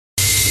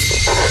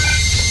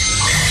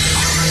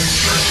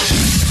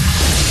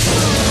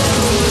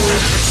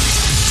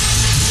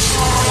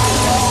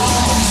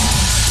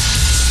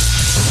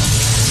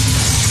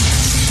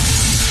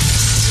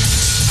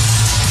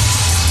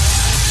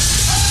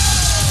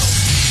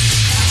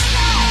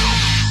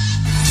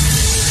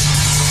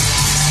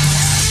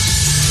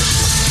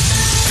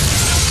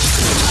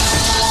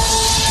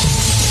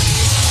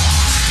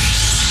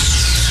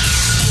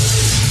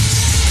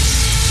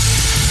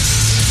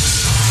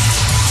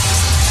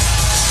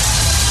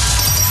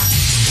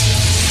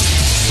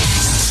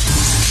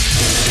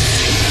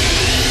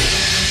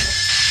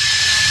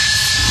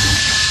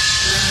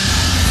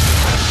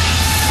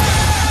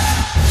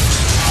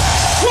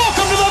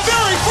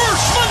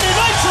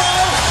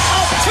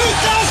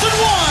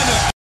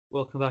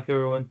Welcome back,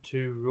 everyone,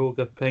 to Rogue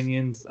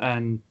Opinions.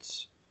 And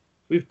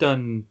we've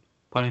done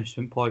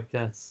punishment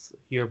podcasts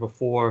here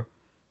before.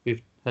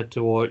 We've had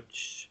to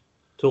watch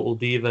Total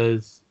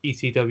Divas,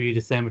 ECW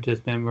December to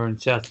Dismember,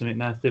 and Shasta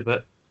McNasty.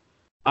 But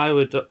I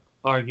would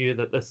argue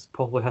that this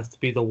probably has to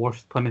be the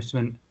worst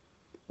punishment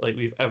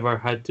we've ever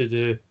had to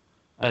do.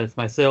 As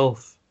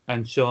myself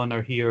and Sean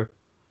are here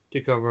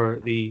to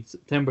cover the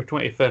September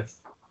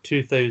 25th,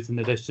 2000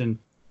 edition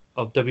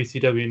of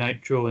WCW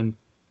Nitro. And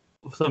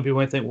some people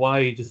might think,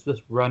 why just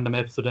this random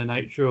episode of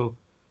Nitro?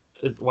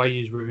 Why are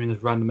you reviewing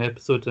this random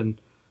episode?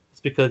 And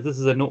it's because this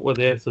is a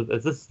noteworthy episode,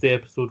 as this is the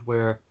episode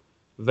where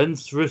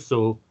Vince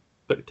Russo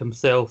booked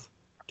himself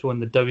to win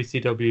the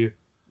WCW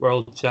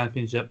World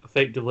Championship,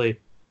 effectively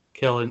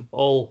killing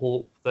all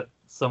hope that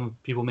some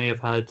people may have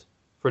had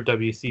for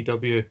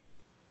WCW.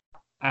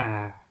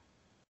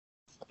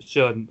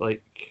 Sean,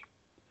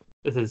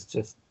 this is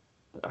just,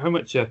 how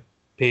much of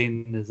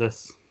pain is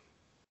this?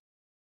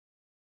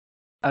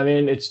 I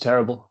mean, it's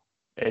terrible.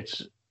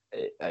 It's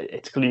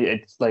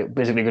like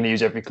basically going to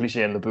use every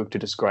cliche in the book to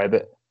describe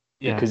it.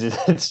 Yeah. Because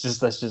that's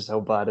just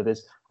how bad it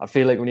is. I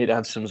feel like we need to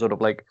have some sort of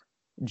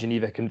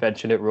Geneva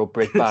Convention at rope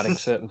break banning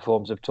certain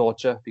forms of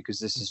torture, because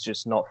this is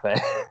just not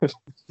fair.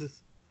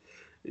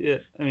 Yeah,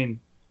 I mean,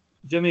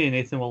 Jimmy and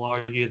Nathan will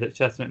argue that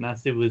Shasta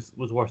McNasty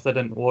was worse. I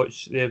didn't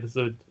watch the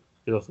episode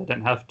because I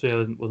didn't have to.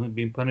 I wasn't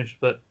being punished,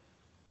 but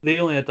they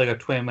only had a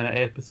 20-minute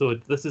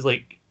episode. This is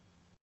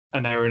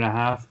an hour and a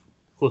half,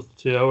 close to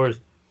 2 hours,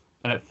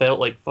 and it felt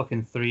like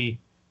fucking three,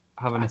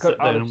 having to sit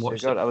down and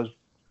watch it.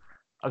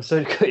 I'm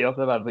sorry to cut you off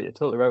there, man, but you're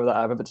totally right with that.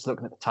 I remember just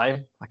looking at the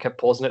time. I kept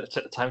pausing it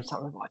at the time.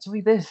 I'm like, it's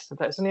only this.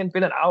 It's only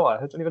been an hour.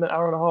 It's only been an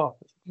hour and a half.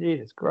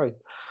 Jesus Christ.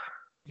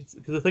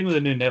 Because the thing with the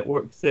new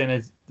networks then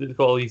is they've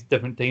got all these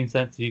different time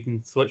stamps, so you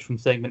can switch from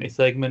segment to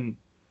segment.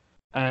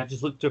 And I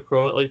just looked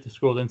across, to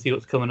scroll down and see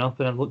what's coming up,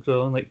 and I looked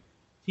around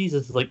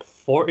Jesus,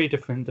 40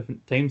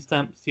 different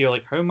timestamps here.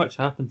 How much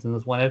happens in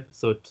this one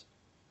episode?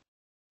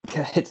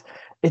 Yeah,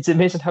 it's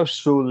amazing how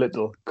so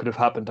little could have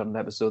happened on an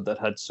episode that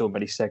had so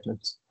many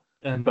segments.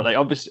 But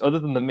obviously, other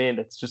than the main,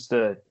 it's just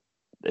a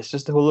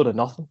whole lot of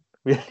nothing.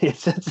 Really,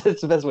 it's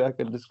the best way I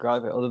can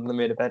describe it. Other than the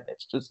main event,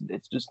 it's just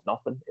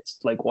nothing. It's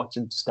like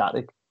watching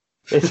static.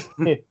 It's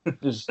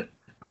just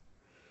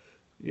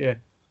yeah.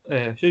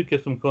 I should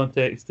give some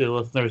context to the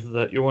listeners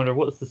that you're wondering,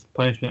 what's this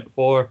punishment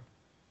for?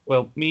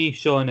 Well, me,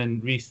 Sean,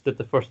 and Reese did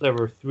the first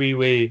ever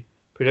three-way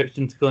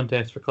predictions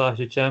contest for Clash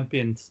of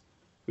Champions.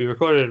 We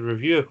recorded a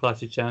review of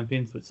Clash of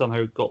Champions, which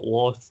somehow got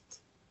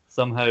lost.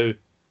 Somehow,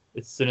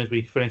 as soon as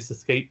we finished the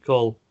Skype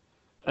call.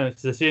 And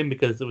it's a shame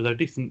because it was a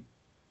decent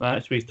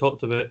match we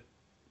talked about.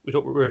 We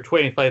were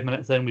 25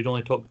 minutes in, we'd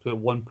only talked about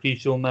one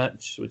pre-show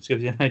match, which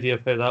gives you an idea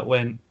of how that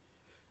went.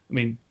 I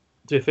mean,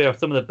 to be fair,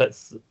 one of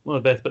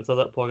the best bits of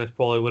that podcast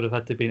probably would have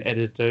had to be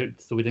edited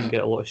out, so we didn't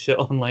get a lot of shit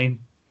online.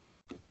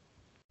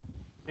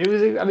 It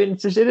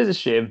is a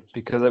shame,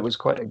 because it was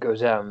quite a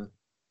good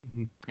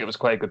it was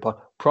quite a good part.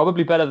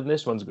 Probably better than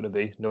this one's going to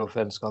be. No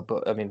offense, Scott,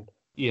 but I mean,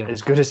 yeah,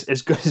 as good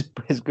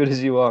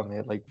as you are,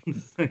 mate.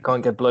 You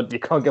can't get blood. You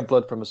can't get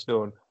blood from a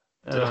stone.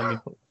 I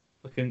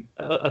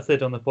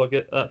said on the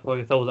podcast I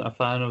wasn't a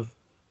fan of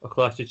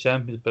Clash of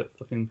Champions, but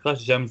fucking Clash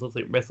of Champions looks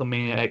like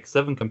WrestleMania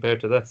X7 compared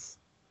to this.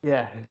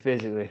 Yeah,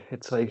 basically,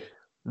 it's like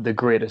the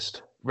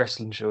greatest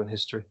wrestling show in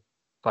history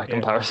by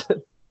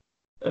comparison.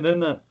 And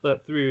then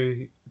that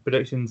three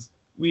predictions,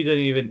 we didn't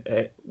even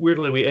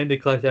weirdly we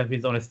ended Clash of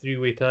Champions on a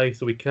three-way tie,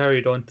 so we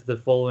carried on to the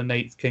following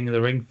night's King of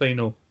the Ring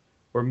final,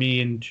 where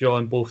me and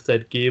John both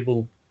said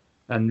Gable,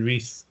 and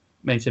Reese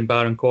mentioned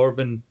Baron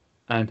Corbin,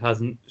 and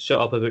hasn't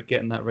shut up about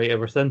getting that right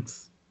ever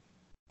since.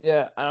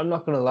 Yeah, and I'm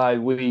not going to lie,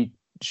 we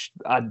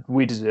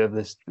deserve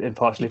this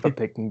impartially for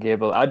picking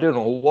Gable. I don't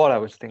know what I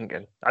was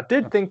thinking. I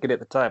did think it at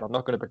the time. I'm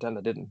not going to pretend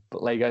I didn't.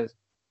 But guys,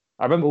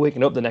 I remember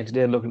waking up the next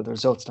day and looking at the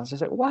results, and I was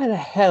just like, why the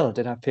hell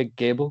did I pick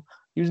Gable?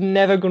 He was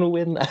never going to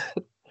win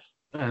that.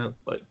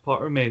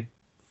 Part of me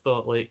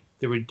thought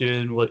they were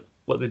doing what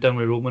they'd done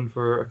with Roman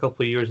for a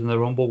couple of years in the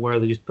Rumble, where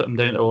they just put him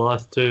down to the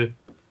last two,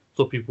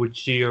 so people would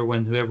cheer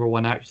when whoever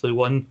won actually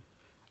won.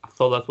 I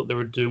thought that's what they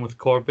were doing with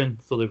Corbin,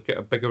 so they'd get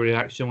a bigger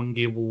reaction when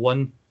Gable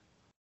won.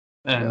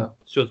 And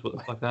shows what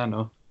the fuck I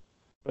know.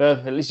 Well,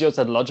 at least yours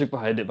had logic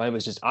behind it. Mine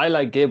was just, I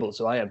like Gable,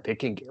 so I am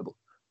picking Gable.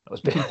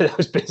 That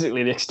was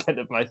basically the extent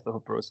of my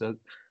thought process.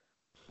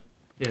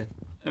 Yeah,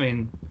 I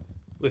mean,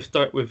 we've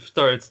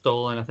started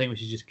stalling. I think we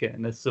should just get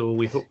in this, so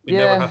we hope we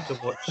never have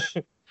to watch.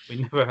 We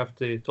never have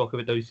to talk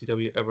about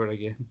WCW ever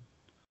again.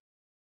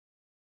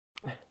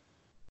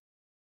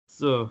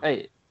 So,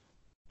 hey,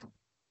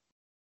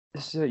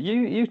 so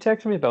you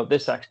texted me about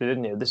this actually,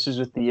 didn't you? This was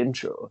with the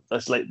intro.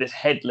 That's this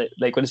headlit.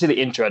 When I say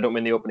the intro, I don't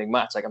mean the opening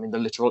match. I mean the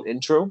literal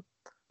intro.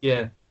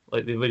 Yeah,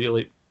 the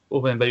video,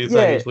 opening video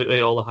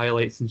package, all the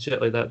highlights and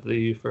shit like that they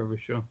use for every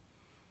show.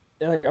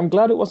 Yeah, I'm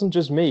glad it wasn't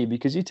just me,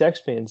 because you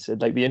texted me and said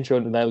the intro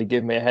nearly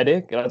gave me a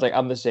headache, and I was like,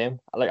 I'm the same.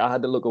 I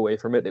had to look away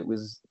from it. It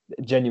was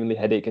genuinely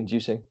headache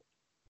inducing.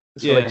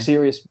 So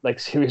serious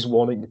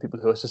warning to people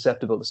who are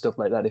susceptible to stuff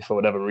like that. If for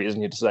whatever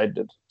reason you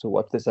decided to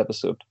watch this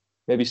episode,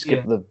 Maybe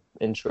skip the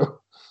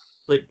intro.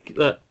 Like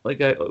that,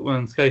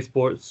 when Sky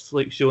Sports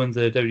showing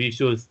the WWE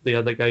shows, the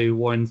other guy who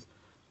warns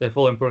the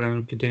following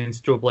program containing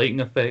strobe lighting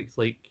effects.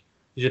 Like,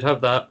 you should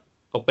have that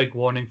a big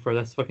warning for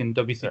this fucking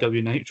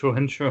WCW Nitro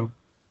intro.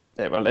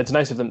 Yeah, well, it's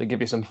nice of them to give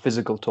you some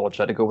physical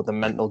torture to go with the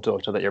mental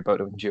torture that you're about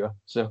to endure.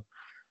 So,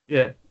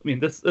 yeah, I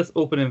mean, this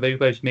opening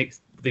Vipage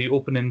makes the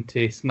opening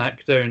to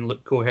SmackDown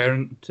look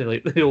coherent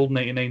to the old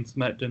 '99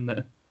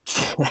 SmackDown.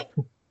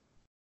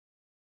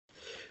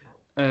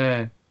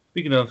 That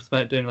speaking of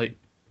SmackDown,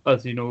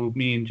 as you know,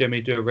 me and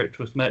Jimmy do a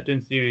retro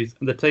SmackDown series,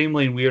 and the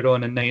timeline we're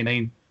on in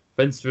 '99,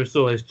 Vince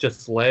Russo has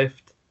just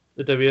left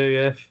the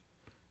WWF,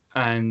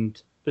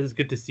 and this is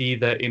good to see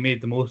that he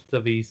made the most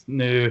of his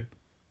new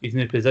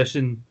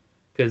position,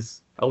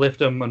 because I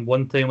left him on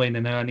one timeline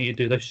and now I need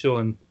to do this show,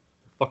 and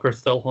the fucker's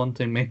still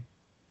haunting me.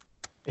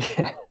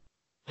 Yeah.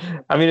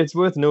 I mean, it's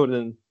worth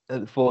noting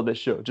for this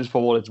show, just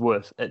for what it's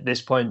worth, at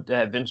this point,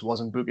 Vince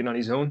wasn't booking on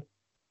his own.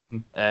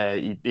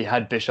 He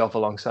had Bischoff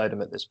alongside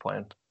him at this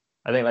point.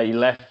 I think he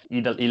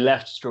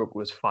left, Stroke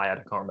was fired,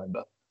 I can't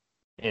remember,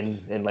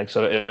 in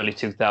sort of early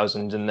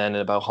 2000s, and then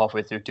about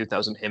halfway through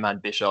 2000, him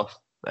and Bischoff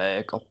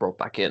got brought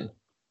back in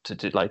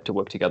to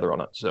work together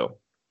on it. So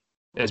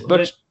it's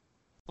much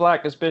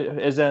black as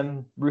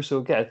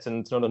Russo gets,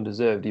 and it's not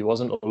undeserved. He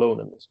wasn't alone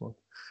in this one.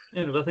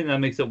 Yeah, but I think that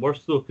makes it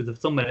worse though, because if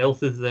someone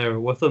else is there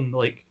with him,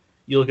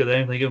 you look at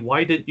them thinking,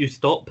 why didn't you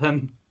stop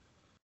him?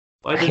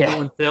 Why didn't no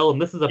one tell him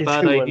this is a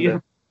bad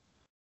idea?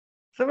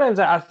 Sometimes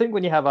I think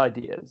when you have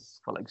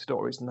ideas for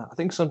stories and that, I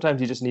think sometimes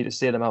you just need to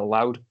say them out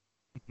loud.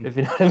 If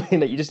you know what I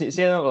mean, you just need to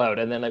say them out loud,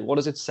 and then what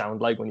does it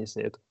sound like when you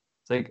say it?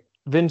 It's like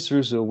Vince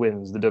Russo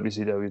wins the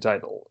WCW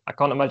title. I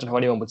can't imagine how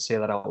anyone would say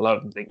that out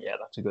loud and think, yeah,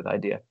 that's a good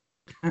idea.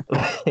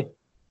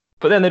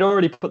 But then they'd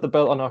already put the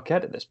belt on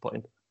Arquette at this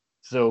point,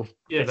 so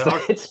yeah,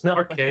 it's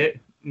not. Arquette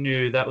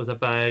knew that was a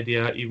bad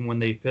idea even when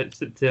they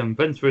pitched it to him.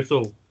 Vince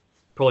Russo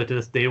probably to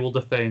this day will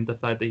defend the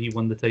fact that he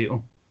won the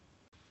title.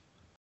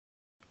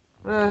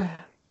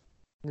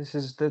 This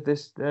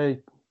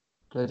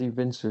bloody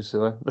Vince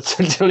Russo.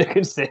 That's all I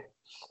can say.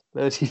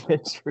 Bloody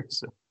Vince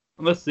Russo.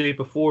 I must say,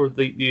 before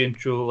the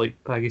intro,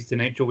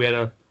 Pakistan intro, we had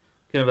a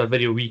kind of a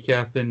video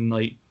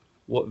recapping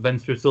what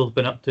Vince Russo's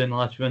been up to in the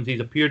last few months.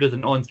 He's appeared as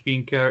an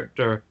on-screen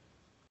character,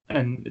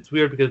 and it's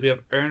weird because we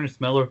have Ernest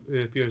Miller,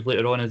 who appears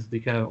later on as the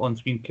kind of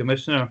on-screen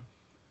commissioner,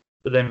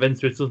 but then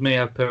Vince Russo may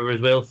have power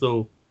as well,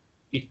 so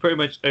he's pretty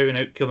much out and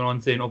out coming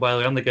on saying, oh, by the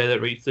way, I'm the guy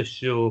that writes this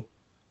show,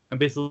 and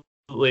basically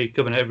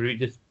coming out every week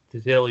just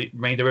to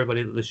remind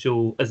everybody that the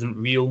show isn't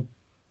real.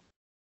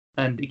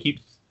 And he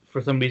keeps, for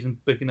some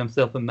reason, booking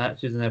himself in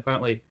matches, and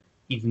apparently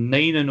he's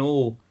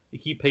 9-0. They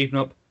keep hyping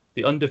up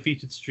the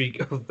undefeated streak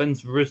of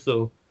Vince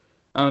Russo.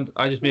 And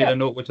I just made a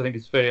note, which I think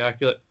is very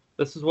accurate.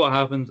 This is what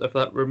happens if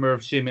that rumor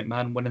of Shane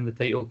McMahon winning the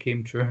title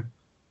came true.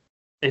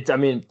 It's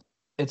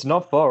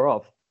not far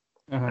off.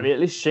 Uh-huh. I mean, at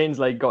least Shane's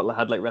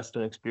had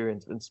wrestling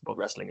experience,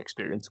 wrestling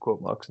experience,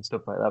 quote marks and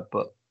stuff like that.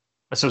 But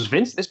so is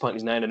Vince at this point.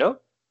 He's 9-0.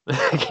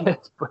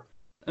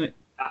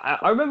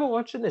 I remember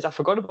watching this. I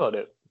forgot about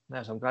it.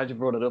 Yes, I'm glad you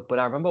brought it up. But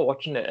I remember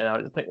watching it, and I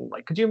was thinking,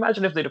 could you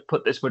imagine if they'd have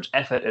put this much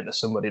effort into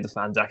somebody the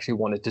fans actually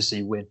wanted to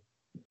see win?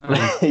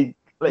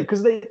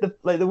 Because the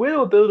way they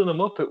were building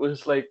him up, it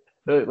was the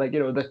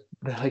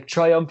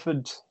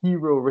triumphant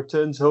hero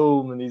returns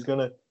home and he's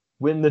gonna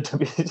win the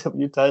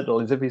WCW title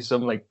as if he's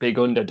some big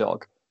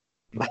underdog.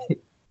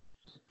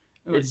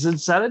 It's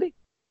insanity.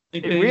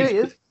 It really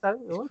is.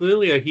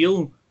 Clearly a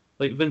heel.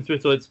 Vince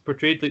Russo, it's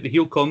portrayed the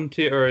heel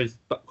commentator is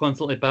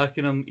constantly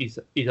backing him. He's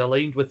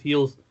aligned with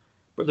heels,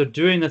 but they're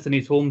doing this in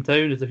his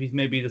hometown as if he's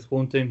maybe this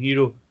hometown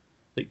hero,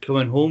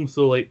 coming home.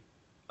 So I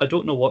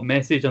don't know what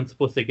message I'm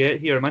supposed to get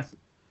here.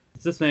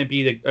 Is this meant to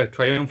be a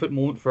triumphant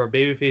moment for a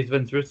babyface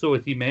Vince Russo?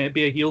 Is he meant to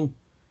be a heel?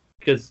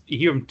 Because you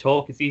hear him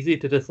talk, it's easy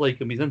to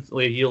dislike him. He's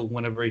instantly a heel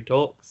whenever he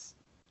talks.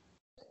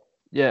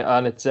 Yeah,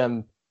 and it's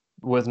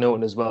worth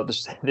noting as well.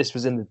 This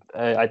was in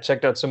I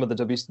checked out some of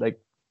the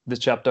this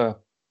chapter.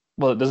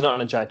 Well, there's not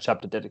an entire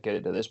chapter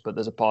dedicated to this, but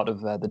there's a part of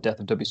the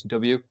death of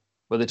WCW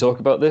where they talk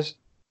about this,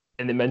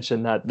 and they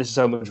mention that this is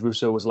how much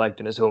Russo was liked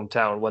in his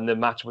hometown. When the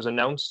match was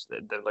announced,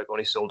 they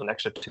only sold an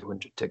extra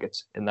 200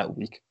 tickets in that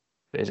week,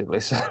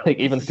 basically. So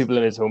even the people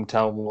in his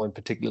hometown weren't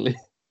particularly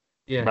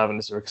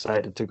ravenous or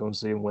excited to go and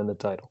see him win the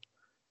title.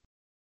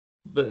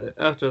 But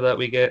after that,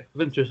 we get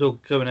Vince Russo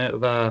coming out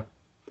of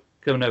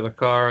a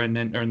car and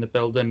entering the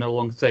building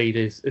alongside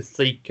his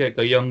sidekick,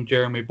 a young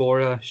Jeremy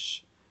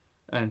Borash.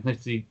 And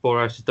let's see,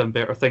 Borash has done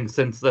better things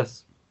since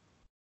this.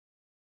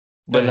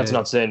 Well, that's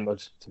not saying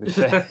much, to be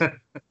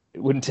fair.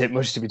 It wouldn't take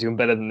much to be doing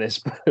better than this.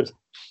 But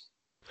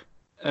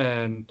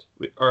and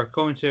our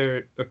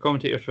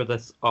commentators for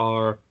this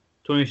are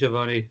Tony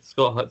Schiavone,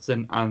 Scott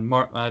Hudson, and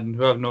Mark Madden,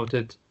 who I've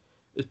noted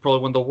is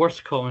probably one of the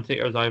worst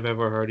commentators I've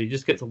ever heard. He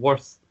just gets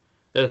worse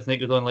as the night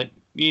goes on.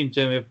 Me and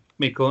Jimmy have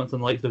made comments on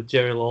the likes of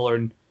Jerry Lawler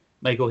and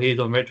Michael Hayes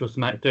on Retro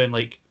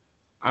SmackDown.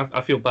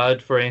 I feel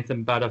bad for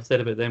anything bad I've said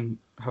about them,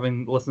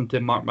 having listened to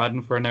Mark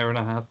Madden for an hour and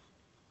a half.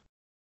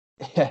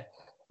 Yeah,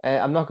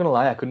 I'm not gonna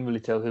lie, I couldn't really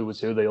tell who was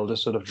who. They all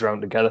just sort of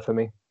drowned together for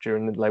me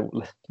during like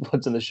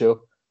what's in the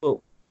show.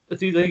 Well,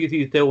 it's easy, I think it's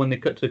easy to tell when they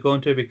cut to the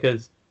commentary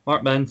because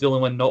Mark Mann's the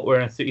only one not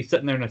wearing a suit. He's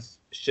sitting there in a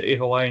shitty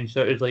Hawaiian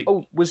shirt. It's like,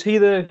 Oh, was he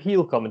the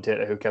heel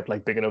commentator who kept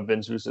like bigging up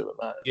Vince Russo and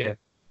that? yeah,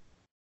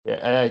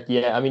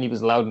 Yeah. I mean, he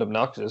was loud and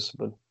obnoxious,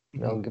 but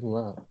I'll give him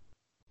that.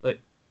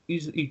 like he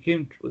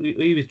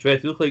was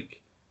dressed. He looked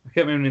like, I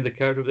can't remember the name of the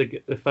character,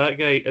 but the fat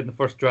guy in the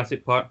first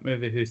Jurassic Park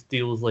movie who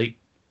steals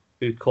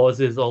who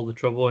causes all the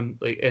trouble and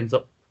like ends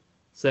up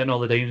setting all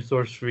the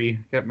dinosaurs free.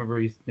 I can't remember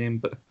his name,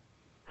 but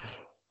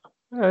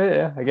Oh,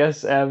 yeah, I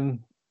guess. To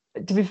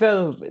be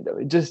fair,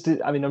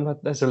 I mean, I'm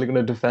not necessarily going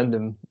to defend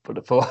him,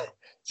 but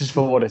just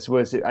for what it's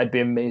worth, I'd be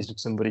amazed at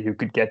somebody who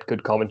could get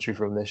good commentary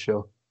from this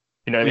show.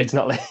 You know, what I mean, it's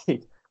not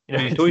like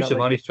Tony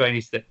Schiavone's trying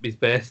his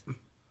best.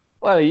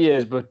 Well, he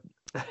is, but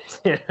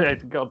yeah,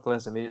 God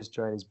bless him, he is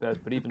trying his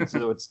best. But even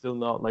so, it's still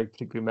not like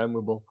particularly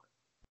memorable.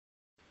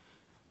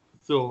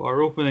 So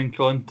our opening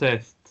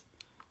contest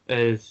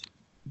is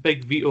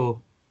Big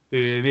Vito, who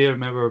you may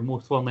remember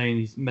most fondly in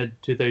his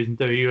mid-2000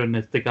 era, and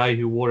is the guy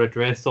who wore a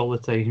dress all the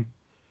time.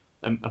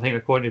 I think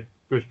according to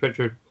Bruce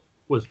Pritchard,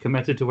 was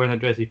committed to wearing a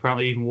dress. He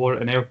apparently even wore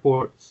it in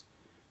airports,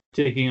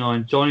 taking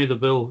on Johnny the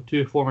Bull,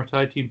 two former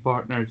tag team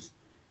partners.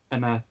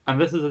 And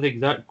this is the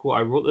exact quote.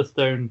 I wrote this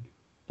down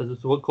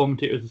as what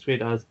commentators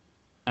described as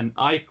an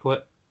I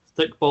Quit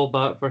stickball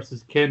bat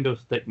versus kendo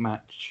stick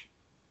match.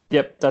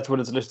 Yep, that's what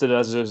it's listed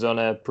as. Is on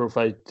a Pro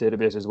Fight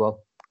database as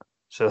well.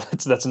 So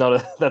that's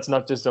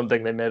not just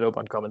something they made up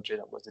on commentary.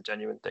 That was a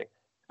genuine thing.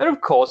 And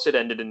of course, it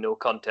ended in no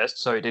contest.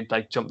 Sorry, I did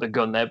like jump the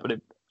gun there, but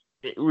it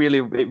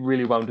really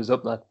wound us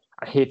up. That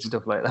I hate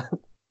stuff like that.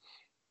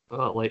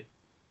 Well, like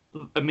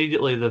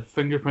immediately the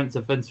fingerprints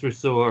of Vince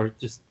Russo are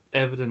just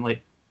evident.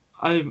 Like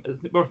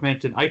it's worth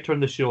mentioning, I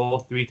turned the show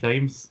off 3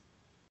 times.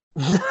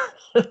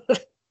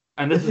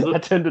 And this is I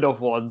turned it off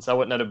once. I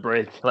went on a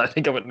break. I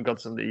think I went and got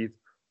some to eat.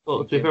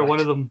 Well, to be fair, one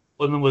of them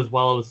was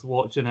while I was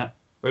watching it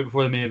right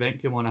before the main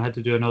event came on. I had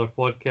to do another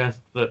podcast,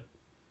 but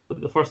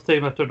the first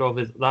time I turned off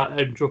is that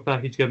intro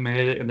package giving me a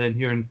headache, and then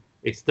hearing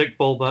a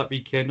stickball bat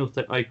v kendo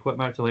stick I Quit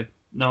match. I'm like,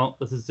 no,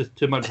 this is just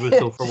too much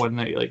Russo for one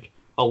night. Like,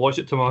 I'll watch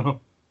it tomorrow.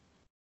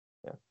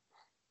 Yeah.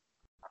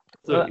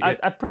 So,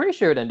 I'm pretty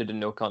sure it ended in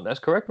no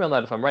contest. Correct me on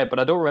that if I'm right, but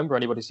I don't remember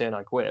anybody saying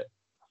I quit.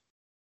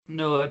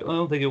 No, I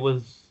don't think it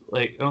was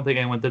like, I don't think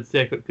anyone did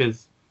say it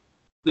because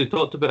they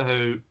talked about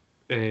how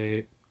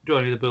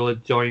Johnny the Bull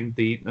had joined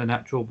the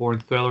Natural Born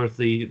Thrillers,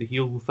 the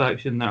heel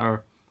faction that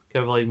are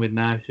kind of aligned with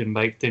Nash and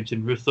by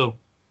extension Russo.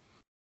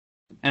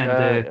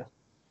 And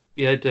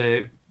he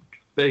had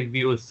Big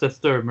Vito's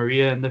sister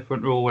Maria in the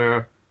front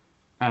row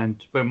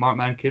and when Mark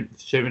Mann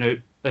kept shouting out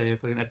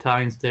fucking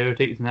Italian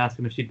stereotypes and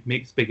asking if she'd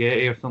make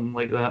spaghetti or something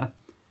like that.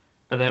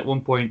 And then at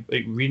one point,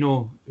 like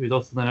Reno, who's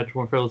also the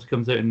Natural Born Thrillers,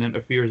 comes out and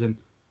interferes, and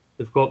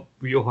they've got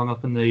Vito hung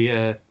up in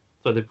the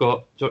they've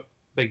got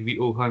Big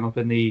Vito hung up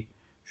in the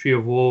Tree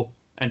of Woe,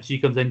 and she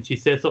comes in, she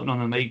says something on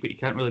the mic, but you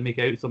can't really make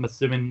it out, so I'm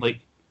assuming like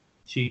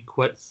she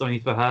quits on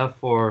his behalf,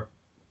 or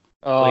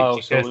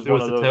like, so it was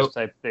one of those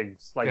type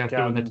things, like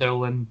throwing the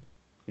towel in.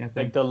 Yeah,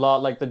 like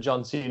the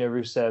John Cena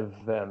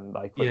Rusev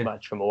I Quit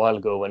match from a while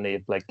ago when he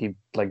apparently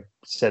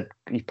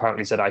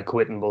said I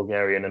quit in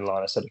Bulgarian and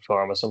Lana said it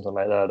for him or something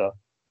like that or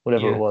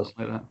whatever it was.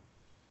 Like that.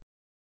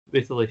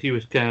 Basically, she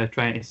was kind of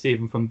trying to save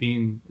him from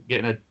getting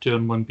a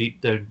 2-on-1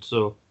 beatdown.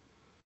 So,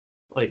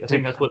 like, I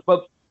think that's what.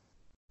 Well,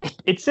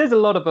 it says a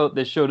lot about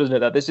this show, doesn't it?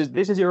 That this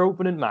is your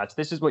opening match.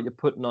 This is what you're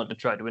putting on to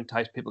try to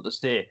entice people to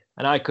stay.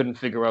 And I couldn't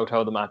figure out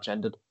how the match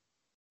ended.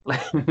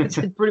 Like,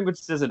 it pretty much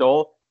says it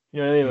all.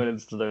 You know what I mean?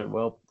 It's like,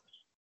 well,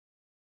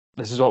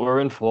 this is what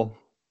we're in for.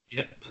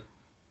 Yep.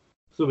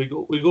 So we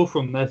go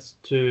from this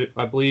to,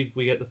 I believe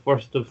we get the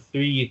first of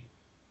 3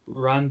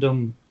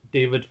 random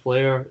David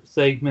Flair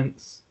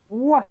segments.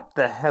 What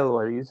the hell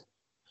are these?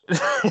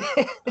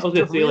 I was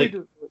gonna say, like,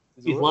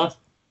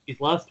 his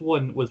last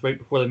one was right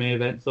before the main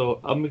event,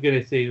 so I'm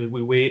gonna say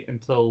we wait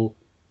until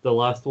the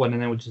last one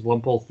and then we just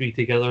lump all 3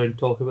 together and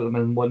talk about them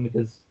in one,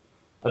 because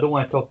I don't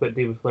want to talk about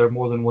David Flair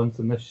more than once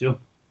in this show.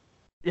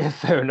 Yeah,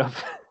 fair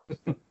enough.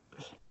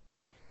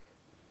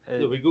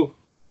 So we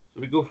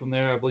go from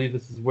there. I believe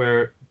this is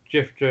where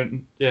Jeff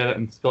Jarrett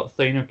and Scott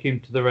Steiner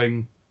came to the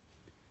ring,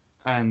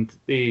 and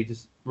they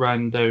just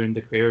ran down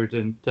the crowd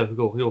in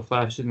typical heel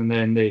fashion, and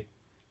then they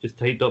just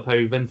typed up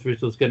how Vince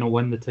Russo's going to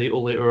win the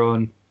title later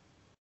on,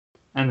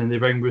 and then they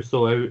bring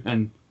Russo out,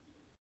 and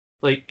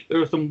like there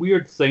were some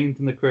weird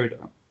signs in the crowd.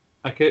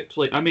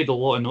 I made a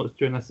lot of notes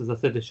during this, as I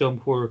said to Sean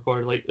before we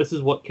recorded. Like, this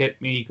is what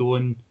kept me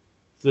going.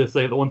 So it's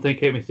like the one thing that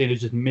kept me saying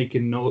is just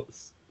making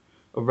notes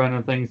of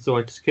random things. So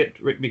I just kept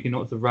making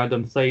notes of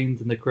random signs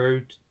in the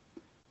crowd.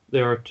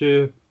 There are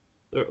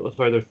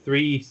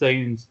 3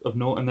 signs of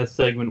note in this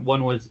segment.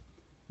 One was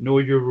 "Know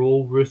Your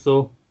Role,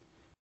 Russo."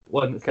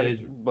 One that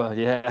said, "Well,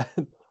 yeah,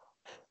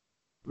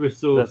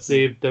 Russo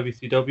saved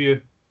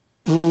WCW."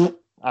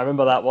 I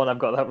remember that one. I've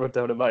got that wrote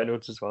down in my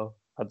notes as well.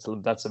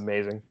 That's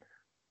amazing.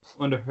 I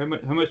wonder how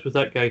much was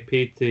that guy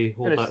paid to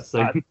hold that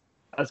sign?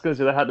 I was going to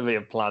say that had to be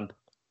a plan.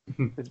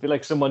 It'd be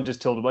like someone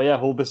just told him, "Oh yeah,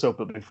 hold this up,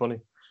 it'll be funny."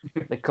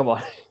 Like, come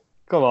on,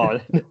 come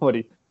on,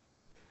 nobody.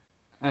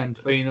 And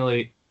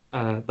finally,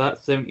 that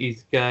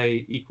 70s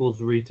guy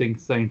equals rating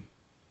sign.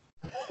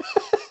 I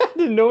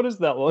didn't notice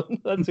that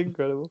one. That's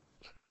incredible.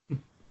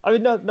 I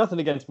mean, nothing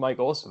against Mike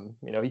Awesome.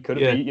 He could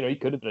have, he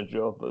could have done a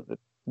job, but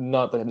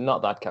not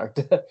that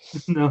character.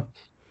 No,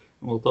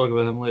 we'll talk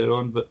about him later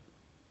on. But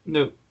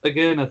no,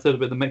 again, I said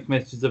about the mixed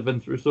messages of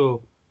Vince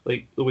Russo,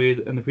 like the way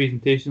in the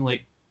presentation,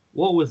 like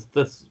what was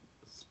this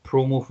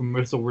promo from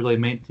Russo really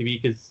meant to be?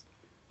 Because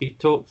he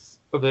talks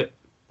about,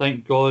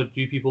 thank God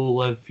you people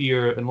live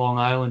here in Long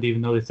Island,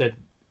 even though they said,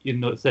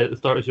 it said at the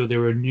start of the show they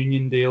were in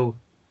Uniondale.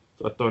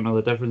 So I don't know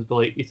the difference, but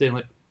like he's saying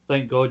like,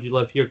 thank God you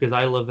live here because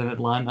I live in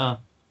Atlanta.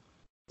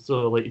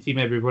 So like, is he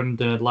maybe running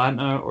down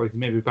Atlanta, or is he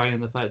maybe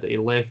buying the fact that he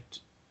left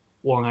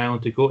Long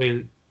Island to go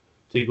to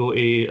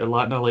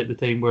Atlanta, like the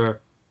time where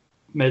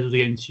Miz was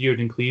getting cheered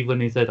in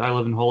Cleveland? He said, "I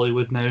live in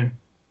Hollywood now."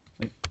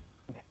 Like,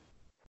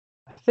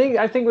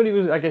 I think what he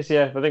was, I guess,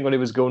 yeah. I think what he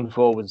was going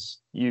for was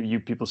you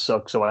people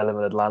suck, so I live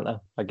in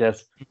Atlanta. I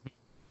guess.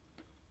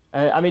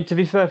 I mean, to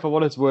be fair, for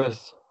what it's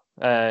worth,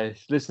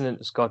 listening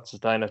to Scott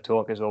Steiner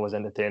talk is always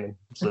entertaining.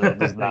 So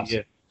there's that.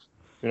 yeah,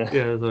 Yeah.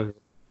 So,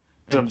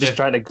 So I'm just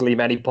trying to glean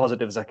any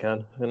positives I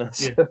can.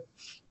 So.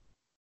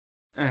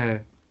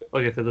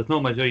 Like I said, there's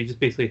not much. He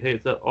just basically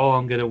hits it. Oh,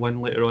 I'm gonna win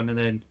later on, and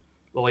then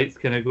the lights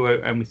kind of go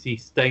out, and we see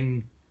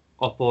Sting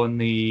up on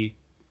the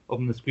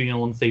screen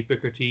alongside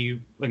Booker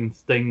T. And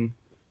Sting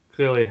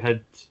clearly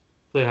had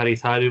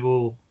his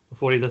Haribo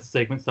before this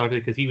segment started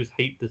because he was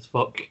hyped as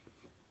fuck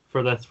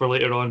for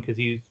later on, because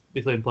he's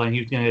basically implying he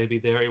was gonna be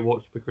there to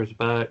watch Booker's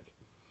back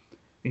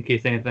in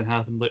case anything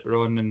happened later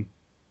on, and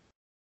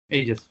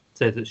he just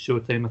says it's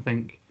showtime, I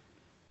think.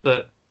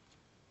 But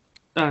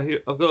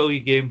here, I've got a wee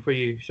game for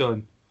you,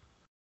 Sean.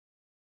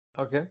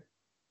 Okay.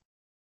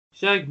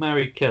 Shag,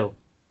 marry, kill.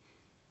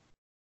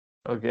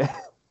 Okay.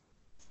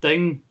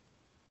 Sting,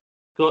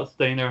 Scott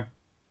Steiner,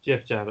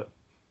 Jeff Jarrett.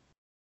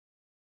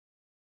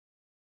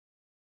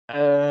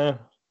 Well,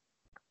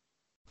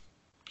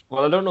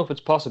 I don't know if it's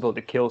possible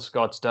to kill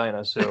Scott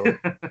Steiner, so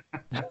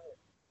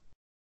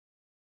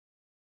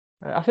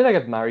I feel like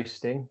I'd marry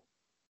Sting.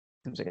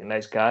 Seems like a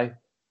nice guy.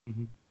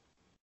 Mm-hmm.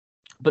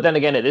 But then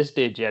again, at this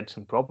stage, he had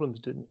some problems,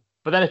 didn't he?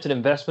 But then it's an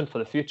investment for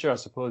the future, I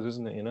suppose,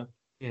 isn't it?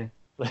 Yeah.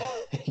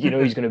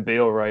 He's going to be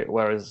all right.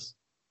 Whereas,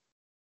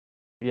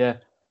 yeah.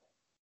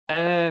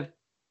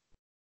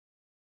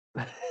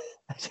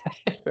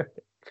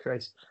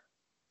 Christ.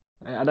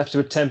 I'd have to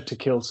attempt to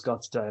kill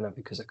Scott Steiner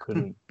because I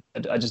couldn't.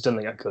 I just don't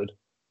think I could.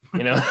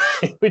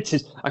 Which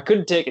is, I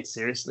couldn't take it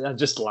seriously. I'd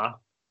just laugh.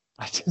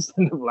 I just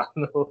end up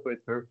laughing the whole way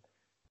through.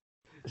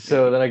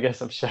 So then I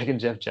guess I'm shagging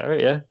Jeff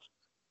Jarrett, yeah.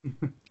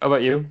 How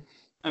about you?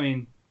 I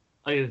mean,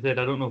 like I said,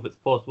 I don't know if it's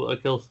possible to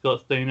kill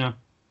Scott Steiner,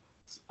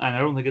 and I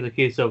don't think it's a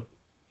case of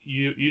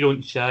you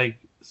don't shag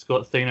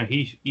Scott Steiner.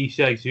 He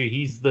shags you.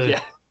 He's the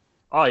yeah.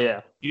 Oh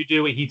yeah. You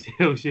do what he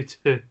tells you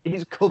to.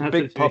 He's called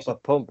Big Papa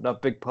Pump,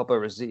 not Big Papa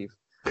Receive.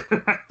 Sorry,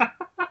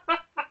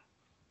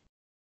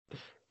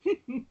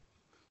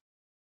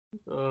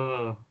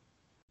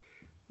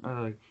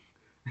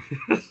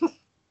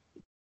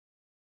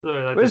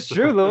 it's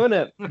true though, isn't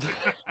it?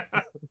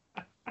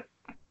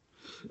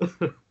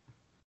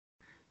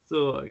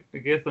 So I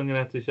guess I'm gonna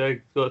have to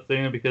shag Scott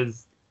Steiner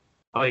because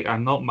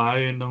I'm not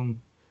marrying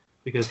him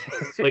because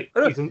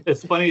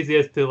as funny as he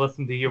is to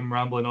listen to him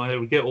rambling on, it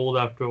would get old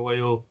after a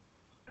while,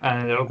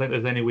 and I don't think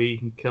there's any way you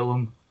can kill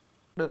him.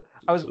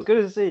 I was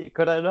gonna say,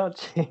 could I not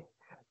change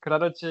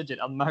it?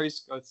 I'll marry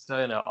Scott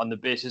Steiner on the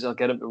basis I'll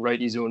get him to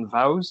write his own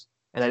vows,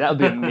 and that'll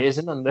be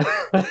amazing.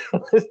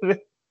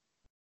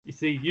 You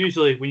see,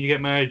 usually when you get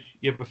married,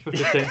 you have a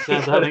 50%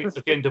 chance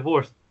of getting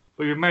divorced.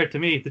 But you're married to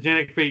me, the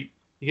genetic rate,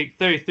 you get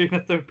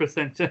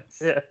 33%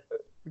 chance. Yeah,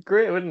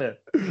 great, wouldn't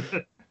it?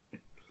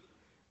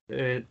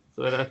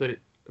 So I'd have to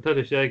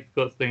shag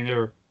Scott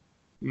Steiner or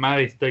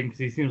marry Sting because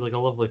he seems like a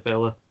lovely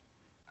fella.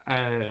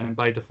 And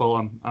by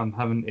default, I'm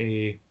having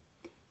to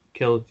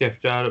kill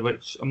Jeff Jarrett,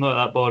 which I'm not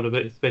that bothered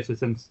about, especially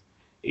since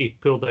he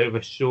pulled out of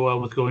a show I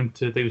was going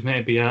to that he was meant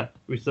to be at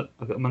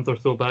a month or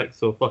so back.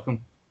 So fuck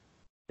him.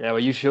 Yeah, well,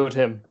 you showed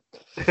him.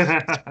 Take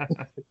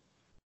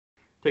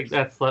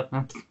that,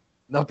 Slipknot.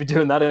 Not be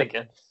doing that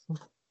again.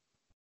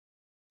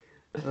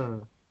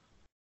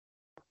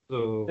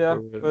 So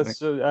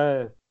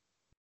yeah,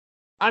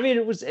 I mean,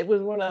 it was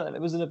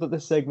about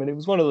this segment. It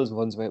was one of those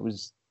ones where it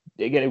was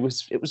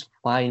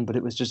fine, but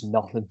it was just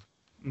nothing.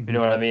 Mm-hmm. You know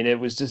what I mean? It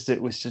was just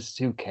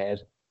who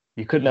cared?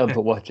 You couldn't help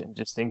but watch it and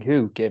just think,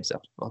 who gives a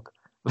fuck?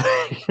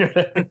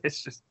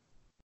 It's just,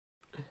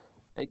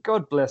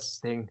 God bless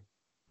Sting.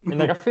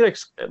 And I feel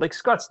like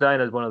Scott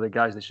Steiner is one of the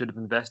guys they should have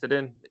invested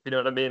in. You know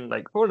what I mean?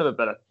 Like, for one of the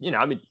better,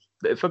 I mean,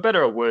 for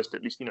better or worse,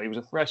 at least he was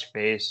a fresh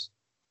face.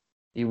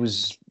 He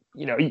was,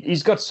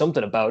 he's got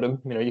something about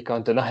him. You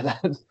can't deny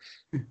that.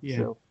 Yeah.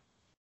 So,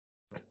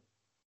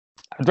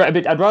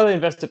 I'd rather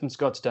invest it in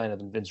Scott Steiner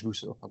than Vince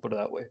Russo. I'll put it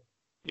that way.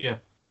 Yeah.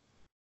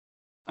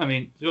 I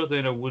mean,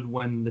 Jordana would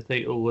win the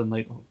title in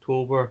like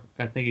October.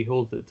 I think he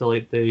holds it to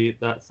like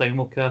that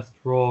simulcast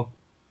Raw,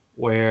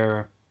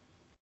 where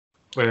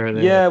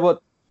Yeah,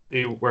 what?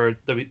 where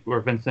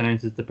Vince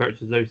announces the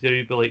purchase of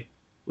WCW, but like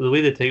with the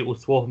way the title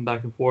was swapping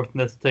back and forth in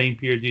this time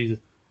period, Jesus,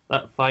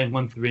 that 5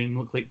 month reign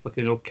looked like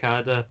fucking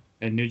Okada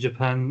in New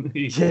Japan.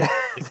 Yeah,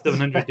 Like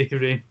 700-day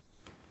reign.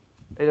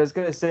 I was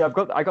gonna say I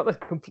got the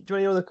complete. Do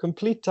you know the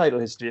complete title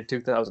history of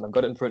 2000? I've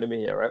got it in front of me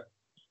here, right?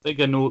 I think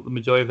I know the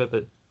majority of it,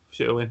 but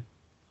shit away.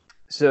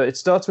 So it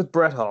starts with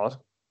Bret Hart,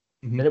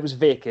 Mm-hmm. then it was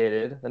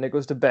vacated, then it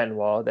goes to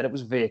Benoit, then it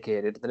was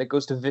vacated, then it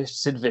goes to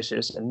Sid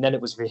Vicious, and then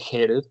it was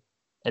vacated,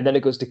 and then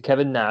it goes to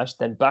Kevin Nash,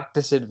 then back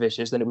to Sid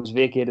Vicious, then it was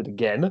vacated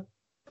again,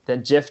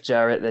 then Jeff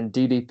Jarrett, then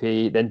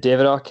DDP, then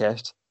David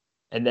Arquette,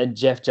 and then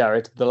Jeff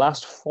Jarrett. The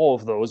last 4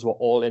 of those were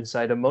all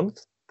inside a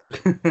month.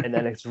 And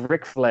then it's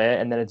Ric Flair,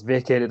 and then it's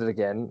vacated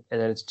again,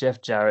 and then it's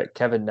Jeff Jarrett,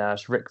 Kevin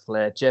Nash, Ric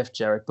Flair, Jeff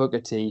Jarrett, Booker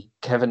T,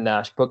 Kevin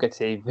Nash, Booker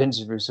T,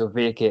 Vince Russo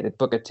vacated,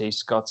 Booker T,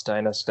 Scott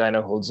Steiner.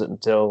 Steiner holds it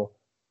until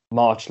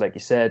March, like you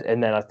said,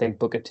 and then I think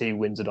Booker T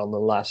wins it on the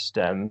last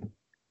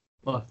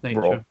Last night,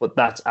 Raw, sure. but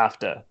that's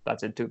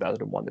in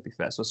 2001 to be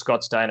fair. So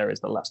Scott Steiner is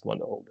the last one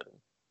to hold it in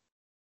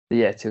the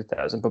year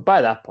 2000. But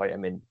by that point, I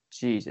mean,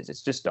 Jesus,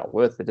 it's just not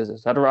worth it, is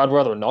it? I'd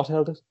rather not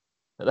held it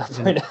at that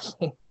point. I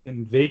think.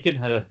 And Vacant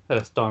had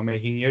a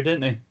star-making year,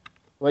 didn't he?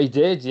 Well, he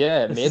did,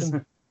 yeah. It made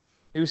him.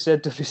 Who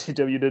said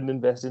WCW didn't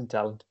invest in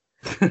talent?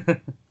 The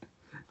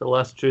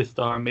last true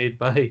main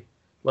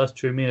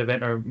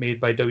eventer made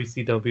by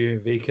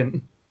WCW,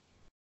 Vacant.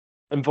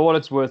 And for what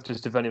it's worth,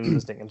 just if anyone's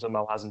listening and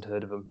somehow hasn't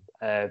heard of him,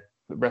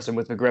 Wrestling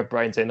with McGregor,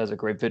 Brian Zane has a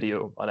great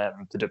video on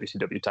the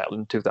WCW title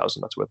in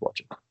 2000. That's worth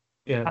watching.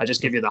 Yeah, I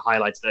just give you the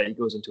highlights there. He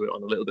goes into it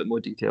on a little bit more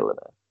detail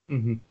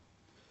than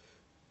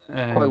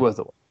that. Quite worth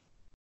it.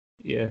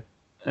 Yeah,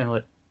 and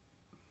like,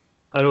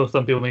 I know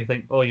some people may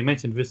think, oh, you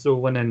mentioned Russo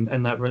winning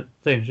in that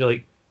thing. You're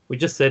like, we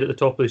just said at the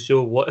top of the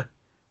show what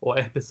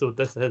episode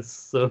this is.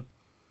 So,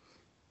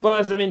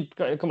 but I mean,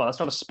 come on, that's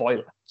not a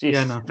spoiler. Jeez.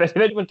 Yeah, no. If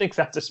anyone thinks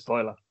that's a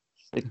spoiler,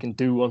 it can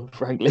do one,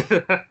 frankly.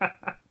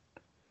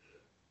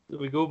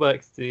 We go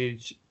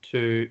backstage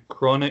to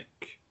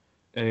Chronic,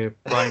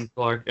 Brian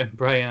Clark, and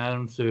Brian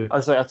Adams.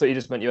 I thought you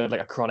just meant you had like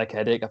a chronic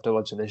headache after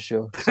watching this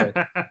show.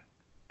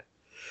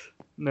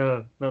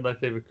 No, not my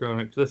favorite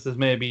Chronic. This is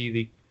maybe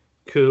the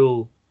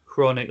cool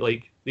Chronic,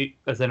 like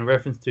as in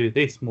reference to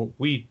they smoke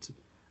weed,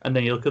 and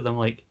then you look at them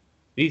like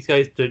these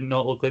guys do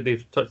not look like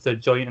they've touched a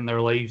joint in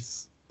their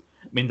lives.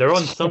 I mean, they're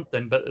on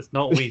something, but it's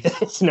not weed.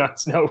 It's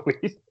not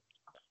weed.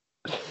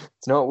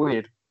 It's not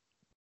weed.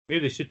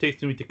 Maybe they should take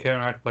some weed to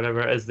counteract whatever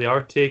it is they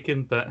are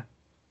taking, but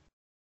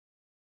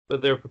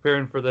they're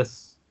preparing for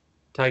this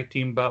tag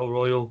team battle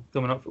royal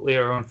coming up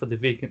later on for the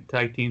vacant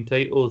tag team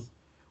titles.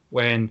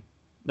 When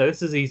now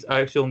this is his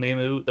actual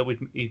name that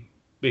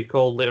we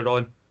call later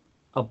on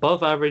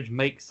above average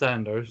Mike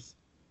Sanders,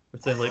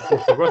 which is like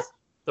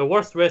the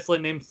worst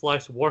wrestling name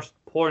 / worst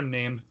porn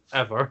name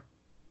ever.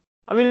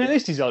 I mean, at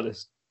least he's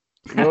honest.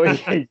 You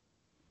know,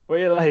 where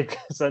you're like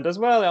Sanders,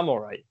 well, I'm all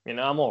right. You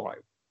know, I'm all right.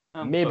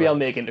 Maybe I'll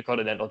make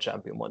Intercontinental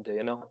Champion one day.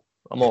 You know,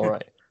 I'm all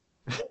right.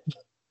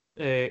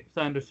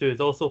 Sanders, who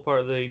is also part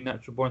of the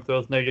Natural Born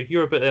Thrills. Now you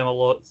hear about them a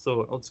lot,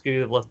 so I'll just give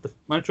you the list. The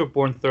Natural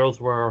Born Thrills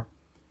were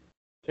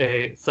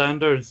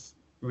Sanders,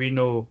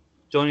 Reno,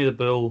 Johnny the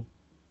Bull,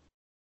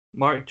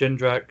 Mark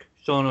Jindrak,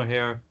 Sean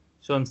O'Hare,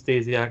 Sean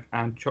Stasiak,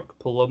 and Chuck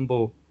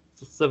Palumbo.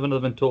 So 7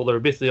 of them in total. They're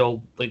basically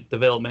all like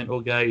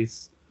developmental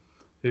guys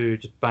who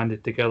just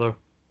banded together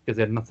because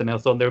they had nothing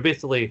else on. They were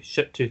basically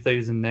shit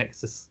 2000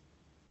 Nexus.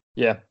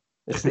 Yeah.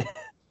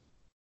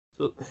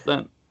 So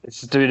that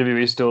it's just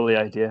WWE stole the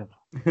idea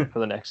for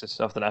the Nexus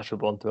of the Natural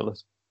Born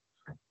Thrillers.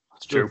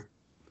 It's true.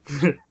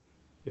 You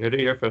heard it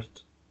here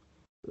first.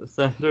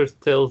 Sanders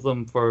tells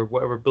them for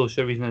whatever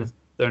bullshit reason is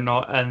they're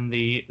not in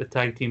the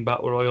tag team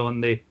battle royal,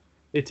 and they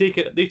take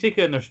it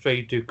in their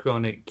stride to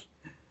Chronic,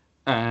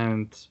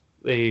 and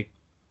they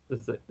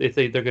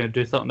say they're going to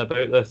do something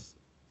about this.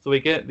 So we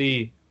get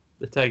the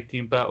tag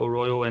team battle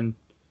royal, and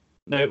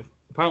now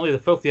apparently the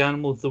Filthy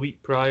Animals the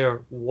week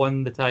prior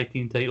won the tag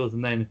team titles,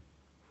 and then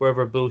for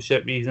whatever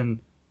bullshit reason,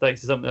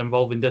 thanks to something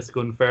involving Disco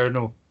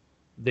Inferno,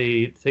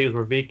 the titles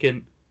were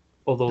vacant.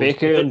 Although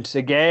vacant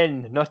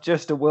again, not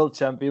just a world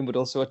champion, but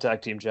also a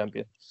tag team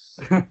champion.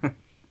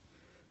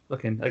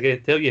 Looking, I gotta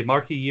tell you,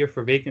 marquee year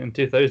for vacant in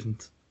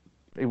 2000.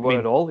 He won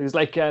it all. He was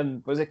like,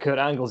 was it Kurt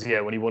Angle's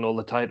year when he won all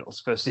the titles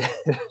first year?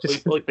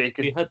 like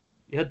vacant.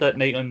 He had that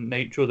night on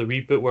Nitro, the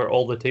reboot, where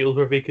all the titles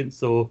were vacant.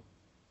 So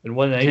in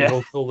one night, he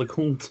held all the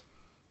gold.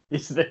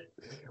 What's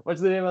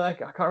the name of that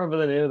guy? I can't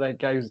remember the name of that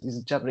guy. He's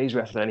a Japanese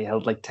wrestler, and he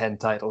held like 10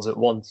 titles at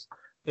once.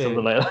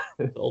 Something like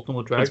that. The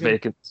Ultimate Dragon. It's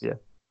vacant, yeah.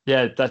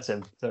 Yeah, that's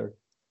him. So,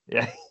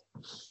 yeah.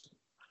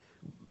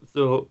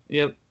 So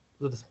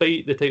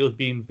despite the titles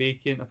being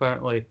vacant,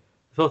 apparently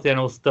the Filthy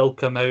Animals still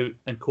come out,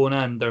 and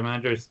Conan, their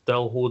manager, is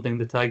still holding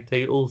the tag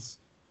titles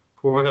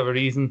for whatever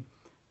reason.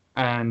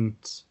 And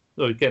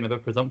so getting a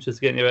bit presumptuous,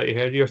 getting a bit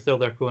ahead of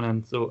yourself there,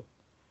 Conan. So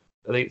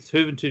I think it's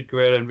Juventud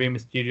Guerrera and Rey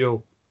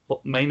Mysterio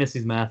minus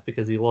his mask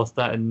because he lost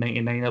that in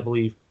 '99, I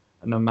believe,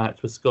 in a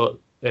match with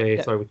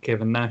with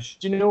Kevin Nash.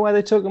 Do you know why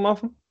they took him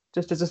off him?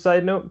 Just as a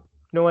side note, you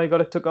know why he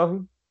got it took off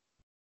him?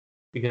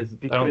 Because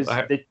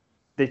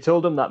they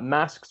told him that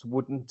masks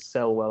wouldn't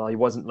sell well. He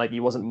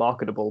wasn't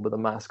marketable with a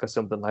mask or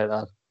something like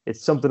that.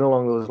 It's something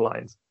along those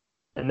lines.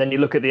 And then you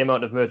look at the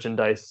amount of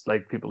merchandise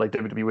like people like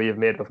WWE have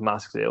made with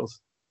mask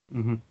sales.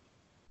 Mm-hmm.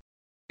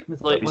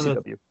 It's like one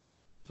of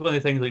the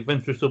things like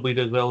Vince Russo did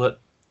as well, that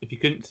if you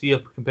couldn't see a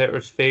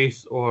competitor's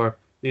face or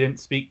they didn't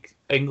speak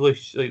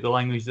English, like the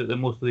language that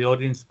most of the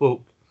audience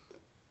spoke,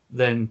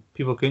 then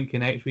people couldn't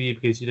connect with you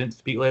because you didn't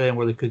speak like them,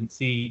 or they couldn't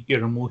see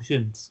your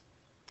emotions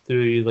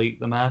through like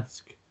the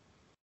mask,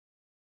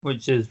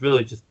 which is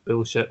really just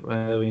bullshit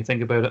when you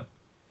think about it.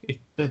 It's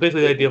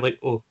basically the idea of like,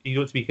 oh, you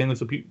don't speak English,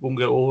 so people won't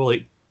get over.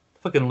 Like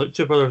fucking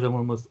Lucha Brothers and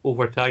one with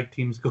over tag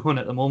teams going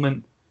at the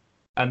moment,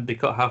 and they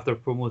cut half their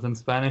promos in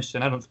Spanish,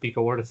 and I don't speak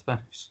a word of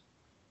Spanish.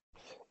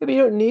 Yeah, but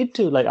you don't need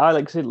to. Like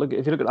I say, look,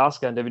 if you look at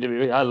Asuka and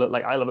WWE, I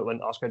love it when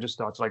Asuka just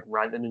starts like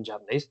ranting in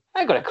Japanese. I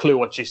ain't got a clue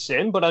what she's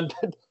saying, but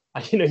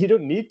you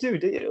don't need to,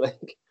 do you?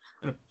 Like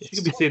she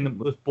could be saying the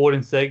most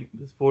boring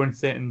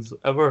sentence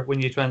ever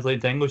when you translate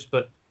it to English,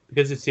 but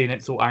because you're saying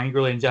it so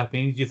angrily in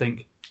Japanese, you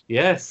think,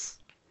 yes,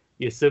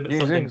 you assume it's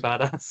something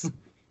badass.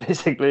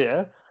 Basically,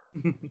 yeah.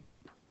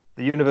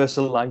 The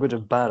universal language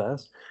of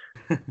badass.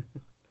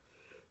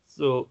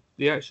 So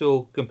the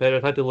actual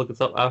competitors, I had to look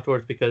this up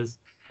afterwards because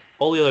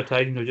all the other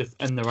tag teams are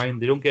just in the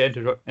round. They don't get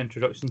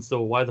introductions,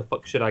 so why the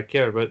fuck should I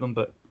care about them?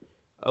 But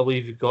I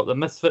believe you've got the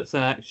Misfits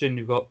in action.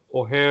 You've got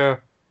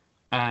O'Haire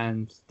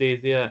and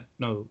Stasia.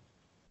 No,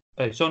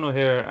 Sean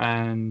O'Haire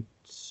and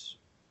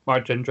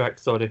Mark Jindrak.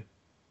 Sorry.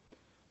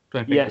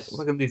 Yes.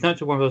 Look at these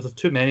natural ones. There's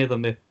too many of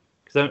them there.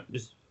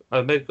 Because I'm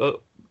a bit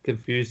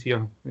confused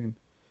here.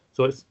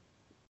 So it's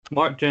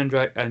Mark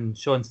Jindrak and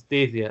Sean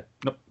Stasia.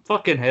 No,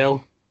 fucking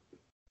hell.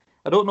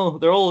 I don't know.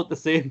 They're all the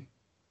same.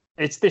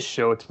 It's this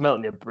show. It's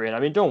melting your brain. I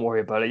mean, don't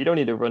worry about it. You don't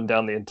need to run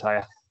down the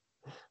entire.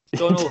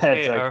 Sean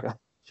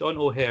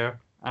O'Haire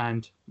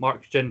and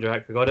Mark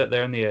Jindrak. I got it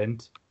there in the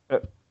end.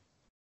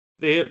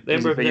 They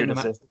were in the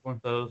match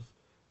with those.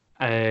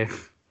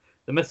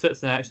 The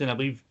Misfits in action. I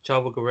believe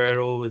Chavo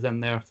Guerrero is in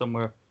there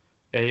somewhere.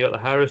 You got the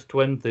Harris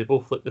twins. They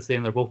both look the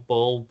same. They're both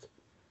bald.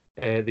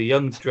 The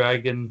Young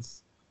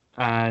Dragons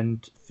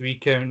and 3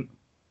 Count,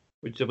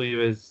 which I believe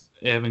is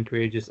Evan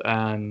Courageous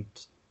and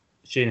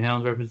Shane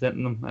Helms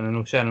representing them. And I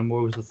know Shannon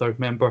Moore was the third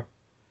member.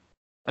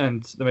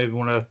 And there may be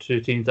one or two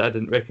teams that I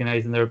didn't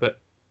recognise in there, but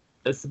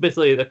it's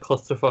basically the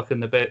clusterfuck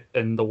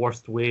in the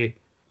worst way.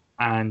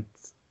 And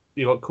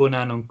you got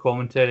Conan on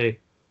commentary,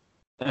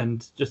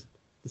 and just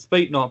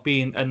despite not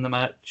being in the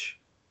match,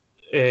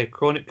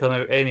 Chronic come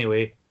out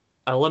anyway,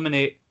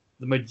 eliminate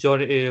the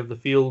majority of the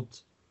field,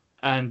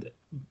 and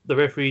the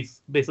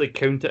referees basically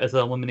count it as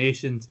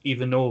eliminations,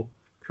 even though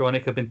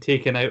Chronic have been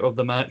taken out of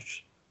the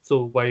match.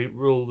 So by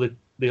rule, the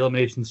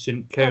eliminations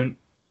shouldn't count.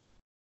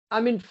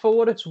 I mean, for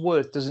what it's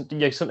worth,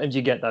 sometimes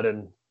you get that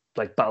in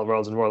like Battle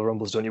Royals and Royal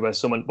Rumbles, don't you? Where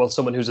someone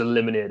who's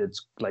eliminated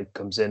like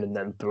comes in and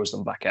then throws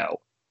them back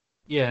out.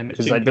 Yeah, and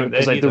because I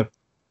do.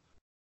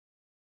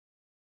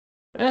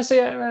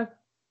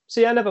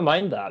 See, I never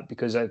mind that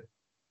because I'm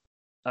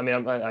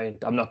not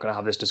going to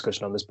have this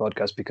discussion on this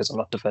podcast because I'm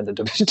not defending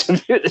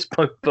WWE at this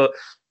point. But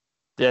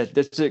yeah,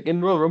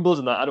 in Royal Rumbles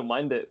and that, I don't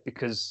mind it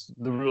because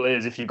the rule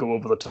is if you go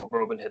over the top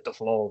rope and hit the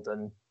floor,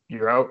 then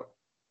you're out.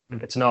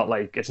 It's not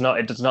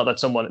that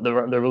someone the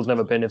rule's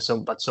never been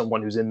that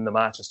someone who's in the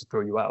match has to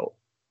throw you out.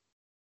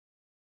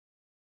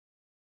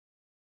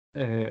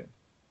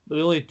 The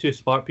only two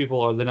smart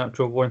people are the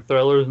Natural Born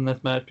Thrillers in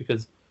this match,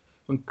 because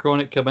when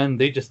Chronic come in,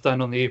 they just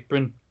stand on the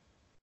apron.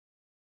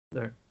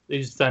 They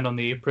just stand on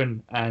the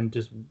apron and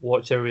just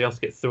watch everybody else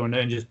get thrown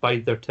out and just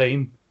bide their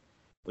time.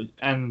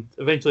 And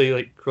eventually,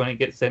 like, Chronic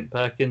gets sent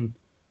back in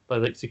by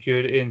like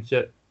security and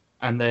shit,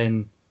 and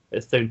then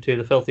it's down to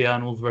the Filthy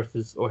Animals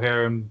versus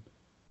O'Haire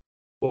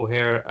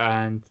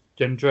and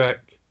Jindrak,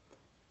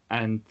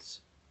 and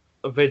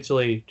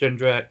eventually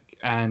Jindrak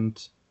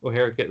and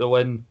O'Haire get the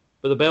win.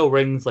 But the bell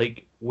rings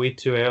like way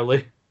too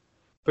early.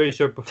 Pretty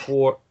sure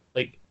before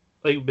like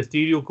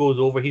Mysterio goes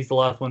over, he's the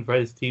last one for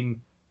his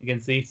team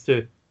against these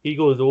two. He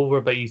goes over,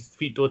 but his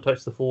feet don't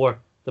touch the floor.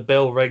 The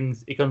bell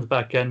rings. He comes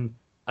back in,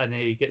 and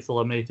he gets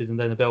eliminated, and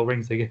then the bell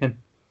rings again.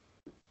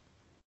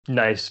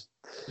 Nice.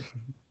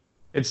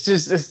 It's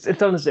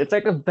honestly, it's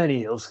like a Benny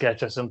Hill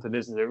sketch or something,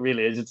 isn't it? It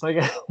really is.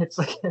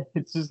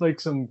 It's just like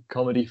some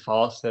comedy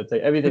farce. That's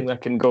like everything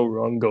that can go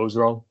wrong goes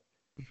wrong.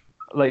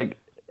 Like,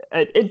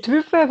 to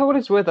be fair, for what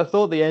it's worth, I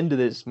thought the end of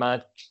this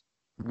match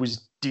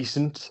was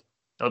decent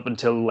up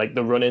until like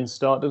the run-in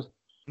started.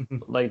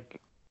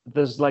 Like,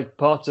 there's like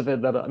parts of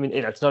it that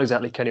it's not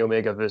exactly Kenny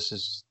Omega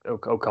versus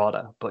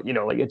Okada, but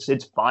like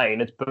it's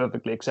fine. It's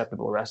perfectly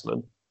acceptable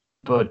wrestling,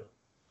 but.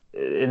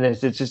 And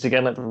it's just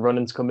again like the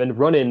run-ins come in.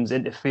 Run-ins,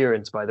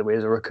 interference, by the way,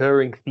 is a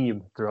recurring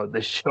theme throughout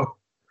this show.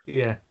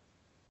 Yeah,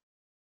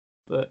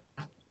 but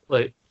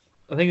like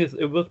I think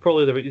it was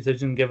probably the right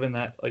decision, given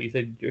that, like you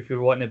said, if you're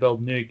wanting to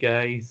build new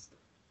guys,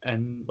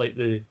 and like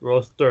the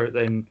roster,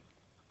 then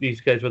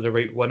these guys were the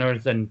right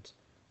winners, and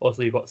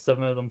also you've got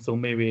 7 of them, so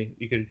maybe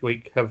you could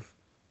like have,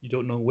 you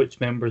don't know which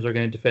members are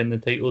going to defend the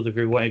titles if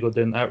you want to go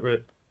down that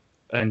route.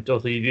 And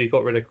also you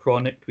got rid of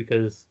Chronic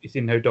because you've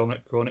seen how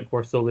dominant Chronic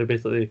were, so they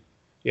basically,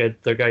 you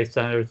had their guys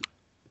standards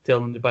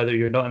telling them either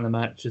you're not in the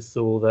match just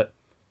so that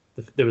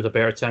there was a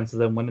better chance of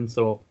them winning.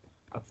 So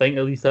I think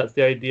at least that's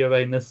the idea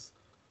behind this.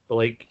 But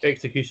like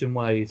execution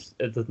wise,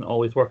 it doesn't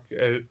always work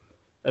out,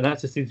 and that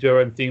just seems to be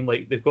around theme.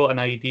 Like they've got an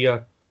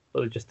idea,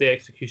 but just the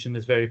execution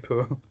is very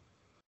poor.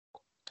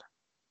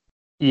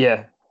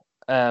 Yeah,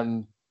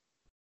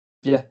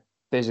 yeah.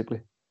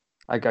 Basically,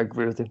 I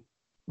agree with you.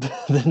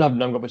 I've not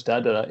got much to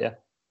add to that. Yeah,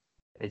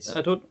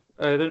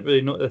 I didn't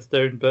really note this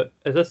down, but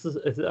is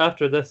it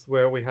after this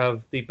where we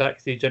have the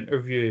backstage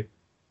interview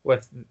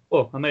with?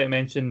 Oh, I might have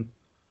mentioned,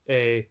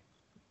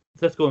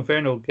 Cisco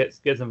Inferno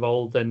gets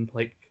involved and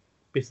like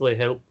basically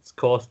helps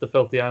Cost the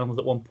Filthy Animals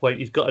at one point.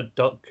 He's got a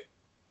duck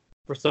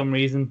for some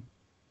reason.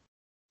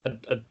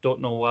 I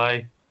don't know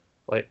why.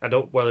 Like I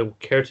don't really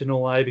care to know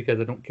why, because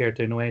I don't care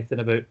to know anything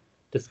about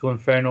Disco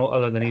Inferno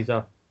other than he's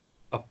a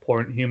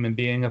abhorrent human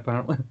being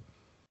apparently.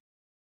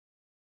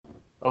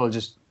 I'll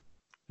just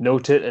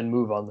note it and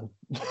move on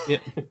then. Yeah.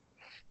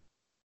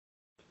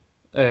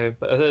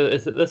 But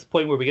it's at this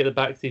point where we get the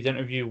backstage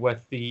interview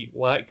with the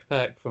Whack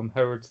Pack from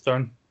Howard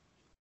Stern.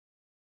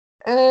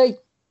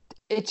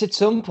 It's at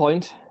some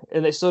point,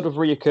 and they sort of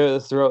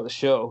reoccur throughout the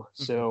show.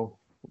 So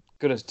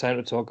good as time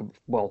to talk.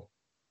 Well,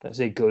 I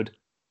say good,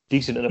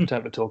 decent enough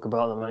time to talk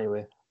about them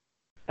anyway.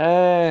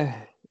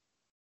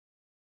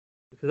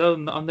 Because I've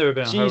never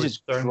been a Howard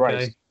Stern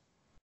Christ. guy.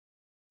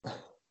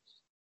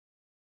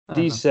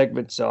 These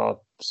segments are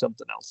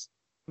something else.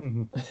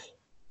 Mm-hmm.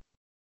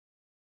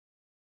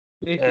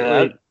 You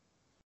go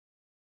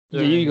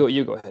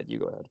ahead.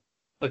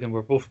 Look, and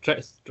we're both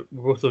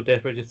so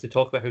desperate just to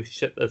talk about how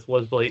shit this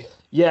was. But like,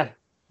 yeah,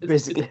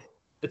 basically,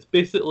 it's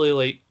basically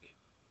like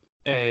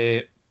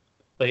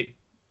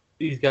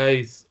these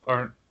guys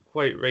aren't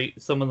quite right.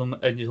 Some of them,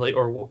 and just like,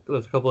 or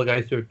there's a couple of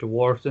guys who are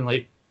dwarfs, and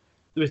like,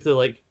 basically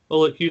like,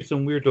 oh look, here's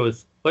some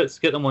weirdos. Let's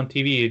get them on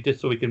TV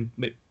just so we can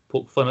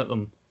poke fun at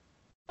them.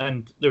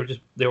 And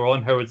they were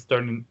on Howard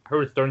Stern, and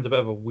Howard Stern's a bit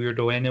of a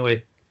weirdo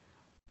anyway.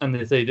 And they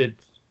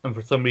decided, and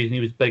for some reason he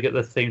was big at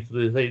this time, so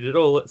they decided,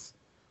 oh, let's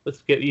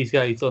get these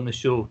guys on the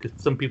show, because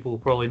some people will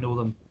probably know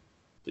them.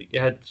 So you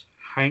had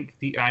Hank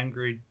the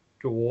Angry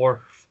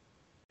Dwarf,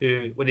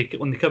 who when they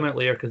come out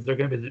later, because they're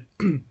going to be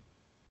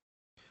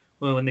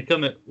when they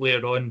come out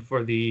later on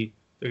they're going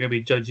to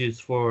be judges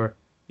for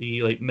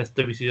the like Miss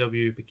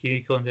WCW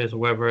bikini contest or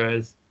whatever it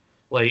is.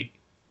 Like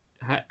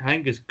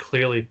Hank is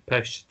clearly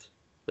pissed.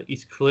 Like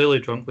he's clearly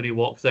drunk when he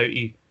walks out.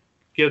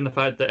 Given the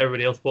fact that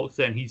everybody else walks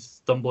out and he's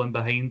stumbling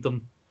behind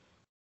them.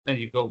 And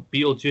you've got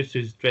Beetlejuice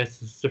who's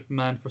dressed as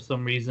Superman for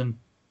some reason.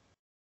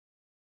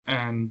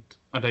 And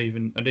I don't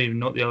even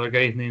know the other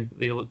guy's name.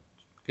 They look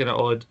kind of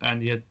odd.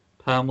 And you had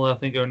Pamela, I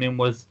think her name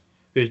was,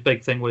 whose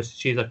big thing was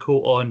she has a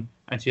coat on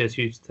and she has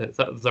huge tits.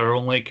 That was her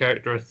only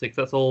characteristics.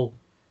 That's all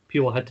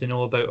people had to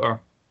know about her.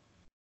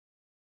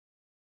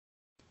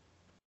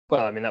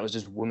 Well, I mean, that was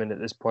just women at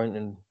this point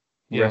in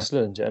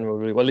wrestling in general,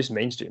 really. Well, at least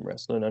mainstream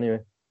wrestling, anyway.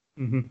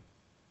 Mm-hmm.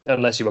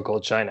 Unless you were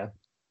called China.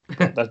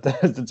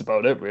 That's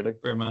about it, really.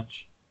 Very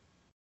much.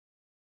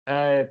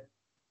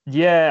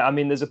 Yeah, I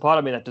mean, there's a part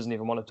of me that doesn't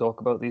even want to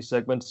talk about these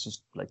segments,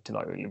 just like to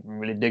not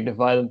really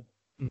dignify them.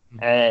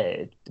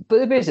 Mm-hmm. But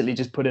they basically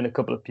just put in a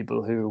couple of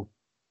people who,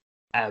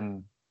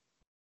 I'm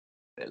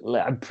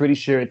pretty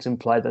sure it's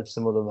implied that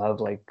some of them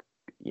have like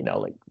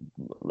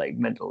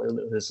mental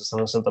illness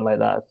or something like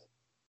that.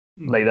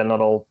 Mm-hmm. Like they're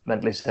not all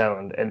mentally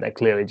sound, and they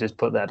clearly just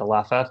put that to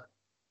laugh at.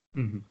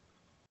 Mm-hmm.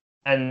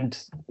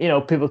 And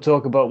people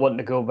talk about wanting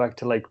to go back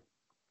to like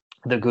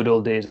the good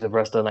old days of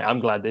wrestling. Like, I'm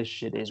glad this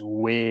shit is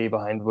way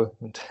behind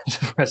in terms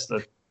of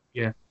wrestling.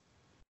 Yeah.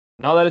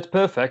 Not that it's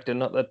perfect, and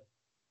not that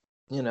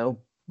they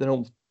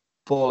don't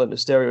fall into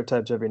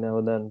stereotypes every now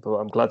and then. But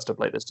I'm glad stuff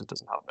like this just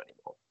doesn't happen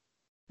anymore.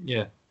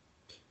 Yeah.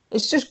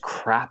 It's just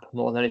crap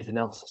more than anything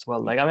else as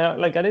well. Like, I mean,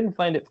 I didn't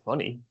find it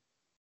funny.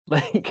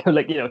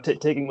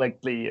 Taking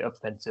like the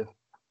offensive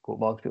quote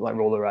marks, people like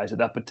roll their eyes at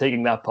that, but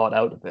taking that part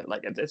out of it,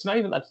 like it's not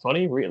even that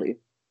funny, really.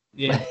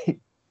 Yeah.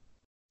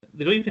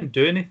 They don't even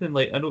do anything.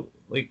 Like I don't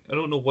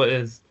know what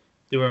is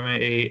they were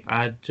meant to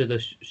add to the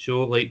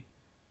show. Like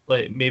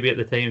maybe at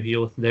the time if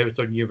you listen to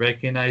Everton you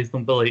recognise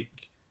them, but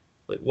like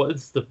what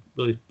is the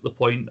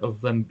point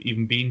of them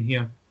even being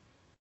here?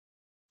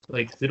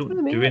 Like they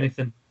don't do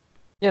anything.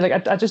 Yeah,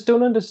 like I just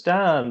don't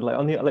understand. Like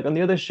on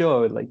the other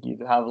show, like you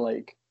have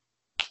like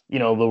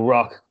The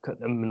Rock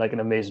like an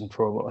amazing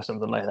promo or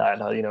something like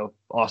that.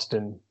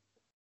 Austin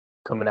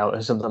coming out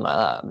or something like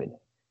that. I mean,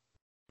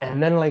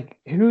 and then like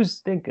who's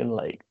thinking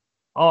like,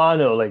 oh, I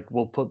know, like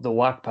we'll put the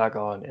Whack Pack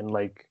on and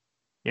like,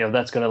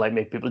 that's gonna like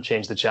make people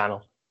change the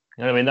channel.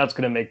 You know what I mean? That's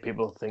gonna make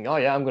people think, oh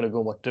yeah, I'm gonna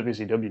go watch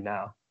WCW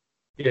now.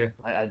 Yeah.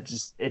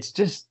 It's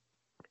just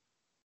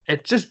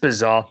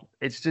bizarre.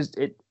 It's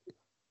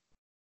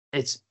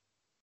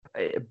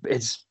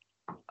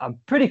I'm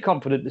pretty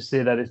confident to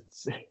say that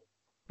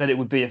it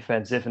would be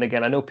offensive. And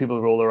again, I know people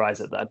roll their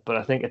eyes at that, but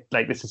I think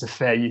this is a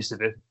fair use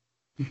of it.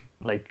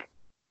 Like,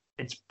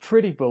 it's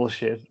pretty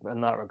bullshit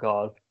in that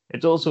regard.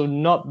 It's also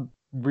not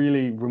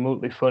really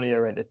remotely funny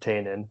or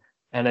entertaining,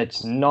 and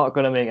it's not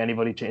going to make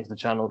anybody change the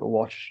channel to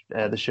watch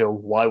the show.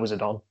 Why was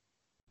it on?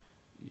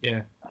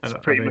 Yeah, that's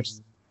pretty much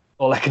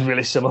all I can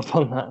really sum up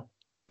on that.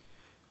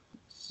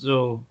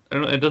 So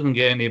it doesn't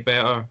get any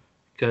better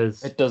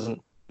because it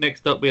doesn't.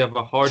 Next up, we have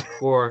a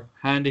hardcore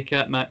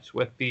handicap match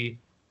with the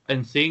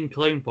Insane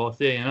Clown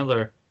Posse,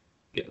 another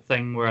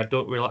thing where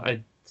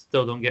I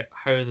still don't get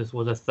how this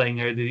was a thing,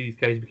 how these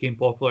guys became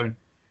popular, and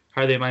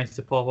how they managed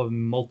to pop up in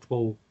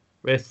multiple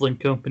wrestling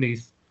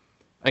companies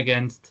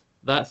against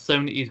that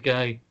 70s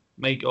guy,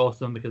 Mike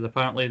Awesome, because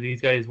apparently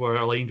these guys were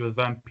aligned with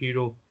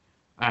Vampiro,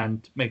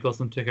 and Mike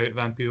Awesome took out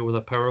Vampiro with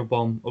a power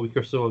bomb a week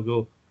or so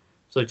ago.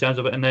 So the chance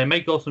of it, and then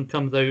Mike Awesome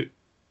comes out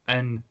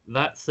in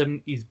that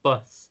 70s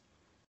bus,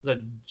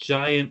 the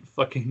giant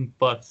fucking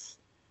bus,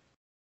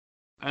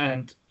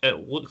 and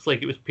it looks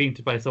like it was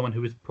painted by someone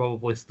who was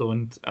probably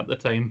stoned at the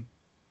time.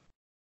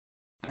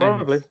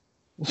 Probably.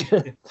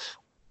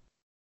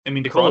 I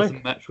mean, the call of the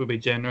match would be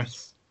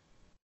generous.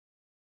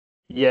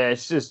 Yeah,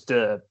 it's just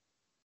a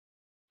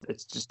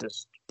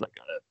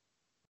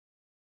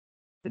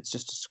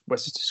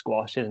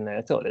squash, isn't it?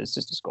 I thought it's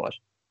just a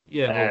squash.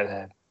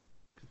 Yeah.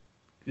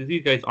 Because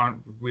these guys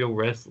aren't real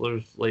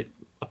wrestlers. Like,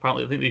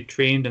 apparently, I think they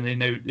trained and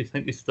they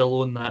think they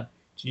still own that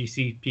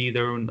GCP,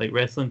 their own like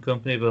wrestling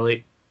company. But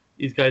like,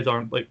 these guys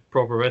aren't like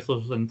proper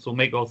wrestlers, and so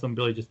Mike Awesome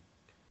really just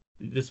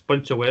a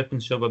bunch of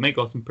weapons show. But Mike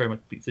Awesome pretty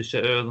much beats the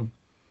shit out of them.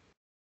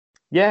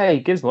 Yeah, he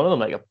gives one of them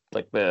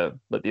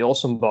the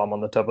awesome bomb on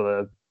the top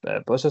of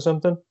the bus or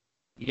something.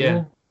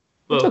 Yeah,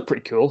 well, it looked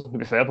pretty cool, to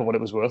be fair, for what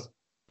it was worth.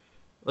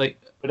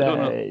 Like, but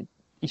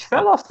he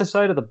fell off the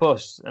side of the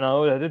bus, and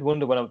I did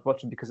wonder when I was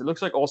watching because it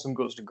looks like Awesome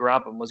goes to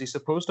grab him. Was he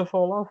supposed to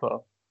fall off?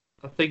 Or?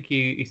 I think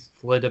he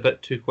slid a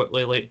bit too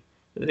quickly. Like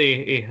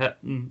he hit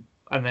him,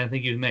 and then I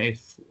think he was meant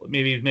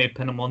to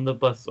pin him on the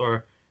bus,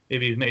 or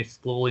maybe he was meant to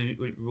slowly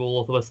roll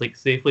off the bus like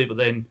safely. But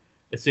then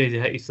as soon as he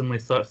hit, he suddenly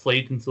starts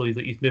sliding, so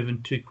he's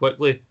moving too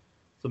quickly.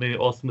 So maybe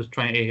Awesome was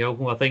trying to help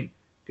him. I think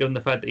given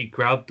the fact that he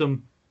grabbed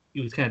him,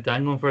 he was kind of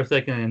dangling for a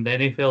second, and then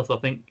he fell. So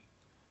I think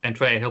and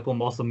trying to help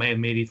him also might have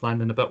made his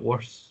landing a bit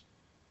worse.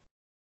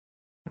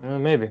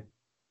 Maybe.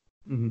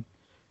 Mm-hmm.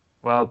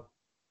 Well,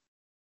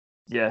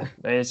 yeah,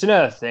 it's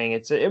another thing.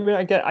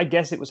 I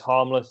guess it was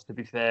harmless. To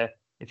be fair,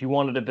 if you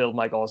wanted to build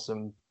Mike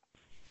Awesome,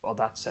 or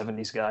that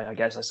 70s guy,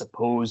 I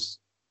suppose,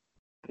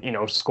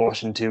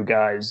 squashing two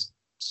guys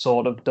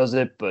sort of does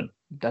it. But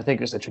I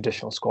think just a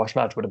traditional squash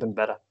match would have been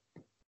better.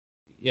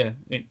 Yeah,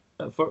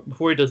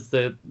 before he does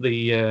the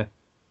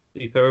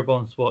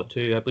powerbomb spot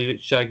too, I believe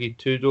it's Shaggy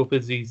Two Dope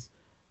is his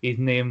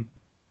name,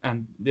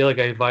 and the other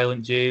guy,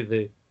 Violent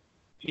J,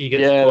 he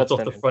gets caught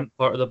off the front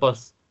part of the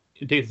bus.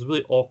 He takes a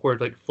really awkward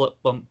like flip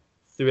bump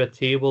through a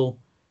table,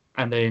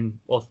 and then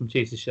Awesome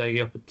chases Shaggy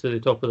up to the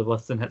top of the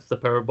bus and hits the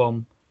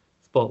powerbomb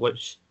spot.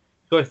 Which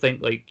you got to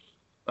think like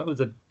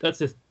that's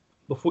just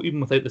before even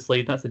without the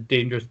slide, that's a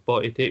dangerous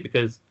spot to take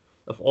because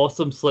if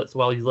Awesome slits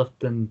while he's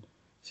lifting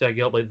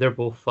Shaggy up, like they're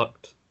both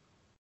fucked.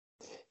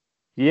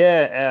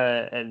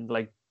 Yeah, and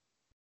like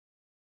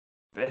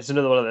it's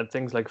another one of them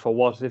things. Like for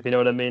what, if you know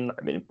what I mean?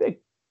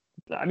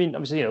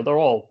 Obviously, they're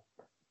all.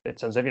 It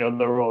sounds like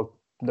they're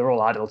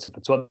all adults. If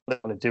it's what they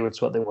want to do,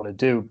 it's what they want to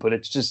do. But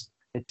it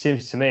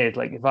seems to me it's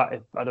like if I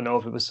don't know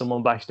if it was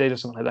someone backstage or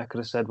something like that could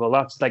have said, well,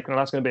 that's going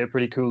to be a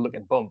pretty cool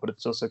looking bump, but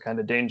it's also kind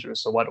of dangerous.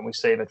 So why don't we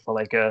save it for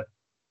like a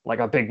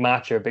big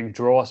match or a big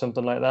draw or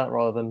something like that,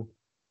 rather than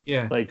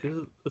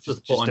it's a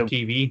spot on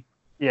TV.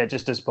 Yeah,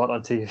 just a spot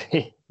on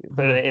TV,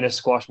 but in a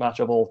squash match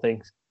of all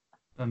things.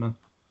 I know.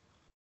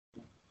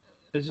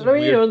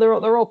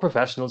 They're all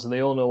professionals and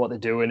they all know what they're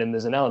doing, and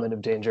there's an element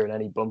of danger in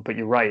any bump. But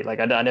you're right, like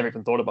I never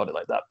even thought about it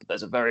like that. But there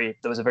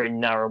was a very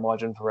narrow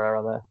margin for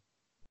error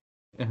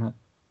there.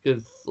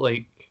 Because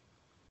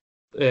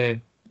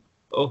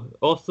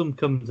Awesome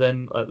comes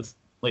in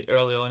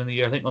early on in the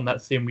year. I think on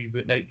that same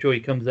reboot Nitro, he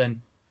comes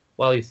in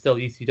while he's still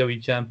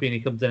ECW champion.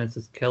 He comes in as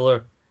this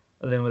killer,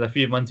 and then with a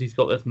few months, he's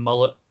got this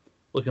mullet,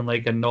 looking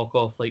like a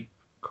knockoff like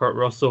Kurt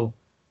Russell.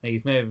 And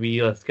he's meant to be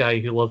this guy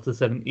who loves the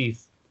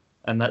 70s.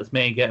 And that's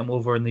meant to get him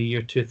over in the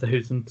year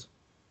 2000.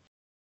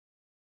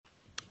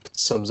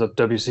 Sums up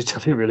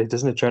WCW, really,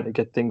 doesn't it? Trying to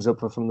get things up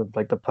from the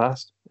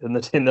past in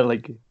the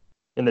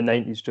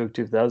 90s stroke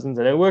 2000s,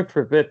 and it worked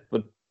for a bit,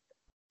 but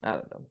I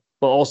don't know.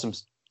 But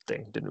Awesome's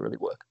thing didn't really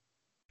work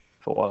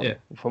from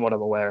what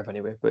I'm aware of,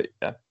 anyway. But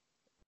yeah,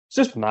 it's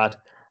just mad.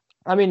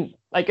 I mean,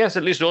 I guess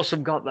at least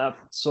Awesome got that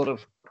sort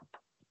of.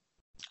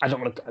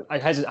 I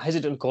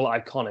hesitate to call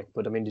it iconic,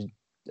 but I mean,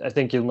 I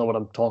think you'll know what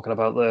I'm talking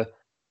about. There,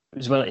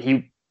 when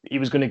he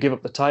was going to give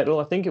up the title.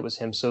 I think it was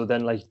him. So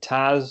then, like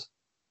Taz,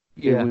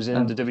 who was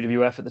in the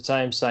WWF at the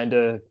time, signed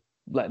a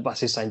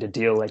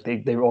deal. Like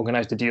they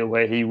organized a deal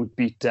where he would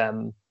beat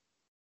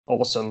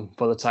Awesome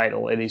for the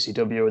title in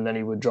ECW, and then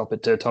he would drop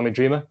it to Tommy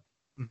Dreamer.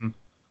 Mm-hmm.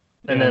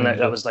 And then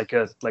that was like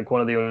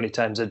one of the only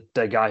times that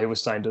the guy who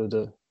was signed to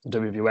the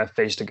WWF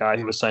faced a guy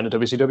who was signed to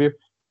WCW.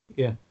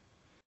 Yeah.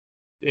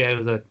 Yeah,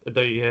 it was a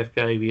WWF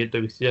guy, we had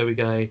WCW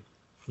guy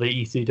for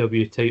the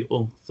ECW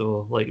title.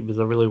 So like it was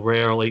a really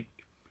rare like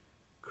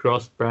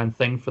cross brand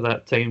thing for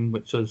that time,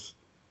 which was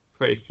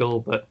pretty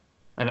cool.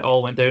 And it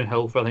all went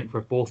downhill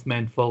for both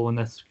men following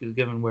this, because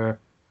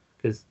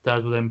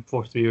Taz was then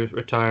forced to be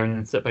retiring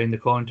and sit behind the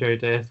commentary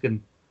desk,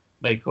 and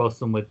Mike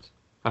Awesome would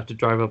have to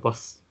drive a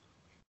bus.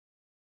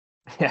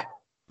 Yeah,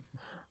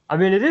 I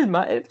mean it is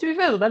mad. To be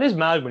fair, that is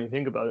mad when you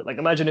think about it. Like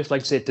imagine if,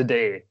 like, say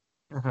today,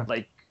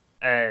 like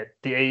the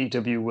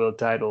AEW World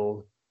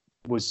Title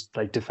was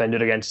like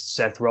defended against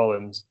Seth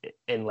Rollins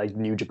in like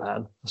New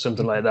Japan or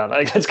something like that.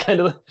 Like that's kind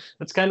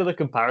of the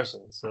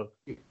comparison. So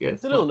yeah,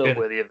 it's a little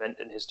noteworthy event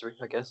in history,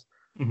 I guess.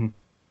 Mm-hmm.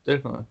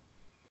 Definitely.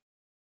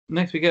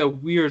 Next, we get a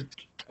weird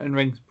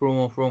in-ring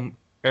promo from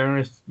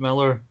Ernest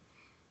Miller,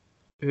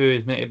 who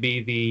is meant to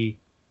be the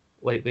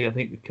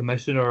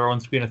commissioner or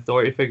on-screen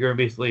authority figure, and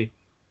basically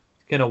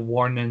kind of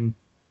warning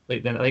the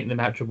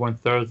Natural Born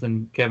Thugs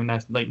and Kevin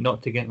Nash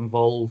not to get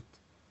involved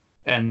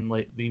in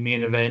the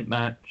main event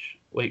match,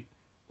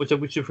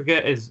 which you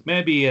forget is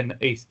maybe in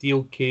a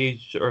steel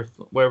cage or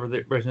whatever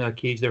the version of a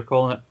cage they're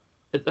calling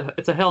it.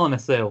 It's a Hell in a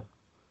Cell.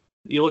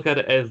 You look at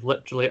it as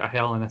literally a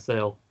Hell in a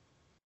Cell.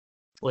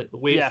 Like the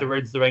way it's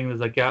arranged the ring, there's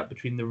a gap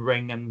between the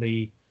ring and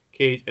the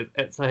cage.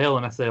 It's a Hell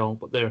in a Cell,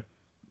 but they're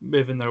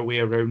moving their way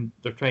around.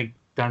 They're trying to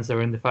dance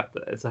around the fact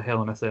that it's a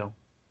Hell in a Cell.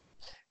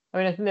 I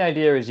mean, I think the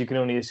idea is you can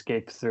only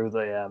escape through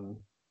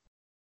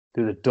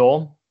the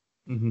dome.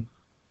 Mm-hmm.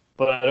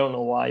 But I don't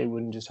know why you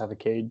wouldn't just have a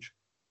cage.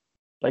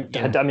 Did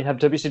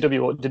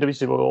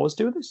WCW always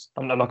do this?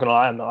 I'm not gonna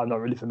lie, I'm not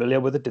really familiar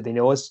with it. Did they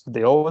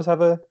always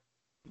have a?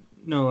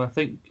 No, I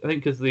think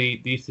because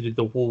they used to do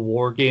the whole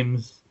War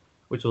Games,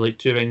 which were like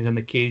 2 rings in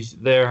the cage.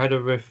 There had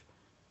a roof,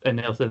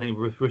 and also I think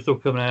Russo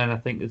coming in. I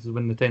think this is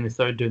when the time they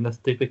started doing this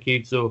type of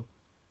cage. So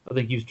I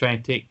think he was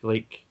trying to take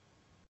like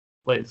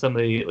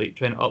somebody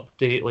trying to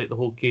update the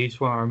whole cage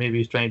form, or maybe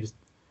he's trying to just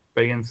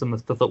bring in some of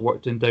the stuff that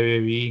worked in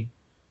WWE.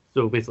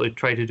 So basically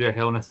try to do a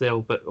Hell in a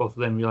Cell, but also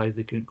then realize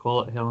they couldn't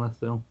call it Hell in a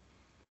Cell.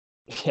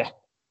 Yeah,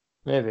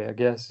 maybe, I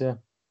guess, yeah.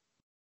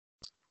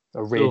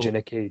 A rage in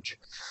a cage.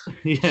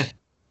 Yeah,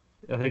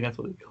 I think that's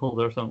what they called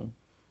it or something.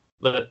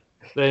 But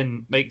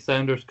then Mike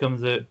Sanders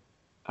comes out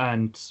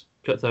and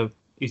cuts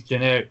his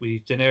generic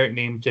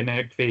name,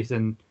 generic face,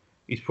 and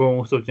his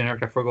promo so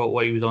generic I forgot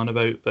what he was on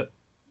about, but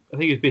I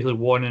think he was basically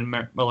warning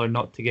Miller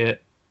not to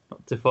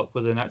fuck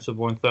with the Natural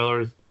Born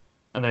Thrillers.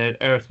 And then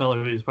Ernest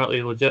Miller, who's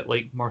partly legit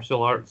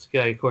martial arts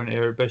guy, according to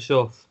Eric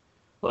Bischoff,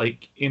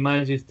 he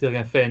manages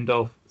to fend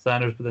off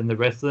Sanders, but then the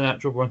rest of the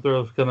Natural Born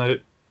Thrillers come out,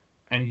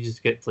 and he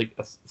just gets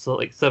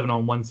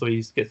 7-on-1, so he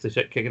just gets the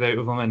shit kicked out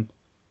of him, and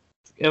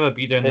give a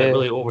beatdown that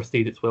really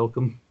overstayed its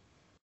welcome.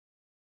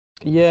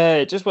 Yeah,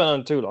 it just went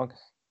on too long.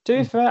 To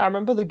be fair, I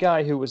remember the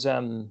guy who was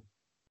you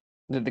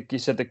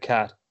said the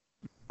cat.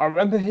 I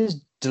remember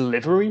his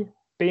delivery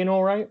being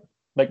all right.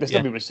 Like the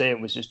stuff he was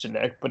saying was just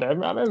generic, but I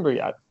remember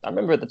at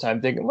the time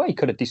thinking, well, he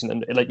could have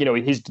decent,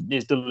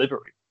 his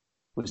delivery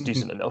was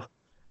decent enough.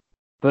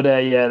 But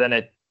then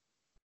it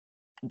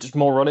just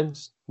more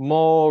run-ins.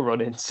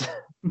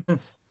 And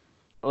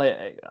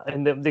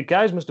the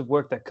guys must have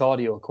worked their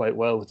cardio quite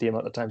well with the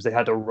amount of times they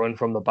had to run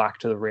from the back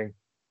to the ring,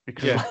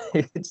 because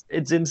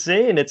it's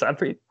insane.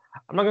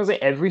 I'm not gonna say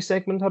every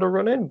segment had a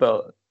run-in,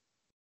 but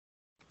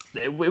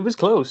it was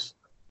close.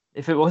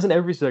 If it wasn't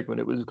every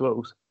segment, it was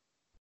close.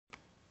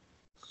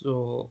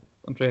 So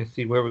I'm trying to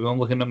see where we're going. I'm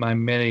looking at my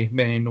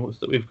many notes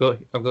that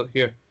I've got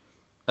here.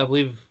 I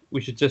believe we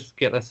should just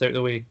get this out of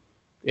the way.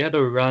 They had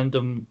a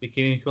random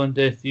bikini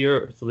contest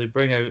here, so they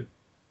bring out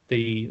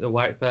the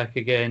Whack Pack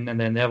again, and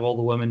then they have all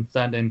the women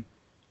standing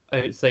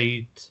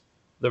outside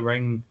the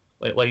ring,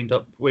 lined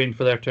up, waiting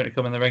for their turn to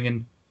come in the ring.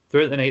 And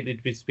throughout the night,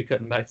 they'd just be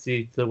cutting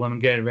backstage to the women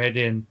getting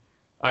ready, and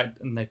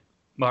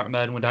Mark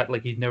Madden would act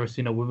like he'd never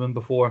seen a woman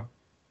before,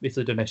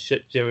 basically doing a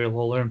shit Jerry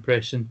Lawler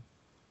impression.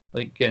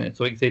 Getting it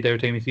so excited every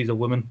time he sees a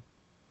woman.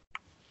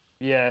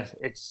 Yeah,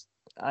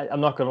 I'm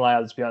not gonna lie.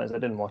 Let's be honest. I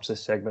didn't watch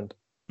this segment.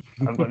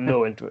 I've got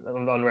no interest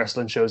on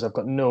wrestling shows. I've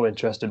got no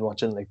interest in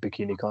watching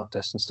bikini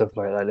contests and stuff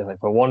like that.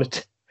 If I wanted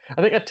to,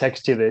 I think I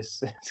texted you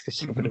this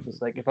but it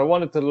was if I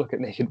wanted to look at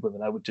naked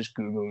women, I would just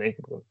Google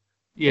naked women.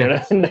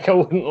 Yeah, I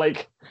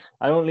wouldn't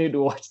I don't need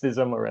to watch this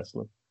on my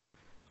wrestling.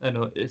 I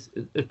know it's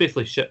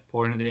basically shit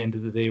porn at the end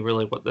of the day.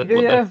 Really, what this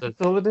is.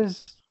 All it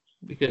is.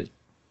 Because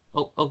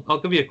I'll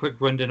give you a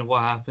quick rundown of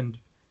what happened.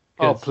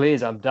 Oh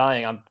please, I'm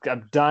dying. I'm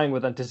dying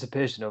with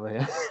anticipation over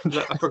here.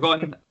 I've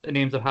forgotten the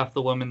names of half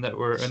the women that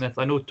were in this.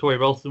 I know Tori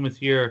Wilson was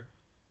here.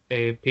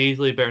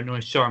 Paisley, better known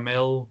as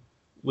Charmel,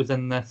 was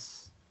in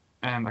this,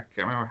 and I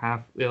can't remember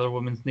half the other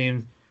women's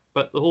names.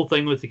 But the whole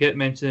thing was to get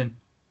mentioning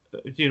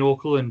Gene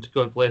Okerlund,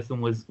 God bless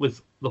him, was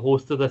the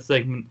host of this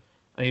segment,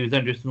 and he was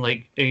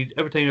introducing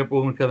every time a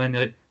woman would come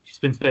in, she's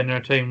been spending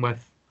her time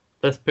with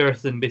this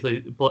person,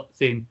 basically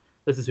saying,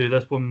 this is who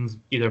this woman's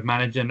either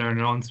managing or in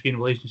an on-screen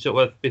relationship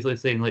with, basically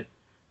saying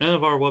none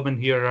of our women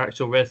here are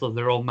actual wrestlers.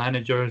 They're all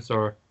managers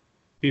or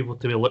people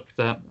to be looked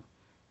at.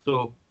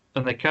 So,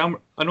 and the camera,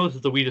 I know this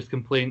is the weirdest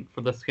complaint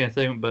for this kind of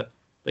segment, but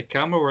the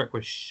camera work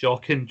was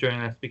shocking during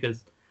this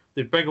because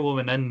they bring a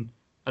woman in,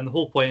 and the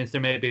whole point is to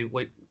maybe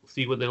like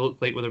see what they look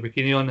like with their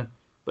bikini on.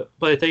 But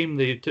by the time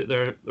they took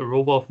their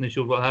robe off and they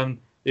showed what happened,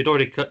 they'd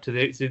already cut to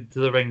the outside to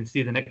the ring and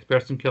see the next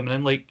person coming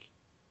in. Like,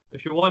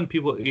 if you're wanting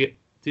people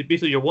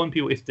basically you're wanting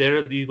people to stare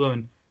at these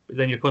women, but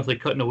then you're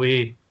constantly cutting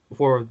away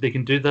before they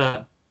can do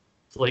that.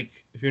 It's like,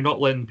 if you're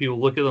not letting people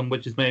look at them,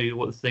 which is maybe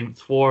what this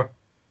segment's for,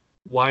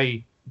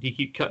 why do you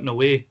keep cutting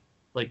away?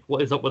 Like,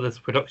 what is up with this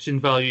production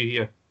value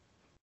here?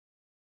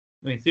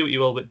 I mean, say what you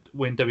will, but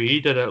when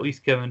WWE did it, at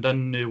least Kevin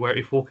Dunn knew where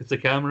to focus the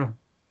camera.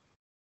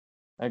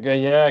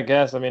 Okay, yeah, I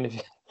guess. I mean,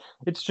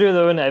 it's true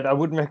though, and I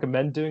wouldn't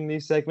recommend doing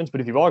these segments,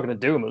 but if you are going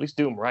to do them, at least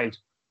do them right.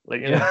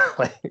 Like, you know,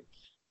 like.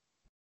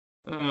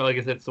 I don't know, like I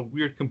said, it's a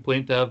weird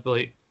complaint to have.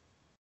 Like,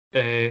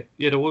 you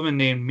had a woman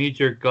named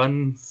Major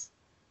Guns.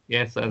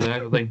 Yes, that's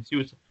everything. She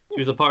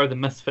was a part of the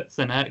Misfits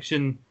in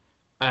Action,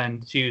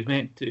 and she was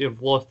meant to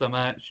have lost a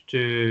match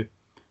to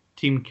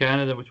Team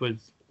Canada, which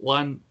was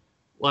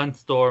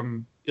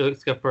Landstorm, Elliot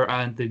Skipper,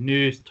 and the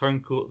newest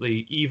turncoat,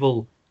 the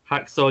evil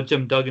hacksaw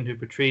Jim Duggan, who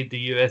betrayed the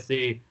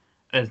USA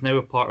and is now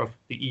a part of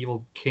the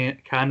evil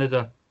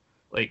Canada.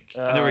 Like,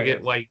 I never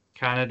get why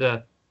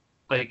Canada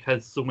like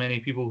has so many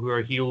people who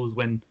are heels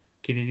when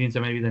Canadians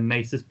are maybe the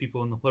nicest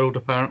people in the world,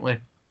 apparently.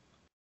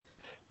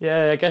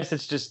 Yeah, I guess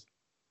it's just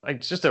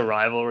a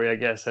rivalry, I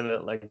guess, isn't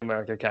it? Like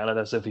America,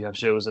 Canada. So if you have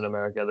shows in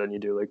America, then you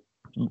do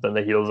then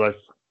the heels are.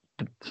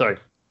 Sorry,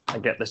 I'll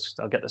get this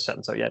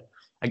sentence out yet.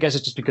 I guess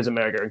it's just because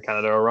America and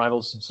Canada are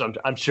rivals. So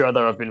I'm sure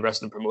there have been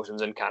wrestling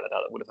promotions in Canada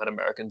that would have had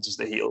Americans as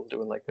the heel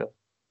doing like that.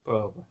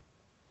 Probably.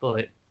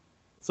 But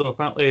so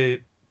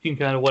apparently Team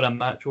Canada won a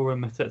match over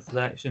Misfits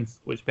Actions,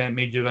 which meant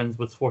Major Guns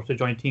was forced to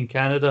join Team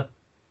Canada.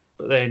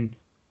 But then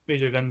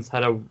Major Guns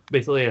had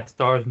basically a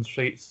Stars and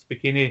Stripes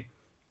bikini,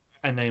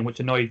 and then which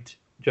annoyed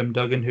Jim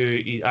Duggan, who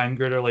he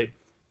angered her like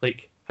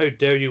how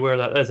dare you wear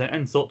that? That's an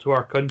insult to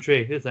our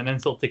country. It's an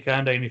insult to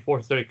Canada, and he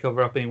forced her to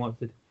cover up and he wants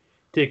to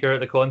take her out of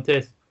the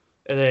contest.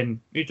 And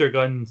then Major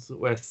Guns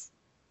with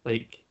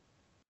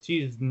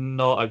she's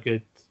not a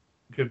good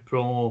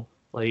promo.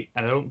 And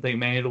I don't think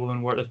many of the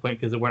women were at this point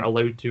because they weren't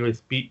allowed to really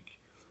speak.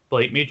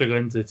 But Major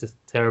Guns is just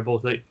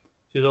terrible.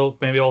 She's all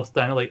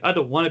standing I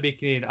don't want to be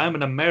Canadian. I'm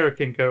an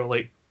American girl.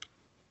 Like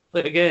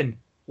again,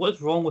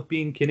 what's wrong with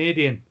being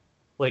Canadian?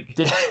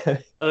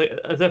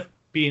 As if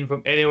being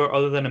from anywhere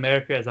other than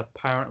America is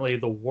apparently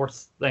the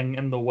worst thing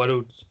in the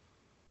world.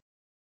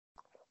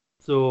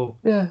 So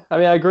yeah, I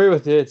mean, I agree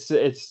with you. It's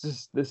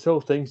just this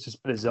whole thing's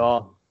just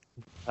bizarre.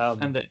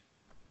 And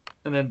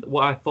then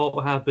what I thought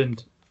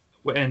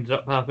what ended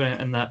up happening,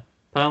 and that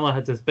Pamela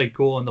had this big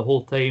coat on the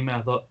whole time, and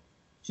I thought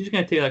she's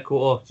going to take that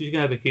coat off, she's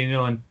going to have a bikini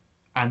on,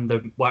 and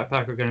the Black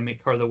Pack are going to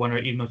make her the winner,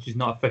 even though she's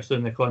not officially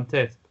in the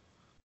contest.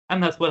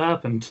 And that's what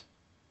happened.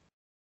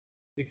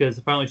 Because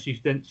apparently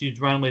she's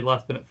randomly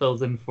last minute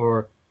fills in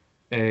for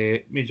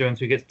Major Guns,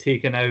 who gets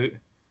taken out,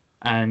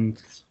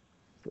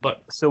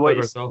 but so what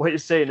you're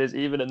saying is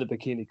even in the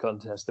bikini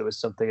contest there was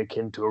something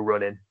akin to a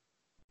run-in.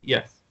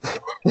 Yes.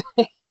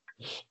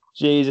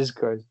 Jesus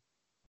Christ.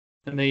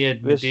 And then you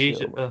had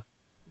Nadeja,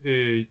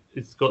 who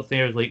is Scott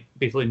Steiner's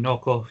basically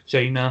knockoff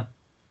China,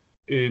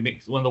 who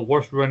makes one of the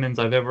worst run-ins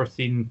I've ever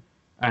seen,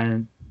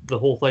 and the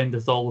whole thing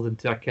dissolves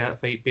into a cat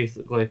fight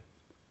basically.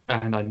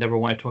 And I never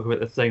want to talk about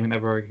this segment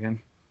ever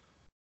again.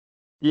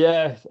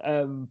 Yeah.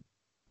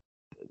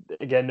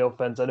 Again, no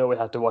offense. I know we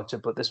had to watch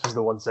it, but this was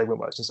the one segment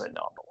where I was just like,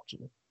 no, I'm not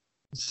watching it.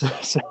 So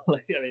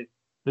I mean,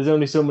 there's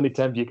only so many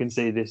times you can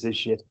say this is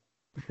shit.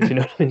 You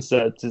know what I mean? So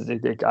I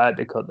had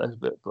to cut this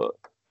bit, but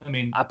I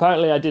mean,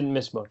 apparently I didn't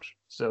miss much.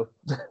 So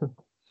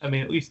I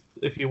mean, at least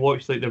if you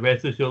watched the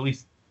rest of the show, at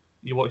least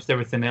you watched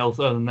everything else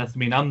other than this. I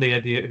mean, I'm the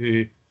idiot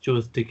who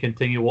chose to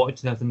continue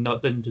watching this and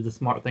didn't do the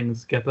smart thing and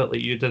skip it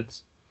like you did.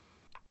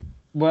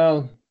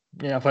 Well,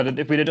 yeah,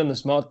 if we'd have done the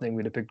smart thing,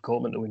 we'd have picked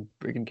Coleman to win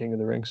freaking King of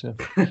the Ring. So,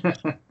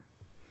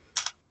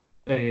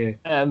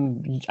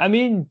 I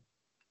mean,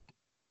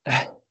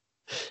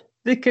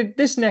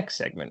 this next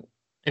segment,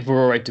 if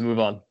we're all right to move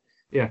on,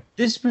 yeah,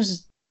 this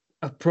was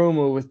a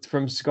promo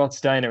from Scott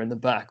Steiner in the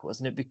back,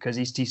 wasn't it? Because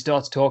he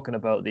starts talking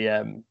about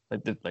the the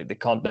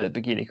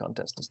bikini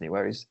contest, doesn't he?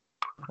 Where he's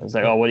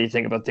like, oh, what do you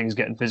think about things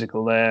getting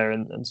physical there?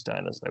 And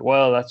Steiner's like,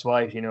 well, that's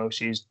why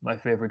she's my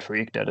favorite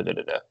freak. Da da da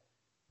da da.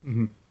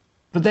 Mm-hmm.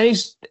 But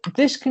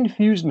this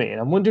confused me,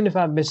 and I'm wondering if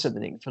I missed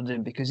something from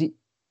him because he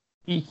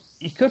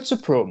cuts a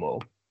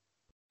promo,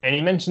 and he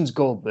mentions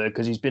Goldberg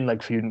because he's been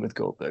feuding with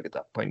Goldberg at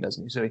that point,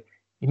 doesn't he? So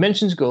he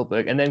mentions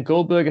Goldberg, and then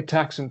Goldberg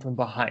attacks him from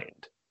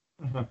behind,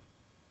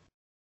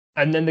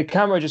 and then the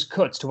camera just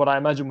cuts to what I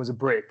imagine was a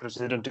break because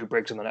they don't do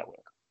breaks on the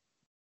network.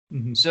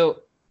 Mm-hmm.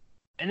 So,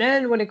 and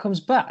then when it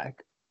comes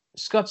back,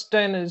 Scott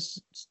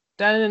Steiner's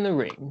standing in the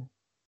ring.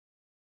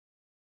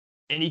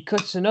 And he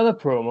cuts another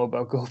promo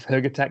about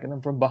Goldberg attacking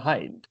him from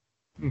behind.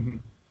 Mm-hmm.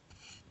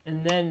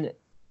 And then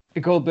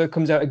Goldberg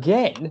comes out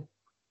again,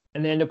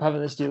 and they end up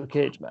having a steel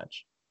cage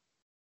match.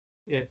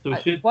 Yeah, so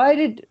we should.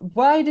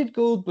 Why did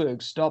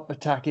Goldberg stop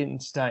attacking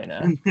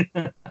Steiner?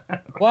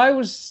 Why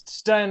was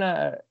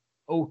Steiner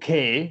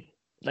okay?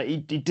 Like he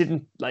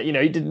didn't he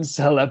didn't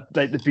sell up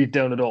like the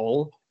beatdown at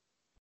all.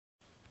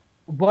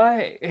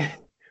 Why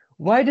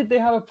why did they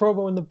have a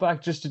promo in the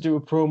back just to do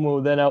a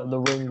promo then out in the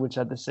ring which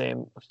had the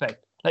same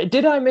effect? Like,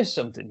 did I miss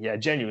something? Yeah,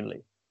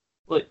 genuinely.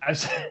 Like, I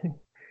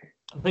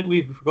think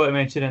we forgot to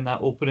mention in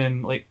that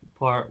opening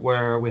part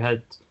where we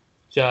had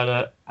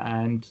Jarrett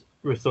and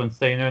Russo and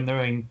Steiner in the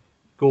ring.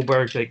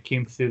 Goldberg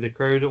came through the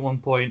crowd at one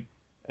point,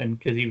 and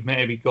because he was meant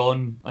to be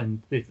gone,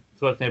 and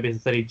Scott Steiner basically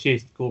said he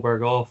chased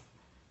Goldberg off,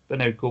 but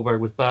now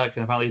Goldberg was back,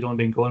 and apparently he'd only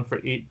been gone for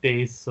 8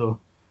 days, so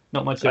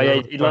not much.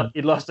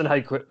 He lost an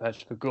high quit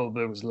match, but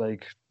Goldberg was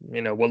like,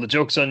 well, the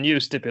joke's on you.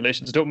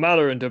 Stipulations don't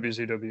matter in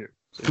WCW.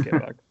 So he came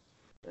back.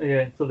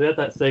 Yeah, so they had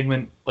that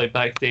segment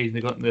backstage, and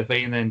they got into the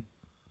fight, and then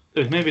it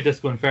was maybe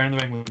Disco Inferno in the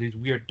ring with his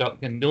weird duck,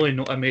 and the only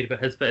note I made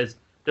about his bit is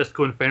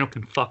Disco Inferno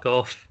can fuck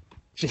off.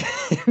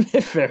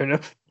 Fair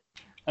enough.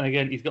 And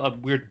again, he's got a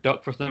weird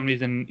duck for some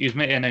reason. He was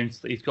meant to announce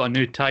that he's got a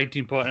new tag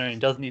team partner and he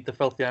doesn't need the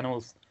filthy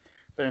animals.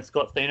 But then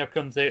Scott Steiner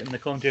comes out and the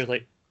commentator's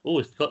like, oh,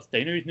 is Scott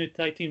Steiner his new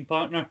tag team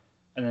partner?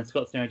 And then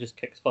Scott Steiner just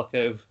kicks fuck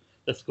out of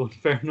Disco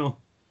Inferno.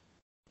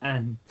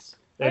 And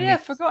I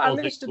forgot. I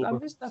missed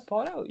that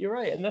part out. You're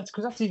right. And that's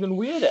because that's even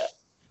weirder.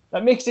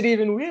 That makes it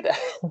even weirder.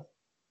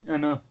 I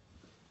know.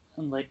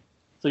 And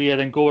so yeah,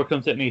 then Goldberg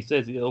comes out and he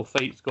says he'll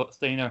fight Scott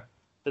Steiner.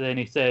 But then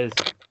he says,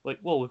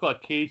 well, we've got a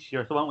cage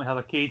here, so why don't we have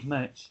a cage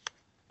match?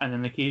 And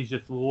then the cage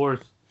just lowers.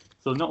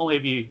 So not only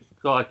have you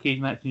got a cage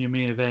match in your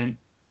main event,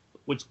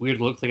 which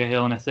weird looks like a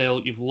Hell in a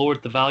Cell, you've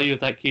lowered the value of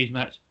that cage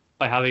match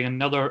by having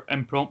another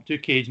impromptu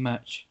cage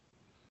match.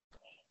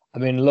 I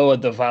mean,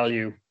 lowered the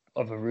value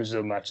of a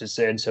Russo match is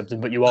saying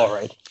something, but you are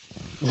right.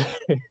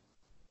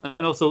 And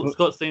also,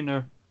 Scott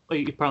Steiner,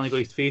 he apparently got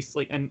his face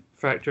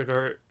fractured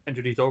or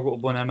injured his orbital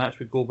bone in a match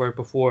with Goldberg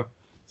before,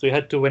 so he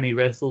had to, when he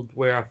wrestled,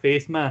 wear a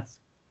face mask.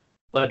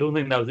 But I don't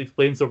think that was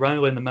explained so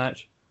randomly in the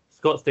match.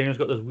 Scott Steiner's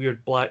got this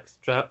weird black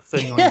strap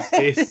thing on his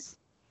face.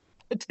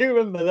 I do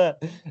remember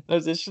that. I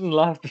shouldn't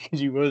laugh because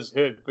he was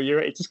hurt, but you're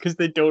right. It's just because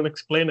they don't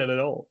explain it at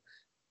all.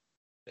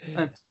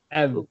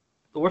 The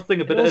worst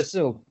thing about it is...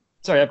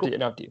 Sorry, after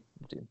you.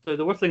 So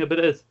the worst thing about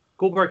it is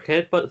Goldberg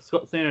headbutts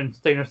Scott Steiner and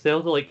Steiner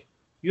sells it like,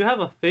 you have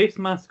a face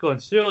mask on.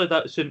 Surely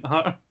that shouldn't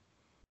hurt.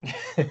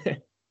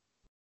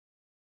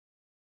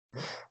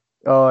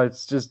 Oh,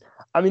 it's just...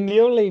 I mean,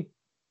 the only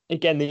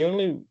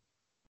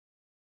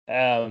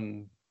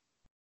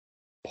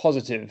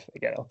positive,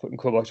 again, I'll put in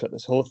quote marks about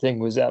this whole thing,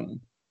 was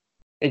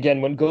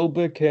again, when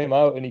Goldberg came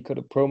out and he cut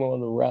a promo on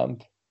the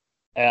ramp,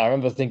 I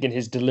remember thinking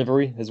his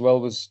delivery as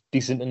well was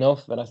decent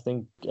enough, and I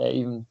think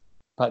even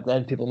back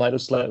then people might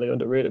have slightly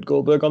underrated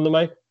Goldberg on the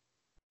mic.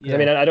 Yeah. I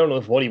mean, I don't know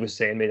if what he was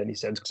saying made any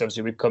sense, because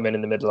obviously we'd come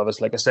in the middle of a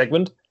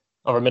segment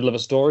or a middle of a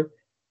story,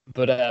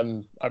 but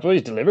I thought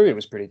his delivery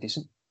was pretty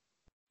decent.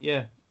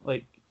 Yeah,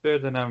 better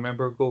than I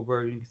remember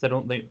Goldberg, because I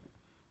don't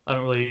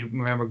really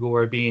remember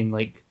Goldberg being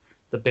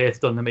the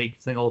best on the mic. I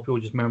think all people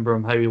just remember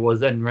him how he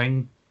was in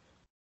ring.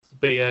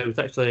 But yeah, it was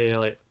actually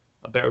a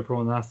better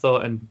promo than I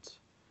thought. And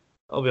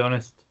I'll be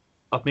honest,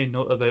 I've made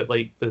note about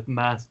the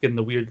mask and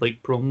the weird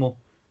promo.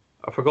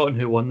 I've forgotten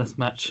who won this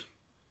match.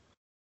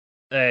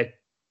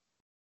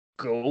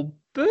 Goldberg,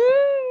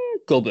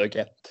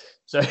 yeah.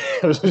 So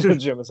I was going to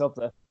show myself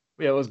there.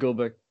 Yeah, it was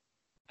Goldberg.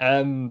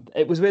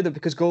 It was weird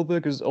because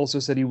Goldberg has also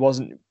said he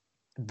wasn't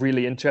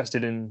really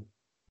interested in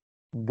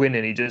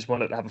winning. He just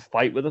wanted to have a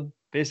fight with him,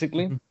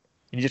 basically. Mm-hmm.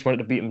 He just wanted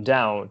to beat him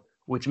down,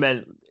 which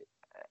meant,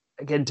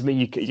 again, to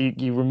me,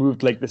 you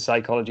removed the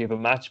psychology of a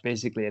match,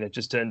 basically, and it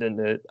just turned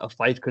into a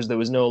fight because there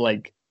was no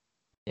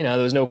there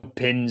was no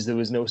pins, there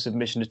was no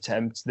submission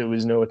attempts, there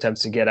was no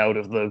attempts to get out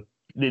of there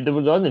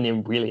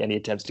wasn't really any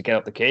attempts to get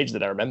out the cage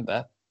that I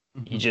remember.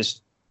 Mm-hmm. He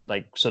just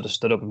sort of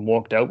stood up and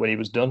walked out when he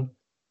was done.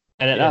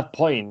 And at that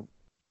point,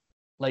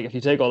 if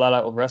you take all that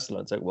out of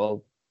wrestling, it's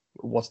well,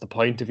 what's the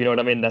point? If you know what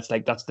I mean? That's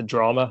the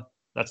drama,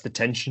 that's the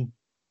tension.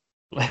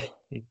 I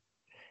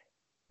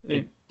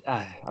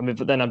mean,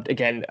 but then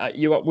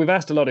we've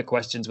asked a lot of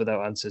questions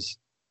without answers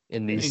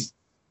in this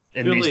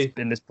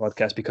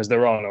podcast because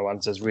there are no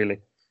answers really.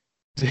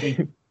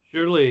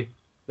 Surely,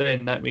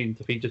 then that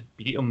means if he just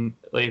beat him,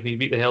 if he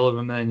beat the hell of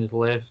him, and then just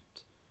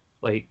left,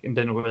 and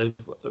didn't really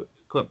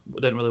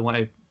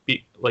want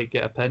to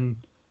get a pin.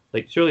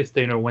 Surely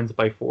Steiner wins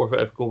by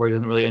forfeit if Goldberg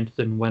isn't really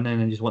interested in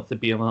winning and just wants to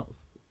beat him up.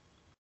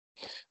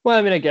 Well,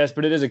 I mean, I guess,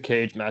 but it is a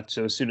cage match,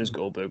 so as soon as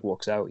Goldberg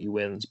walks out, he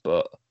wins.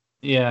 But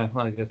yeah,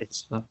 I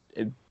guess but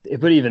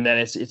even then,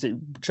 it's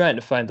trying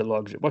to find the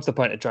logic. What's the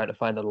point of trying to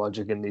find the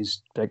logic in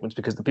these segments?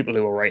 Because the people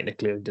who were writing it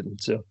clearly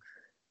didn't. So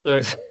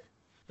that's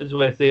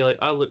what I say.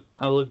 I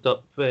looked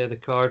up the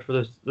card for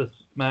this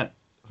match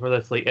for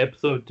this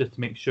episode just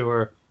to make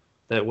sure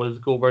that it was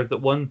Goldberg that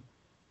won,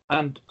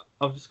 and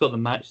I've just got the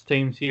match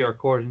times here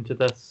according to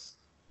this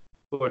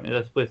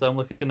place I'm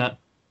looking at.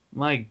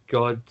 My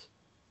God.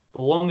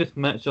 The longest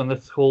match on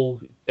this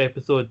whole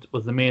episode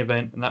was the main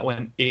event, and that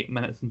went 8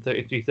 minutes and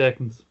 33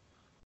 seconds.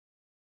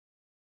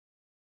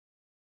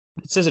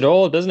 It says it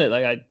all, doesn't it?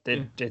 Like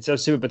it's so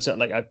stupid, but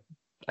like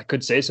I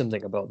could say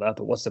something about that,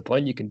 but what's the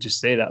point? You can just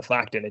say that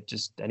fact, and it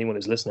just anyone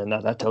who's listening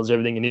that tells you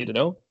everything you need to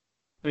know.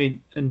 I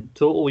mean, in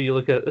total, you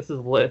look at this is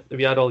less. If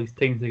you add all these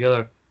things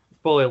together,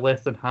 it's probably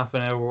less than half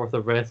an hour worth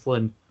of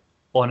wrestling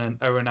on an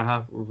hour and a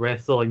half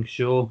wrestling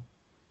show.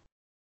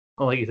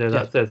 And like you said,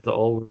 that says it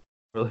all,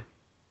 really.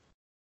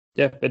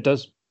 Yeah, it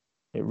does.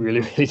 It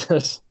really, really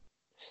does.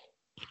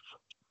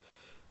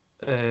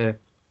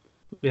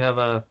 We have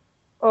a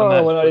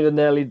we're not even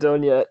nearly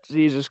done yet.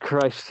 Jesus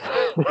Christ.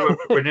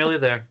 we're nearly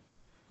there.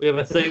 We have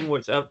a thing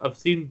which I've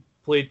seen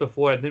played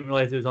before. I didn't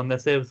realize it was on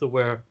this episode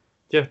where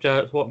Jeff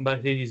Jarrett's walking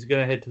backstage. He's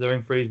going to head to the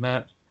ring for his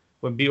match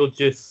when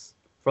Beetlejuice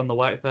from the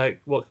Whack Pack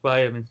walks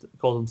by him and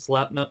calls him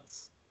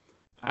Slapnuts.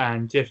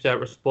 And Jeff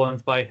Jarrett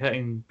responds by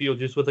hitting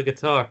Beetlejuice with a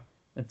guitar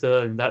and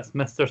saying, "That's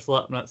Mr.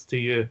 Slapnuts to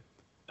you,"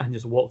 and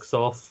just walks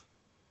off.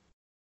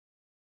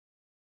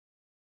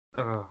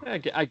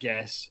 I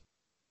guess.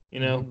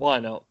 Why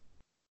not?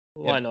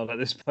 Why not at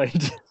this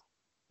point?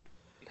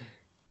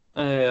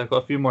 I've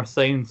got a few more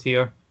signs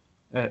here.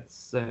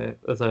 It's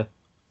there's a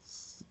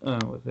sign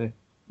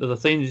that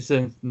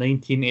says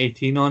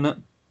 1918 on it.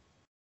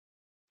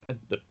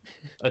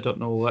 I don't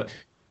know what.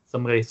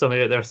 Somebody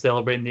out there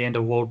celebrating the end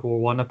of World War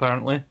One,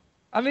 apparently.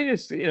 I mean,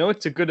 it's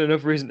it's a good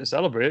enough reason to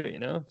celebrate.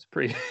 It's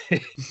pretty.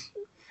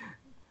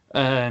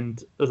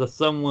 And there's a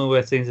somewhere where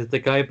it says that the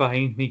guy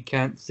behind me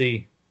can't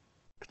see.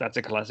 That's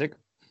a classic.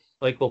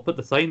 Like, well, put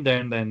the sign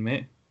down then,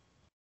 mate.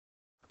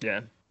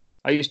 Yeah,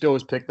 I used to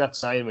always pick that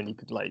sign when you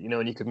could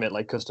when you could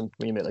make custom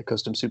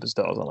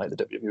superstars on like the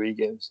WWE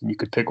games, and you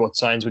could pick what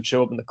signs would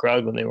show up in the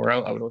crowd when they were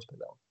out. I would always pick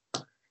that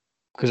one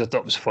because I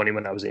thought it was funny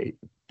when I was 8.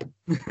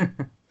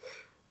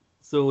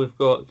 So we've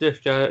got Jeff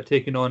Jarrett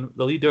taking on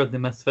the leader of the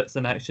Misfits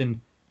in action,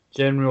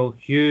 General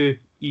Hugh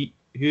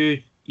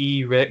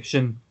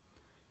Erection,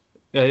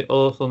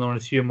 also known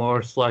as Hugh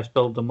Morris /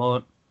 Bill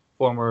DeMott,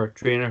 former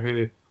trainer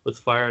who was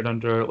fired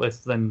under less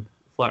than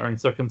flattering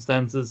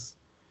circumstances.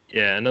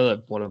 Yeah,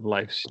 another one of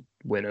life's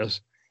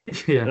winners.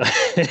 Yeah.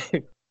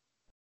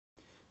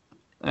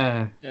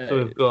 So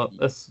we've got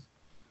this.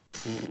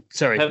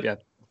 Sorry,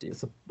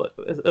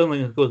 it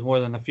only goes more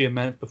than a few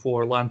minutes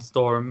before Lance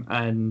Storm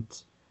and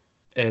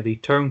the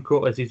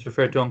turncoat, as he's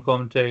referred to on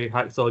commentary,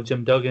 Hacksaw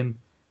Jim Duggan,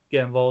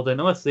 get involved in.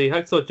 I must say,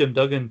 Hacksaw Jim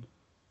Duggan,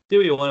 do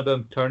what you want about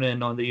him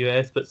turning on the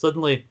US, but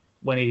suddenly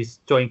when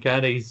he's joined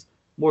Canada, he's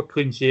more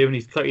clean shaven,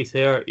 he's cut his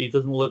hair, he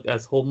doesn't look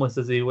as homeless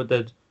as he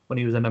did when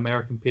he was an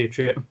American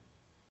Patriot.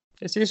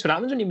 It's just what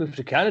happens when you move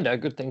to Canada.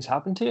 Good things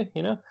happen to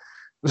you,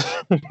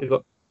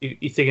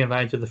 He's taking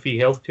advantage of the free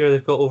healthcare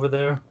they've got over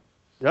there.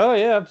 Oh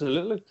yeah,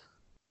 absolutely.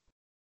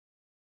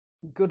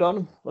 Good on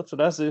him. That's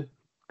what I say.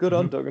 Good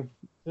on Duggan.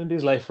 And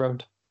his life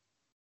round.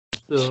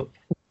 So,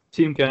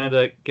 Team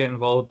Canada get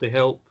involved. They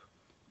help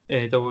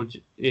win.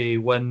 He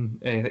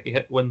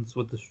wins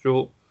with the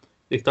stroke.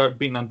 They start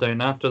beating him down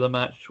after the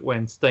match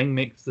when Sting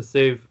makes the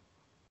save,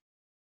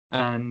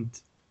 and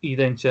he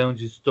then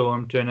challenges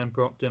Storm to an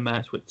impromptu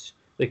match, which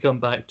they come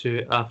back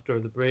to after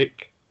the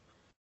break.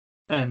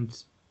 And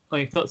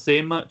it's not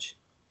saying much.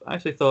 I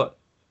actually thought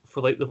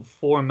for like the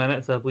 4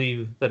 minutes I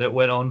believe that it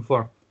went on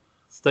for,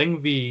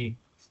 Sting v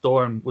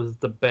Storm was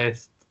the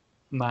best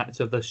match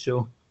of this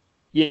show.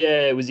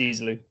 Yeah, it was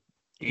easily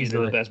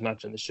the best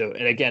match on the show.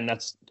 And again,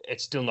 it's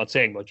still not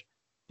saying much.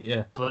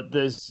 Yeah, but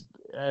there's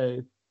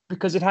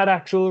because it had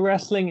actual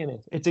wrestling in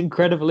it. It's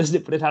incredible, isn't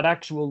it? But it had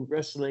actual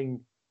wrestling,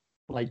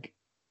 like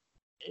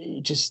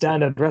just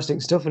standard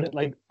wrestling stuff in it.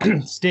 Like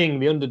Sting,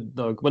 the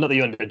underdog. Well, not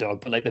the underdog,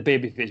 but like the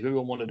babyface.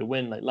 Everyone wanted to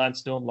win. Like Lance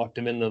Storm locked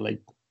him in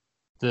it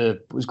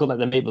was called like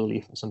the Maple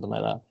Leaf or something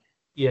like that.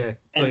 Yeah,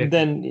 and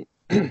then.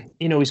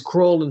 He's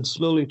crawling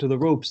slowly to the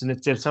ropes, and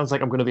it sounds like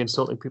I'm going to be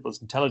insulting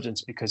people's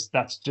intelligence because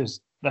that's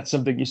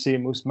something you see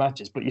in most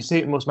matches. But you see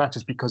it in most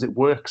matches because it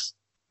works.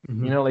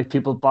 Mm-hmm. Like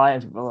people buy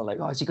it, and people are like,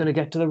 "Oh, is he going to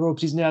get to the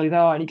ropes? He's nearly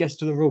there," and he gets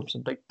to the ropes,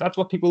 and like that's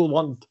what people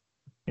want.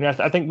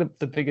 I think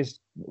the biggest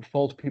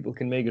fault people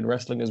can make in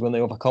wrestling is when they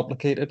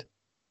overcomplicate it.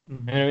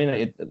 Mm-hmm. You know what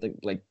I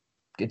mean?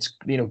 It's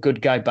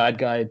good guy, bad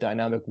guy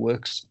dynamic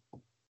works.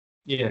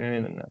 Yeah.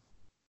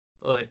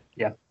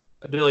 Yeah.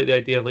 I do like the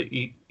idea of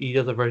he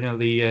does a version of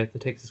the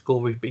Texas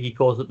Gold Leaf, but he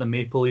calls it the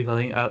Maple Leaf. I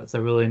think that's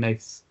a really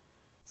nice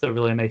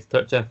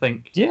touch. I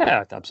think.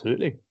 Yeah,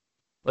 absolutely.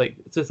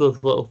 It's just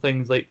those little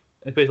things,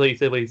 especially like you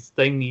said, like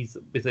Sting. He's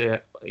basically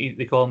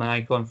they call him an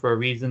icon for a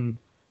reason.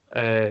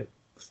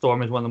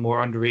 Storm is one of the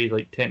more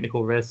underrated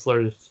technical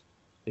wrestlers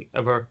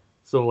ever.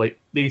 So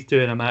these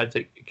two in a match,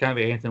 it can't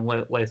be anything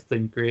less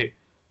than great.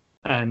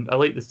 And I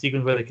like the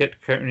sequence where they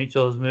kept countering each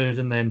other's moves,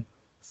 and then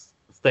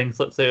Sting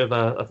slips out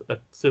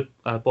of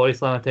a body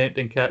slam attempt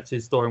and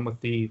catches Storm with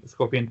the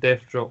Scorpion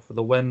Death Drop for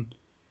the win.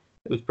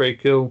 It was pretty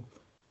cool.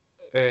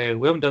 We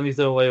haven't done these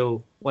in a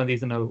while,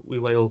 wee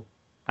while,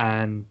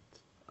 and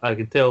I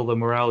can tell the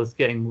morale is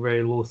getting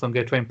very low, so I'm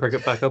going to try and perk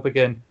it back up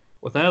again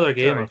with another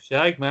game of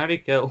Shag, Marry,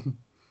 Kill.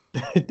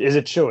 Is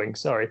it showing?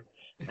 Sorry.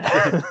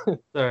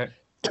 Sorry.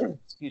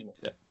 Excuse me.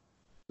 Yeah.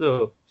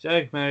 So,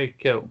 Shag, Marry,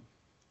 Kill.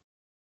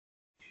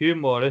 Hugh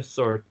Morris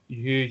or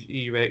Huge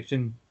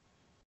Erection,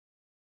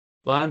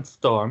 Lance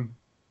Storm,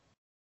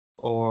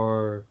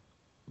 or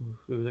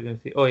who was I going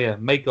to say? Oh yeah,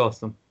 Mike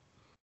Awesome.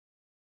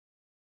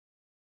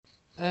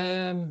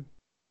 I'd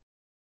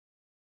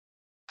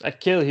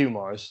kill Hugh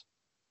Morris.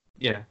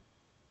 Yeah.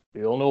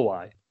 We all know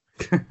why.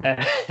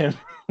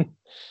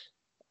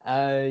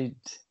 I'd.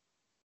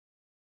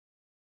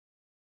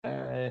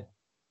 I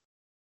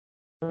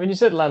mean, you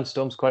said Lance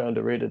Storm's quite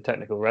underrated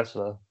technical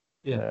wrestler.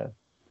 Yeah.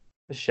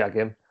 Shag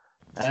him.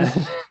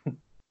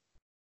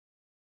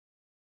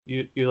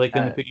 You like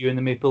going to put you in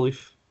the Maple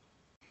Leaf?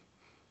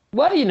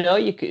 Well,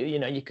 you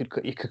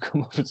could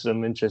come up with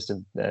some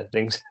interesting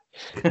things,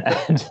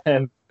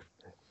 and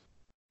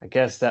I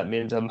guess that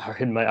means I'm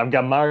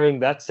marrying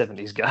that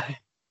 '70s guy.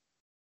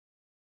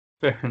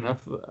 Fair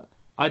enough.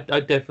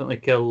 I'd definitely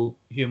kill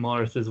Hugh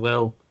Morris as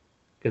well,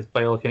 because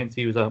by all accounts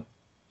he was a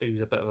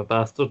bit of a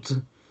bastard,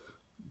 to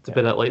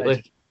put it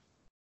lightly.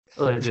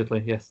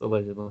 Allegedly, yes,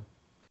 allegedly.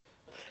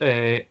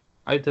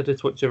 I did a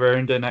switch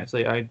around, and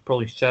actually I'd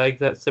probably shag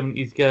that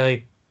 '70s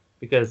guy,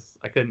 because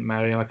I couldn't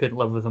marry him. I couldn't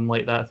live with him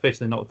like that,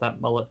 especially not with that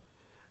mullet.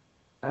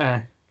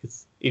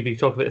 Because he'd be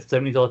talking about the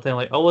 '70s all the time,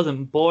 like, I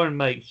wasn't born,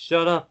 Mike,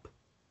 shut up.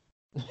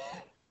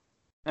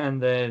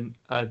 And then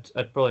I'd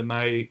probably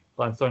marry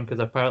Lance Storm, because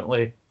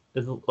apparently,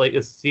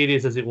 as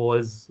serious as he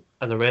was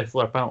as a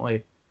wrestler,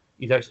 apparently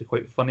he's actually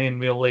quite funny in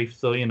real life.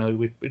 So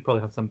we'd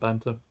probably have some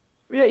banter.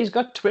 Yeah, he's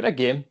got Twitter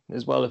game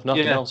as well, if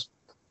nothing else.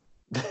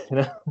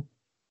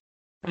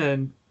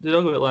 And to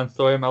talk about Lance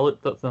Storm, I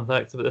looked up some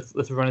facts about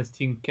this run as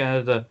Team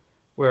Canada,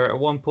 where at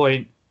one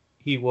point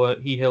he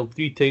held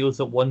 3 titles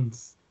at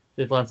once.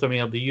 Lance Storm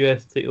held the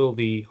US title,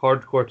 the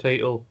Hardcore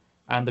title,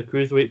 and the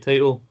Cruiserweight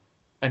title,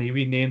 and he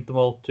renamed them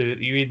all to.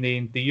 He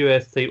renamed the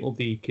US title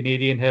the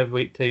Canadian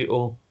Heavyweight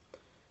title,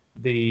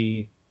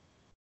 the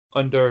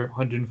under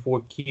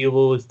 104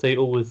 kilos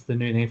title was the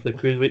new name for the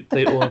Cruiserweight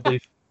title, I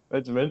believe.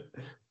 That's a minute.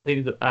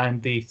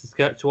 And the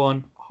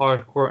Saskatchewan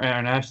Hardcore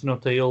International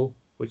title,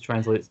 which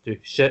translates to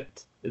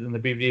shit, is an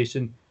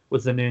abbreviation,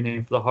 was the new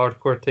name for the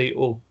Hardcore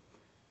title.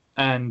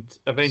 And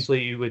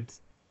eventually you would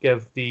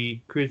give the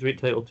Cruiserweight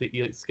title to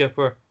Elix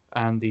Skipper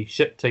and the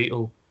shit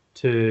title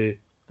to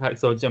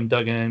Hacksaw Jim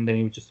Duggan, and then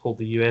he would just hold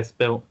the US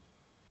belt.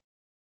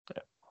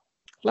 Yeah.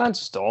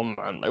 Lance Storm,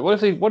 man. Like, what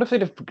if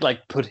they'd have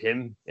like put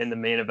him in the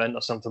main event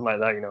or something like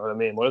that? You know what I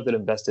mean? What if they'd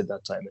invested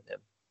that time in him?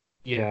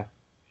 Yeah.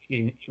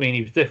 He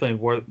was definitely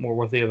more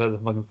worthy of it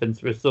than fucking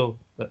Vince Russo.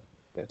 But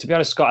yeah, to be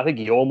honest, Scott, I think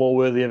you're more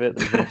worthy of it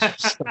than Vince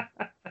Russo.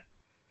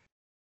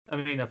 I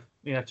mean, I've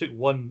taken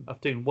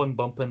one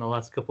bump in the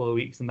last couple of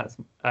weeks, and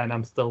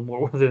I'm still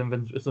more worthy than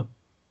Vince Russo.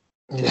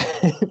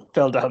 Yeah,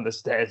 fell down the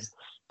stairs.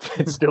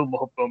 It's still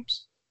more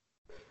bumps.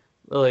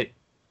 Like,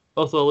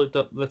 also I looked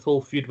up this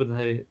whole feud with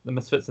the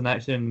Misfits in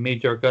Action and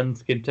Major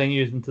Guns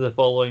continues into the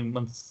following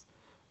months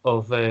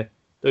of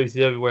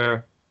WCW,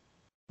 where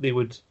you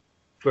would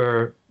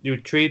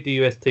trade the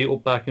US title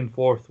back and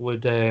forth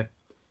with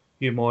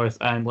Hugh Morris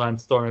and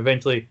Lance Storm.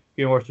 Eventually,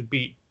 Hugh Morris would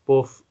beat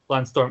both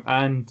Lance Storm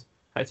and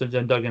Hacksaw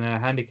Jim Duggan in a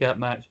handicap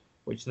match,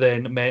 which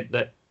then meant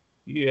that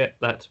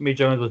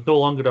Major Guns was no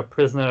longer a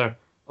prisoner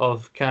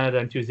of Canada,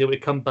 and he was able to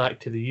come back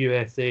to the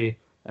USA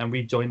and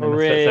rejoin the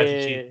Misfits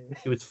Action.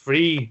 He was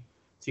free,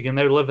 so you can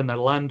now live in the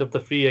land of the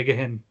free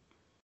again.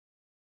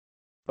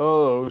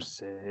 Oh,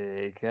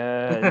 say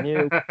can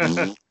you?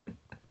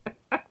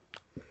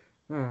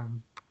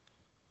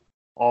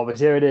 Oh, but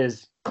here it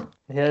is.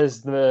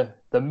 Here's the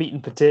meat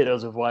and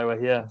potatoes of why we're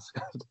here.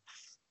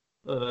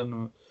 I don't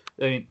know.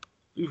 I mean,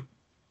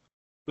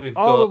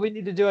 we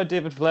need to do our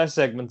David Flair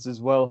segments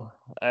as well.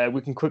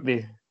 We can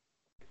quickly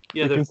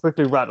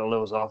rattle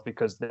those off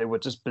because they were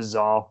just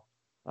bizarre.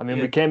 I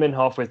mean, we came in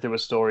halfway through a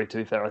story, to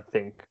be fair, I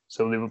think,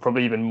 so they were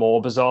probably even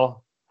more bizarre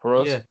for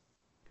us. Yeah,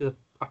 because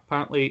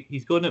apparently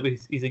he's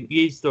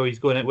engaged, or he's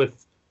going out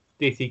with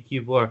Stacy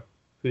Keibler,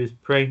 who is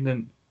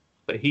pregnant,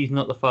 but he's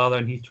not the father,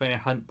 and he's trying to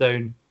hunt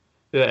down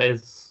who it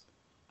is.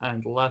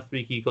 And last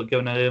week he got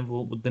given an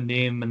envelope with the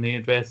name and the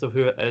address of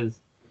who it is,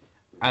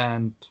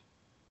 and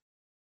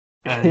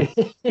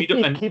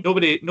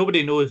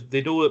nobody knows.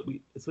 They know it.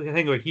 It's like a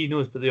thing where he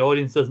knows, but the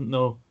audience doesn't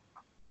know.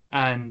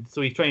 And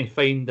so he's trying to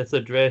find this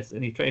address,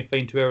 and he's trying to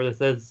find whoever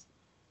this is.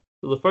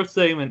 So the first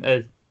segment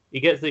is he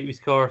gets out of his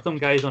car. Some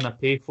guy's on a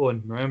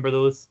payphone. Remember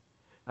those?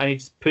 And he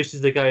just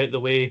pushes the guy out of the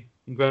way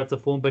and grabs the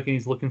phone book, and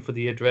he's looking for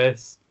the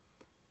address.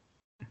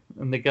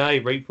 And the guy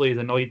rightfully is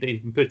annoyed that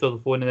he's been pushed off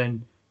the phone, and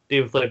then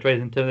David Flair tries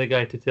to intimidate the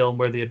guy to tell him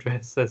where the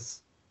address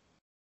is.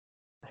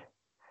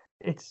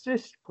 It's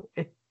just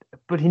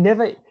but he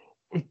never.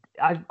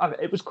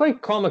 It was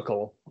quite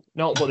comical.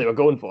 Not what they were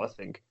going for, I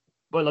think.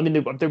 Well, I mean,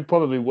 they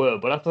probably were,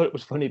 but I thought it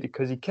was funny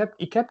because he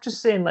kept just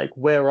saying, like,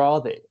 where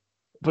are they?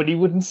 But he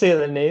wouldn't say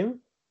their name.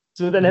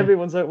 So then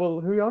everyone's like,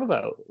 well, who are you on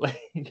about? Like,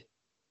 and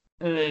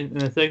then in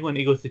the second one,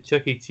 he goes to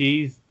Chuck E.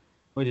 Cheese,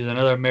 which is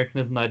another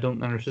Americanism I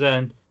don't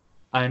understand.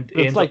 And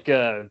it's like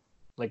a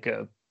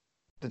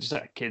just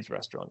like a kid's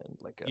restaurant and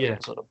like a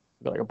sort of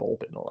like a ball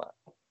pit and all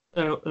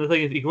that. The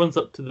thing is, he runs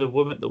up to the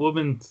woman. The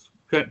woman's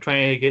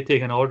trying to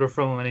take an order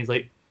from him, and he's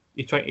like,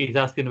 he's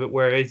asking about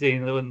where is he,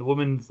 and the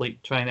woman's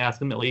like trying to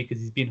ask him to leave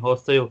because he's being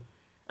hostile,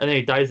 and then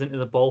he dives into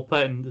the ball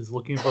pit and is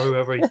looking for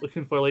whoever he's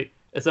looking for, like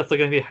as if they're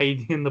going to be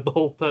hiding in the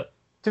ball pit.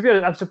 To be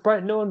honest, I'm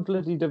surprised no one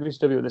bloody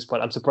WCW at this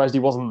point. I'm surprised he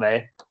wasn't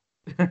there.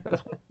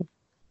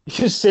 He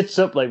just sits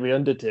up like the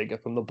Undertaker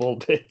from the ball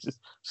pit.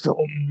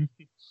 And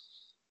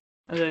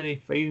then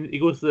he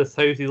goes to this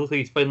house. He looks like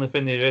he's finally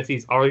found the address.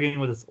 He's arguing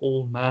with this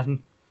old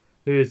man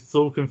who is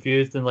so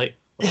confused and like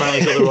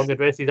apparently got the wrong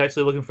address. He's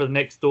actually looking for the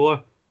next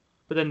door.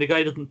 But then the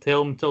guy doesn't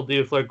tell him until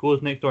David Flair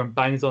goes next door and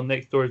bangs on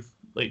next door's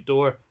like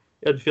door.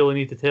 He had to feel the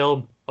need to tell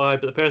him.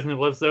 But the person who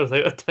lives there is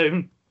out of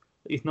town.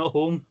 He's not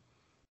home.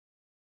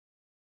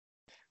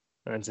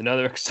 And it's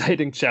another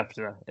exciting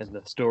chapter in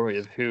the story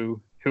of who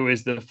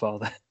is the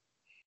father.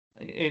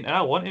 And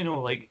I want to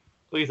know, like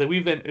I said,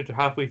 we've entered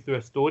halfway through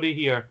a story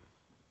here,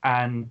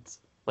 and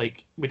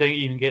like we didn't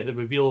even get the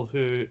reveal of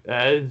who it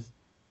is.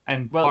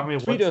 And well, part of me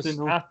tweet wants us to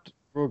know at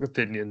Rogue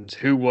Opinions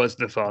who was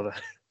the father.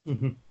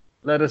 Mm-hmm.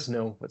 Let us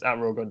know. It's at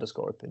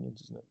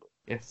Rogue_Opinions, isn't it?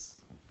 Yes.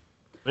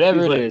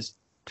 Whatever it is,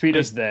 tweet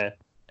us there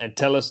and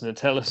tell us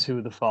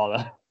who the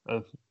father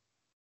of.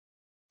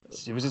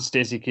 Was it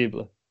Stacy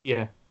Keibler?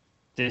 Yeah.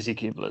 Stacy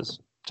Keibler's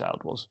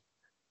child was.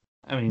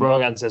 I mean,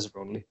 wrong answers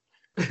only.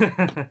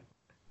 I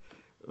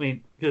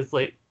mean, because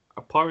like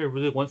a part of me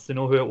really wants to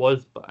know who it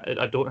was, but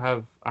I don't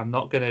have. I'm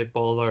not gonna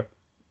bother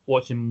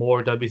watching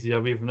more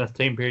WCW from this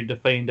time period to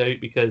find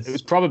out because it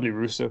was probably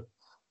Russo.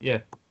 Yeah.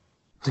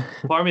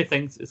 Part of me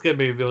thinks it's gonna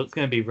be revealed. It's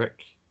gonna be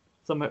Rick.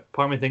 Part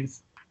of me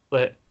thinks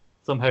that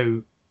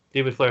somehow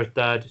David Flair's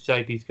dad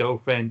shagged his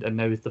girlfriend and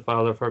now he's the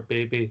father of her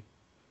baby.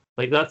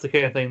 Like that's the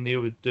kind of thing they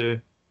would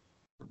do.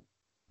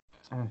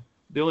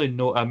 The only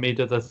note I made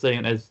of this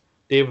thing is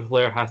David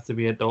Flair has to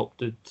be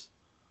adopted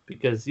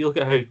because you look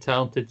at how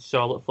talented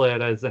Charlotte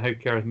Flair is and how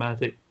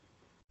charismatic,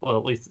 well,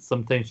 at least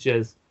sometimes she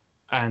is,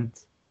 and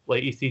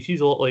like you see,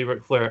 she's a lot like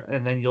Ric Flair,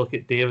 and then you look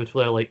at David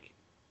Flair, like,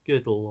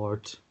 good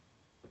lord.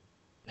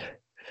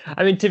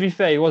 I mean, to be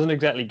fair, he wasn't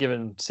exactly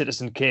given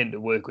Citizen Kane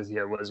to work with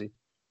here, was he?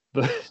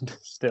 But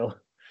still.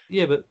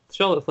 Yeah, but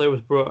Charlotte Flair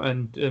was brought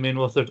in, I mean,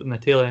 was sort of in the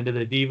tail end of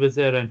the Divas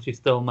era, and she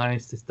still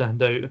managed to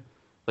stand out.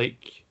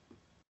 Like,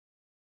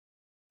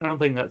 I don't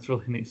think that's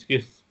really an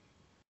excuse.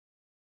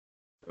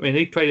 I mean,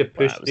 they tried to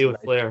push David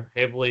Flair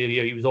heavily.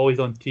 He was always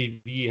on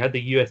TV. He had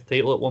the US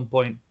title at one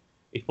point.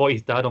 He fought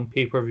his dad on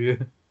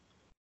pay-per-view.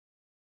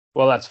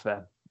 Well, that's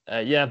fair.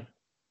 Yeah,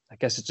 I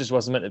guess it just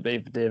wasn't meant to be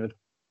for David.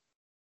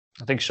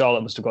 I think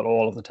Charlotte must have got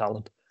all of the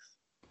talent.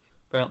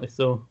 Apparently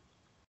so.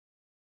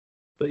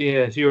 But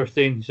yeah, as you were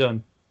saying,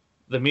 Sean,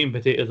 the meat and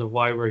potatoes of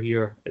why we're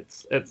here.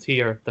 It's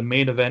here. The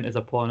main event is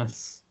upon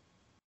us.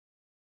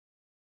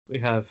 We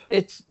have...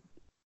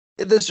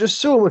 There's just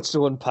so much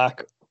to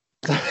unpack.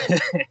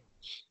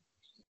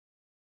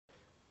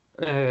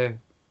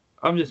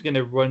 I'm just going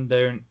to run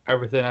down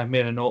everything I've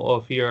made a note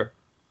of here,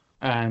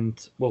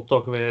 and we'll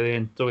talk about it at the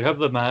end. So we have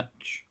the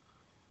match.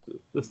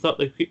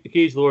 The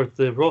cage lords.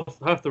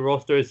 Half the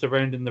roster is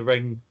surrounding the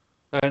ring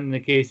and in the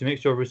cage to make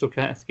sure Russo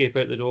can't escape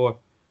out the door.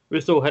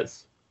 Russo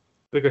hits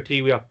Booker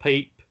T with a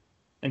pipe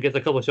and gets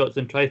a couple of shots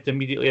and tries to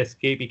immediately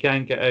escape. He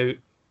can't get out.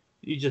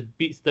 He just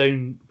beats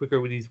down Booker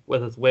with his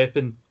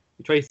weapon.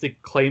 He tries to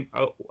climb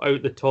out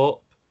the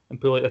top and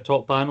pull out the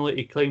top panel.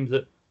 He climbs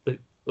it.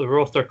 The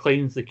roster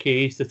climbs the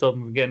cage to stop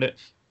him from getting it.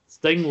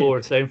 Sting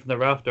lowers down from the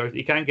rafters.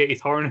 He can't get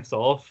his harness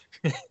off.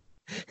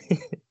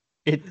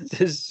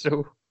 It's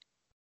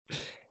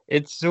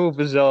so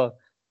bizarre.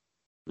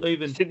 Do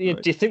you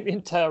think the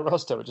entire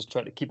roster were just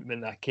trying to keep him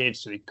in that cage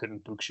so he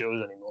couldn't book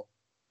shows anymore?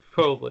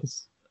 Probably.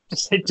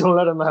 Just say, don't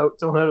let him out.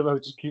 Don't let him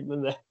out. Just keep him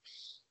in there.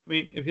 I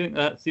mean, if you think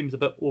that seems a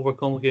bit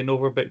overcomplicated and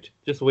overbooked,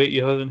 just wait.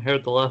 You haven't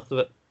heard the last of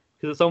it.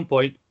 Because at some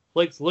point,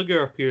 Lex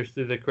Luger appears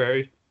through the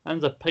crowd,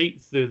 hands a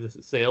pipe through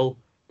the cell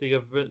to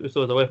give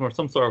Russo the weapon or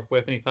some sort of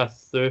weapon he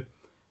passes through.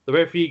 The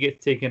referee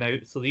gets taken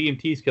out, so the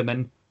EMTs come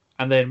in,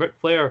 and then Ric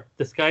Flair,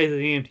 disguised as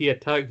an EMT,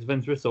 attacks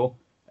Vince Russo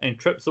and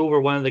trips over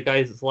one of the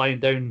guys that's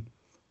lying down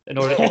in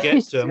order to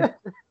get to him.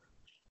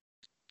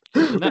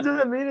 What does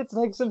that mean? It's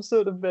like some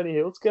sort of Benny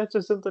Hill sketch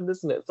or something,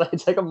 isn't it?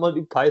 It's like a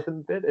Monty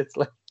Python bit. It's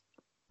like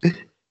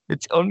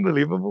it's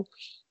unbelievable.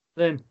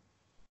 And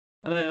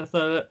then that's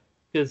not it,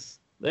 because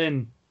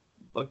then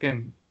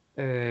fucking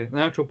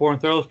Natural Born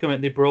Thrillers come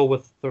in, they brawl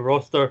with the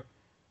roster.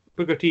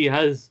 Booker T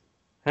hits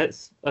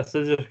a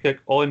scissors kick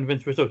on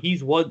Vince Russo.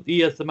 He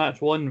has the match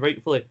won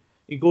rightfully.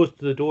 He goes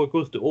to the door,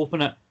 goes to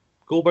open it.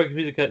 Goldberg's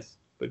music hits,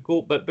 but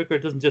Booker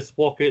doesn't just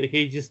walk out.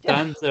 He just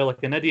stands there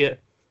like an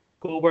idiot.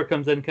 Goldberg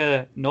comes in, kind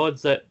of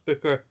nods at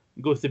Booker,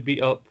 and goes to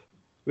beat up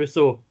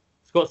Russo.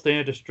 Scott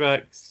Steiner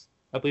distracts.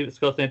 I believe it's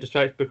Scott Steiner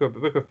distracts Booker,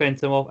 but Booker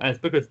fends him off, and as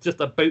Booker's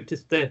just about to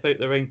step out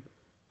the ring,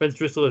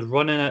 Vince Russo is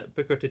running at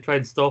Booker to try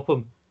and stop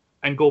him,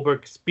 and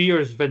Goldberg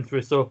spears Vince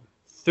Russo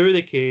through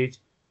the cage,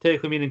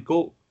 technically meaning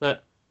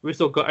that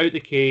Russo got out the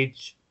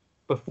cage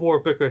before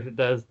Booker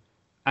does,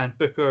 and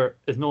Booker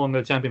is no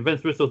longer the champion.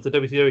 Vince Russo is the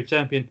WCW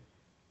champion,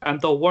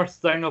 and the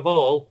worst thing of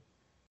all,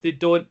 we've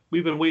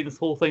been waiting this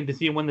whole thing to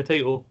see him win the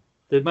title.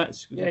 The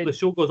match, the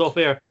show goes off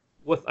air.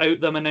 without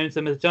them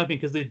announcing him as champion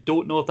because they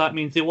don't know if that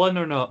means he won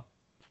or not.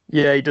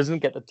 Yeah, he doesn't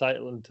get the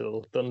title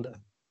until Thunder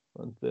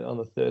on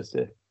the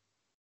Thursday.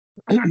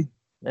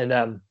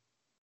 And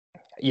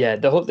yeah,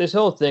 this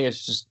whole thing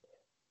is just,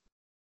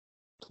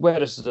 where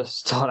does it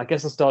start? I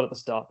guess I'll start at the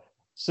start.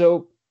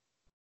 So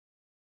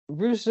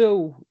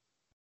Russo,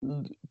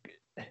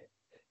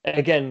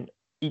 again,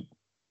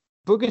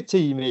 Booker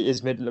T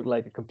is made to look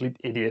like a complete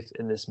idiot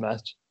in this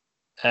match.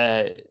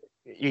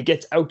 He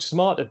gets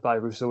outsmarted by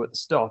Russo at the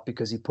start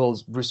because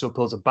Russo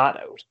pulls a bat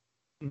out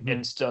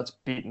and starts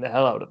beating the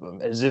hell out of him,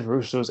 as if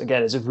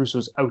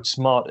Russo's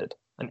outsmarted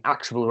an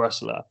actual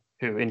wrestler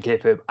who in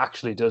kayfabe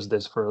actually does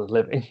this for a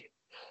living.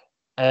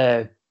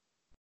 Booker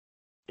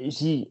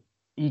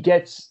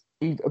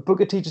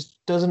T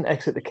just doesn't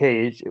exit the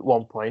cage at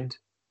one point,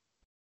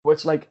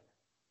 which, like,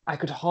 I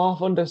could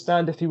half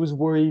understand if he was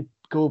worried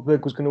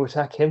Goldberg was going to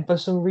attack him for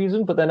some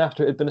reason, but then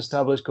after it had been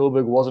established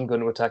Goldberg wasn't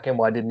going to attack him,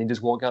 why didn't he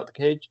just walk out the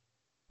cage?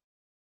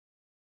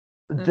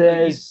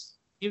 Even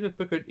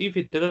if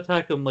he did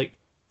attack him, like,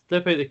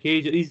 step out the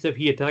cage, at least if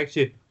he attacks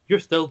you, you're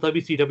still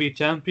WCW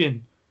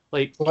champion.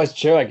 Like, well, that's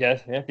true, I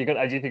guess. Yeah, if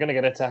you're gonna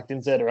get attacked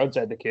inside or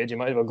outside the cage, you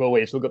might as well go away.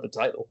 You still got the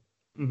title.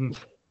 Mm-hmm.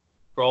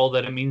 For all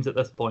that it means at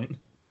this point.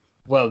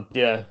 Well,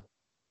 yeah.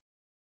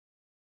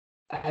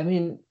 I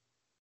mean,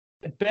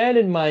 bear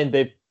in mind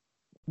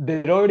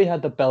they'd already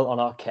had the belt on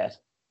Arquette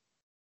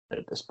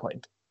at this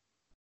point,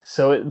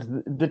 so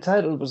the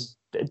title was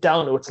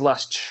down to its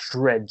last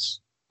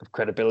shreds of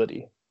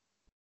credibility.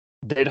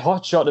 They'd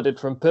hot-shotted it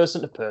from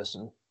person to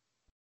person,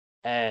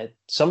 and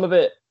some of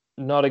it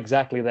not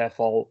exactly their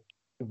fault.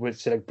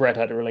 With, like, Bret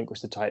had to relinquish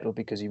the title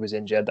because he was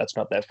injured. That's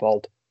not their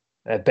fault.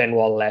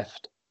 Benoit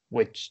left,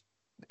 which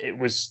it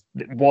was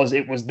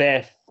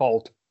their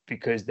fault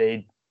because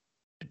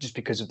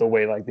because of the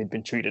way, like, they'd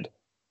been treated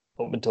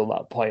up until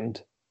that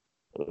point.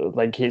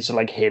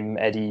 Like him,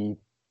 Eddie,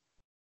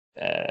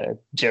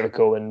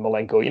 Jericho, and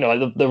Malenko. You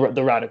know,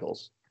 the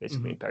radicals,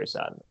 basically. Very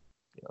sad.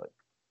 You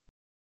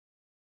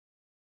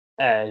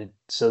know.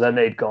 So then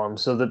they'd gone.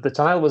 So the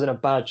title was in a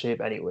bad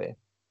shape anyway.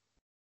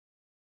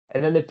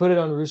 And then they put it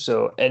on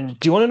Russo. And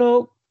do you want to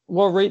know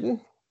what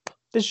rating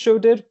this show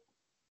did?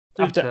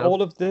 After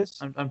all of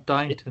this? I'm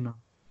dying to know.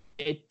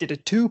 It did a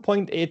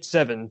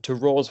 2.87 to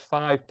Raw's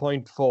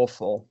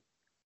 5.44.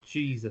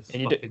 Jesus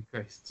fucking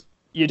Christ.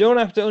 You don't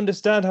have to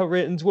understand how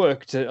ratings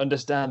work to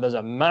understand there's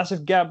a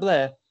massive gap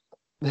there.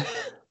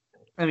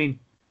 I mean,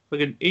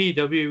 fucking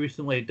AEW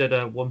recently did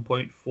a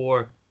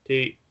 1.4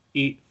 to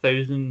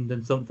 8,000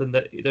 and something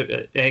that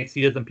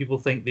NXT does, and people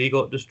think they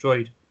got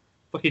destroyed.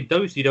 Fucking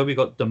WCW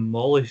got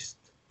demolished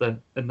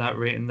in that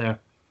rating there.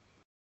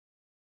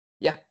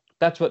 Yeah,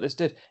 that's what this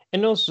did.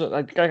 And also,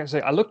 like I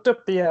say, I looked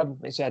up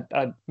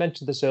I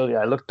mentioned this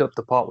earlier. I looked up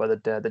the part where the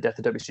death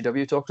of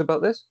WCW talked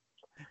about this,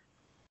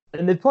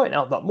 and they point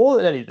out that more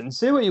than anything,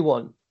 say what you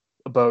want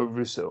about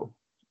Russo,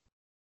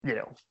 you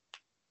know,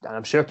 and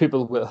I'm sure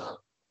people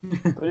will,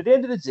 but at the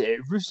end of the day,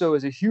 Russo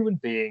is a human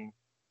being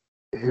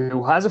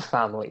who has a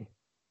family,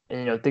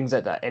 and, you know, things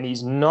like that, and he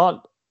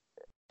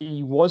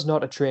was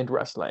not a trained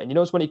wrestler. And you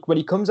notice when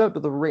he comes out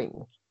to the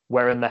ring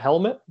wearing the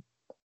helmet,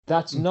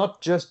 that's not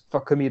just for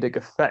comedic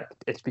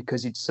effect. It's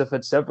because he'd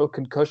suffered several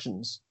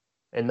concussions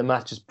in the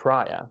matches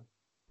prior.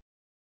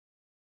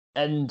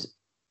 And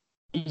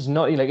he's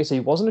not, like I say,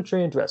 he wasn't a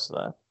trained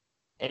wrestler.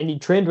 Any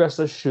trained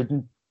wrestler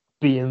shouldn't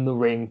be in the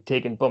ring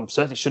taking bumps.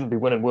 Certainly shouldn't be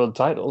winning world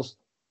titles.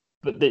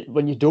 But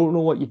when you don't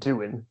know what you're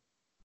doing,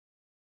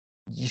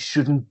 you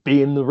shouldn't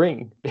be in the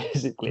ring,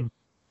 basically.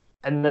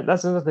 And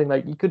that's another thing.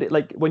 Like, you could,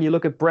 like, when you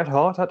look at Bret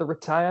Hart had to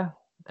retire,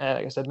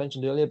 like I said,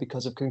 mentioned earlier,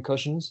 because of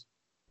concussions.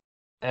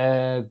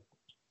 I'm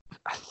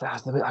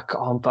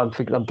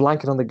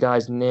blanking on the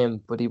guy's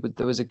name, but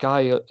there was a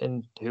guy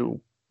who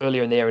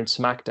earlier in the year in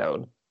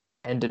SmackDown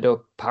ended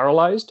up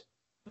paralyzed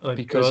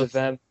because of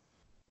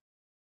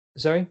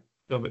Sorry,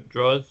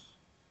 Draws.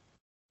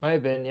 Might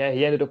have been, yeah.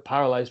 He ended up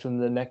paralyzed from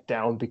the neck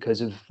down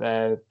because of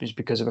a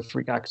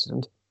freak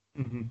accident.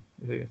 Mm-hmm.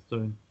 I think it's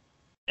doing.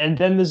 And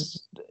then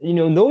there's, you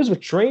know, those were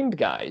trained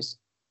guys.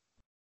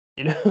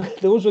 You know,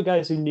 those were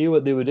guys who knew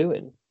what they were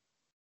doing.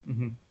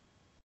 Mm-hmm.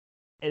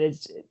 And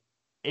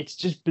it's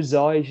just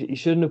bizarre. He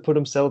shouldn't have put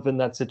himself in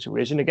that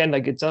situation. Again,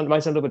 like, it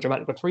might sound a bit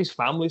dramatic, but for his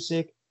family's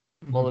sake,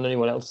 more than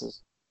anyone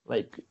else's,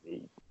 like,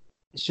 he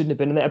shouldn't have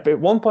been in there. But at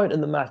one point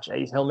in the match,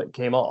 his helmet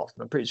came off.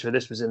 And I'm pretty sure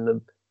this was in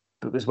the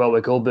book as well,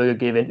 where Goldberg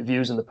gave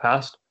interviews in the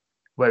past,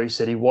 where he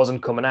said he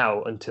wasn't coming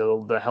out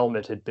until the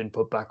helmet had been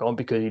put back on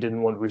because he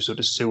didn't want Russo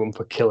to sue him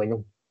for killing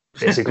him.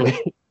 Basically,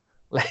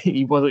 like,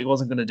 he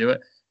wasn't going to do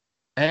it.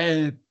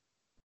 And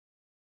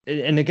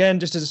again,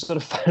 just as a sort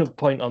of final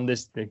point on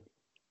this thing,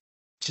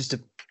 just to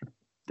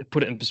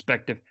put it in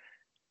perspective,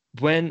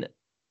 when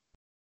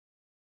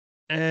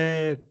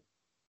at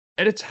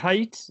its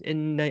height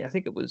I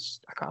think it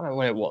was, I can't remember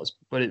when it was,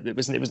 but it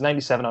was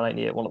 97 or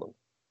 98, one of them.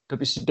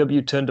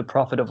 WCW turned a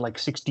profit of like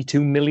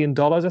 $62 million,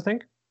 I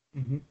think.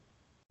 Mm-hmm.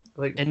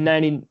 Like in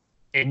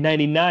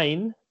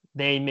 99,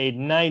 they made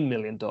 $9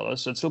 million,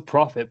 so it's still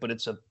profit, but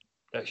it's a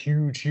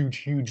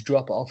huge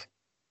drop off.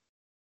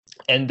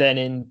 And then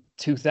in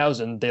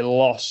 2000, they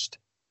lost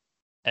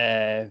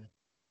an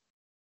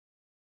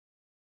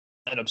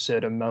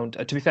absurd amount.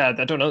 To be fair,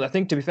 I don't know. I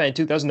think, to be fair, in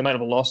 2000, they might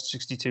have lost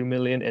 62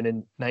 million, and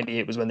in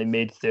 98 was when they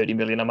made 30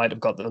 million. I might have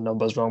got the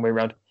numbers wrong way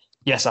around.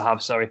 Yes, I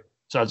have. Sorry.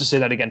 So I'll just say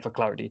that again for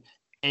clarity.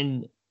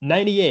 In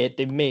 98,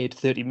 they made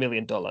 $30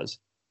 million.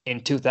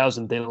 In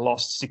 2000, they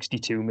lost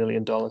 $62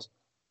 million.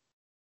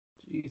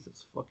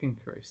 Jesus fucking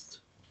Christ.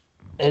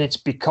 And it's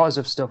because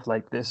of stuff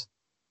like this.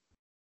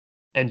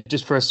 And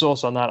just for a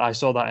source on that, I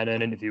saw that in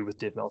an interview with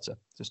Dave Meltzer,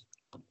 just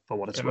for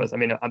what it's worth. I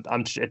mean,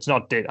 it's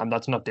not Dave.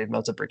 That's not Dave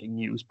Meltzer breaking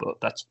news, but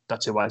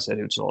that's who I said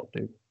who saw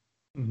it.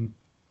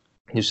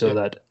 Who saw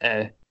that?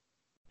 And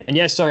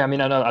yeah, sorry. I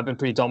mean, I know I've been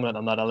pretty dominant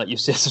on that. I'll let you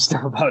say some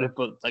stuff about it,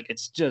 but like,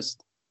 it's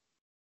just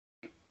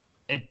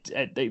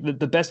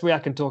the best way I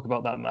can talk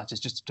about that match is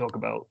just to talk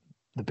about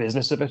the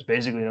business of it,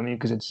 basically. I mean,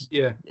 because it's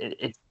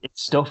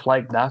stuff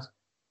like that.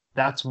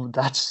 That's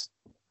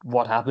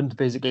what happened.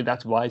 Basically,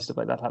 that's why stuff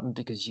like that happened,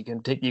 because you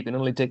can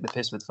only take the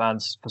piss with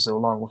fans for so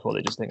long before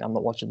they just think, I'm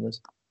not watching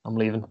this, I'm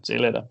leaving, see you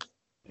later.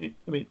 I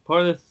mean,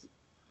 part of this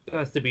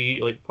has to be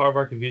like, part of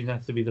our confusion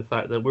has to be the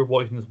fact that we're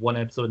watching this one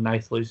episode in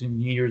isolation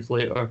years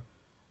later.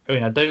 I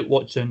mean, I doubt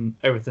watching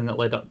everything that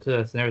led up to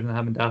this and everything that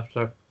happened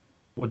after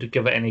would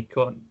give it any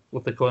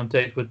with the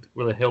context would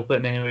really help it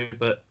in any way,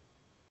 but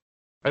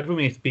I don't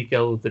mean to speak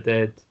ill of the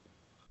dead.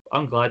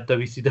 I'm glad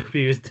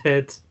WCW is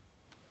dead,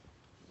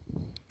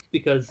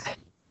 because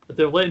if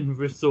they're letting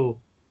Russo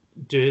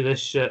do this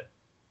shit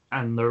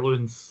and they're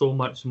losing so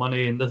much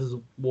money, and this is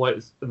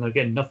and they're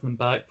getting nothing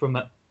back from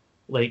it,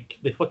 like,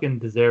 they fucking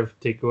deserve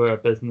to go out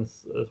of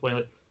business. That's why,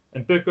 like,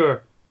 and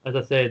Booker, as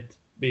I said,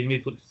 made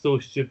me look so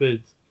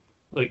stupid,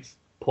 like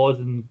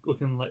pausing,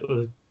 looking like with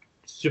a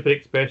stupid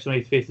expression on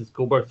his face as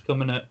Goldberg's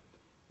coming out,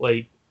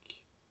 like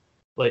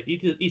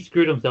he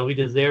screwed himself. He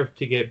deserved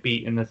to get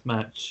beat in this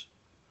match.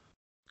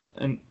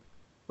 And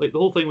like, the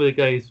whole thing with the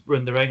guys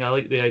around the ring, I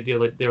like the idea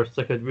like they were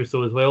sick of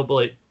Russo as well, but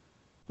like,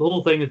 the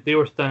whole thing is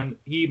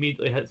he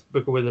immediately hits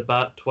Booker with the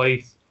bat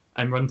twice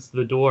and runs to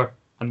the door,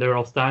 and they're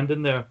all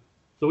standing there.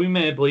 So we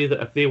may believe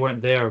that if they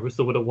weren't there,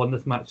 Russo would have won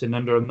this match in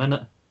under a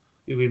minute.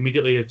 He would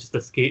immediately have just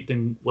escaped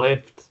and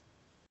left.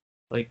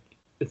 Like,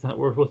 is that what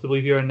we're supposed to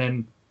believe here? And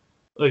then,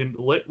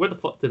 like, where the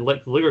fuck did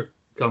Lex Luger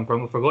come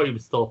from? I forgot he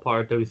was still a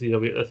part of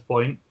WCW at this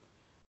point.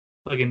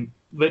 Again,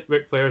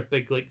 Ric Flair's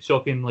big, like,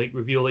 shocking, like,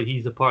 reveal that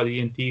he's a part of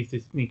the ENTs to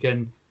sneak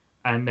in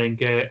and then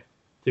get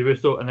to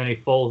Russo, and then he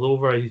falls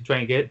over as he's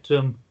trying to get to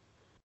him.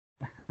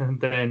 And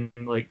then,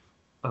 like,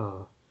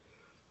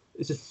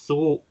 it's just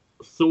so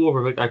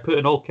over. I put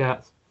in all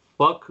caps,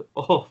 fuck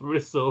off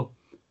Russo,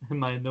 in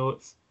my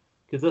notes,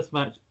 because this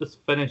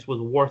finish was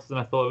worse than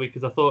I thought it would,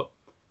 because I thought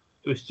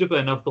it was stupid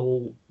enough the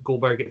whole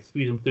Goldberg gets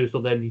squeezed him through,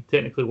 so then he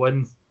technically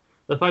wins.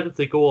 The fact that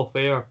they go off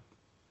air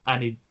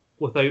and he,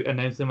 without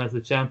announcing him as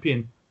the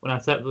champion, when I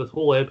sat through this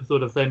whole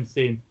episode of them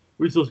saying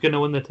Russo's going to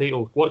win the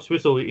title, watch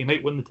Russo, he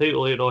might win the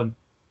title later on,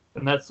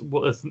 and that's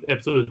what this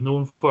episode is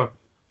known for,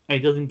 and he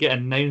doesn't get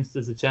announced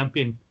as the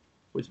champion,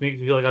 which makes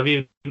me feel like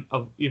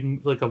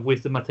I've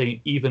wasted my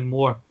time even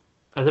more,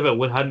 as if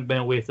it hadn't been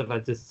a waste if I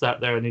just sat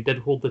there and he did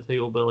hold the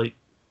title, but like,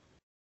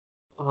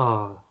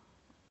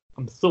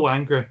 I'm so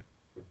angry.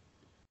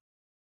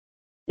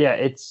 Yeah,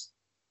 it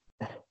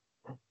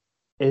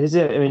is.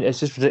 I mean, it's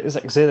just ridiculous.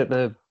 Like I say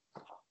that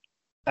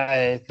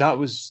that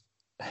was.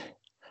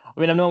 I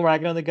mean, I'm not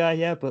ragging on the guy,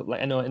 yeah, but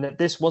like, I know, and that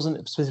this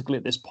wasn't specifically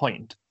at this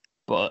point,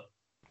 but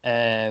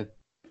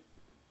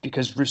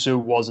because Russo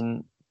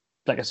wasn't,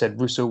 like I said,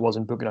 Russo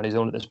wasn't booking on his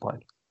own at this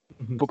point.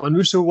 Mm-hmm. But when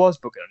Russo was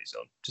booking on his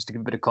own, just to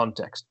give a bit of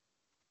context,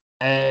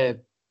 the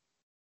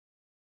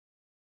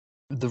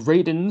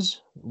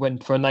ratings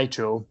for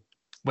Nitro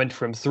went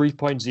from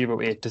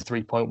 3.08 to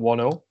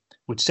 3.10,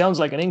 which sounds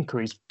like an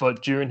increase,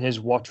 but during his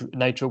watch,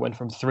 Nitro went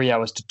from 3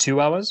 hours to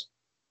 2 hours.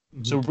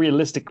 Mm-hmm. So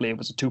realistically, it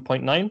was a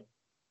 2.9.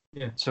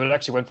 Yeah. So it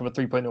actually went from a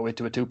 3.08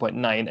 to a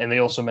 2.9, and they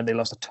also meant they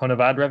lost a ton of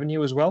ad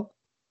revenue as well.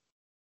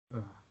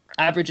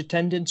 Average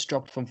attendance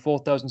dropped from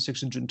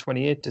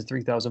 4,628 to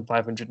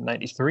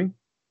 3,593.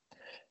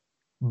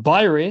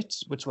 Buy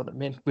rates, which were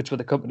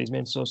the company's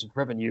main source of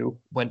revenue,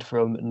 went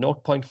from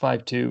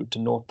 0.52 to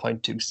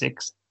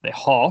 0.26. They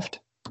halved.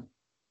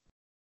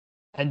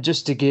 And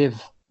just to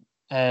give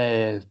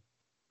the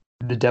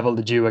devil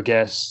the due, I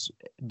guess,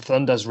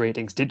 Thunder's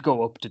ratings did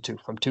go up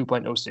from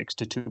 2.06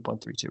 to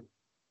 2.32.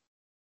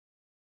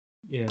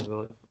 Yeah,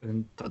 well,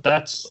 but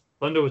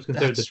Thunder was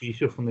considered the B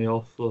show from the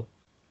off, so.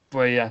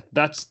 Well, yeah,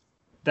 that's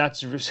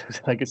Russo's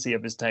legacy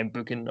of his time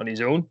booking on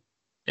his own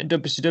in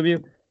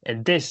WCW,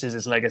 and this is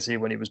his legacy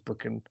when he was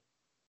booking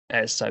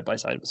side by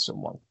side with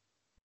someone.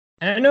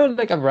 And I know,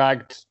 like, I've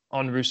ragged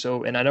on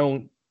Russo, and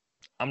I'm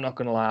not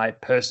gonna lie,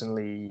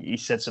 personally, he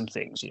said some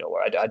things,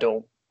 where I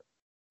don't.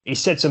 He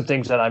said some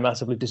things that I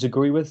massively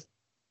disagree with.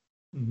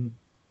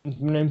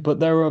 Mm-hmm.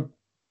 But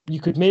you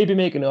could maybe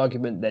make an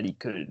argument that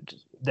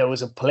there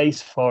was a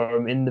place for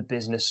him in the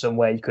business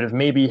somewhere. He could have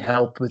maybe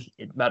helped with,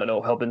 I don't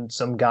know, helping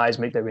some guys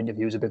make their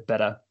interviews a bit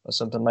better or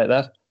something like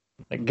that.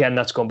 Again,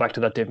 that's going back to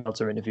that Dave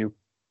Meltzer interview.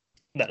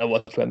 that I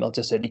watched where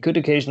Meltzer said he could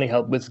occasionally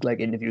help with like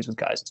interviews with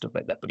guys and stuff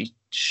like that, but he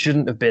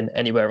shouldn't have been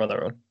anywhere on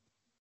their own.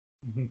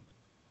 Mm-hmm.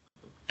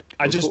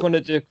 I just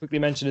wanted to quickly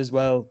mention as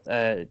well,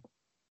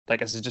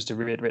 like I said, just to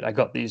reiterate, I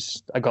got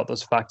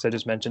those facts I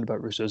just mentioned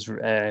about Russo's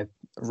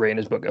reign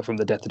as booker from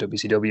the death of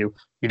WCW.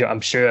 You know,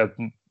 I'm sure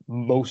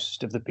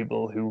most of the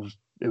people who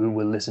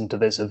will listen to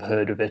this have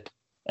heard of it,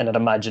 and I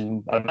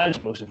imagine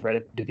most have read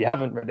it. If you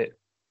haven't read it,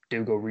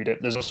 do go read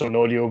it. There's also an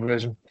audio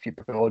version if you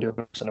prefer audio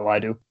books. I know I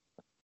do.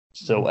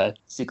 So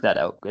seek that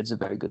out. It's a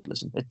very good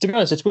listen. To be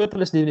honest, it's worth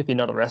listening even if you're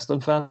not a wrestling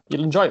fan.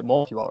 You'll enjoy it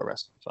more if you are a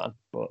wrestling fan.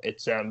 But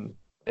it's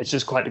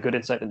just quite a good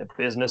insight into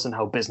business and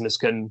how business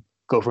can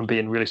go from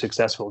being really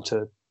successful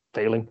to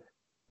failing.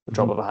 The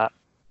drop of a hat.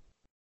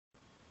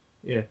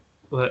 Yeah,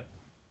 but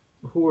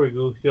before we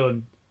go,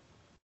 Sean,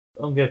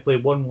 I'm going to play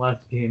one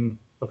last game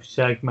of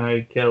Shag,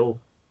 Marry, Kill,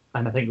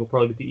 and I think it'll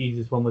probably be the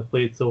easiest one we've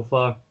played so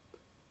far.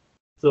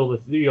 So the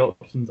three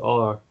options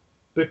are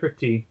Booker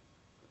T,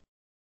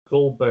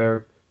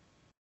 Goldberg,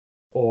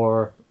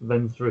 or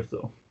Vince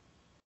Russo.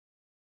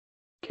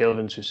 Kill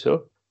Vince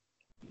Russo?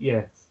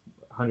 Yes,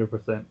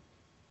 100%.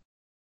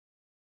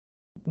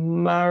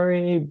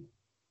 Marry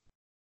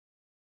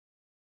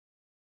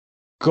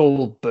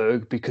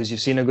Goldberg because you've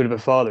seen how good of a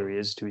father he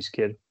is to his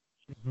kid.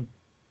 Mm-hmm.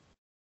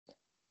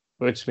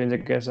 Which means I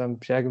guess I'm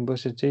shagging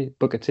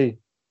Booker T.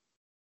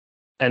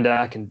 And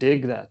I can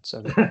dig that.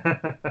 So.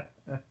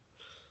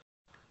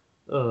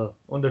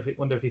 Wonder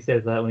if he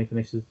says that when he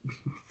finishes.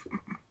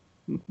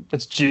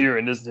 It's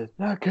jeering, isn't it?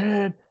 I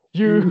can.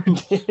 You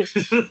did.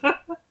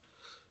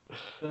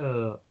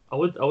 I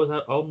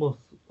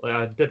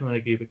definitely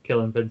agree with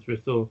killing Vince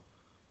Russo,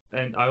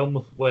 and I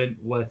almost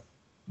went with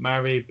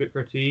Marry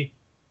Booker T,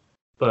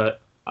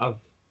 but I've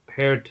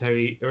heard how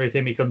every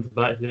time he comes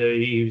back to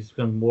it, he's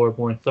become more and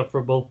more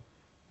insufferable,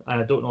 and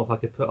I don't know if I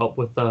could put up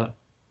with that.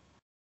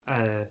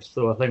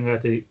 So I think I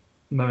had to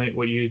mimic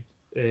what you,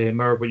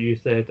 mirror what you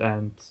said,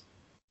 and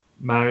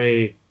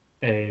marry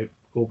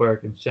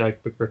Goldberg and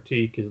shag Booker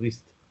T, because at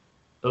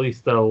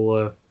least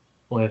I'll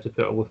only have to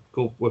put up with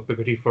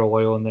Booker T for a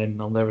while, and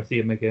then I'll never see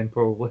him again,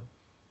 probably.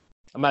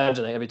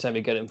 Imagine every time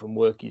you get him from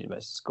work, he's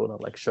just going on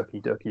like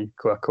shucky ducky,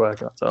 quack quack.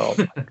 That's all.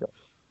 Oh my God.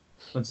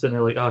 I'm sitting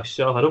there like, oh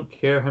shut up, I don't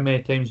care how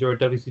many times you're a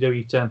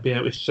WCW champion,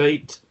 it was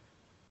shite.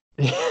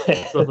 So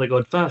I was like,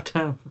 God, 5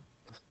 times.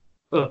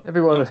 Oh.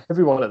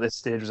 Everyone at this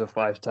stage was a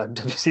 5-time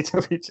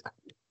WCW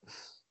champion.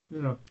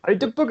 You know,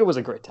 Booker was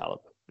a great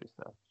talent.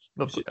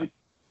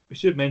 We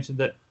should mention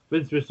that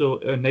Vince Russo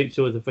Night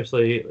Show is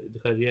officially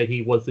declared, yeah,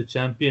 he was the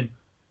champion,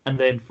 and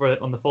then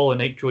on the following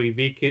Nitro he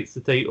vacates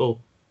the title,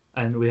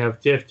 and we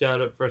have Jeff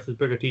Jarrett versus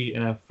Booker T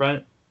in a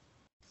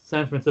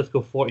San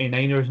Francisco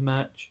 49ers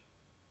match,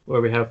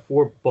 where we have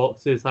 4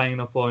 boxes hanging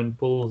up on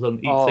poles on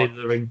each side of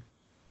the ring,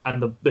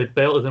 and the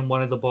belt is in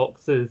one of the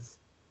boxes,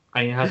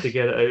 and you have to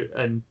get it out.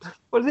 And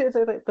what is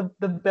it? Like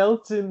the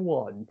belt's in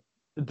one.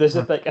 There's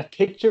like a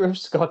picture of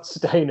Scott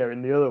Steiner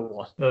in the other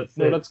one. No,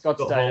 not Scott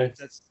Steiner. Hall.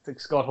 That's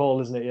Scott Hall,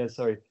 isn't it? Yeah,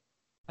 sorry.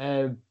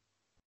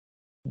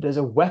 There's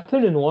a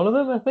weapon in one of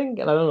them, I think,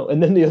 and I don't know.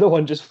 And then the other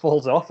one just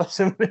falls off or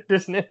something,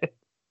 doesn't it?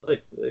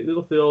 Like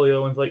you'll see all the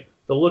other ones. Like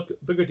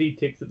Booker T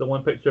takes it the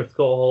one picture of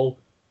Scott Hall.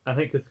 I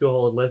think because Scott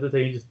Hall had left the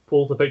time, he just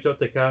pulls the picture up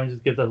to the camera and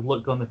just gives a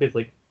look on the face,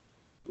 like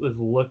this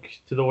look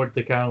toward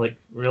the camera, like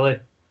really.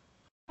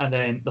 And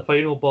then the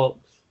final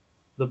box,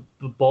 the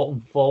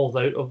bottom falls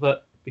out of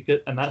it,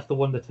 and that's the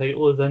one the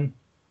title is in.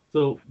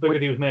 So Booker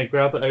T was meant to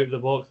grab it out of the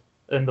box,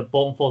 and the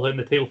bottom falls out, and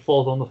the title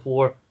falls on the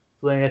floor.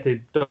 So then he had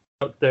to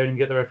duck down and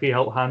get the referee to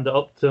help hand it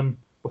up to him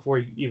before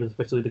he was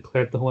officially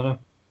declared the winner.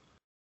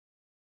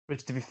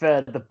 Which, to be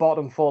fair, the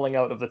bottom falling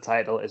out of the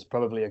title is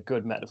probably a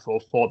good metaphor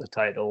for the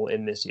title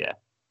in this year.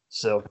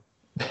 So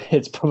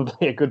it's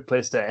probably a good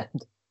place to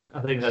end.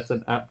 I think that's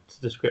an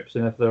apt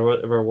description if there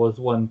ever was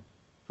one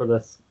for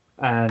this.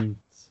 And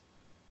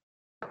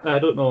I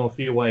don't know if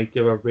you want to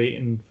give a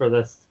rating for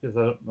this, because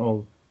I don't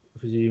know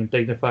if you even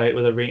dignify it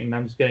with a rating.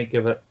 I'm just going to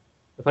give it,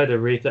 if I had to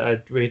rate it,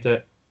 I'd rate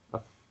it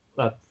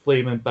a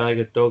flaming bag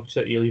of dog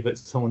shit you leave at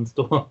someone's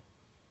door.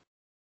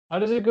 How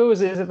does it go?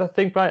 Is it the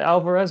thing by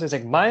Alvarez? It's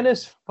like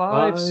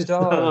 -5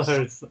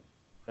 stars.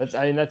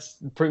 That's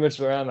pretty much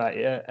where I'm at.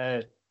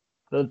 Yeah.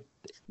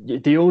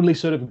 The only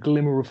sort of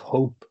glimmer of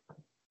hope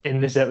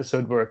in this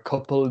episode were a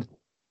couple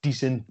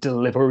decent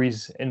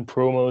deliveries in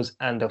promos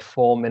and a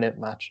 4-minute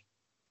match.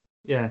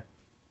 Yeah.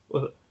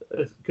 Well,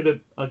 it could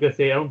have. I gotta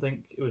say, I don't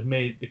think it was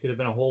made. It could have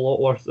been a whole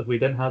lot worse if we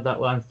didn't have that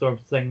Lance Storm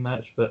Sting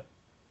match. But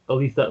at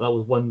least that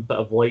was one bit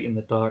of light in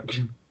the dark.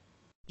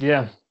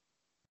 Yeah.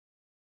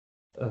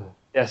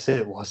 Yes,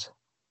 it was.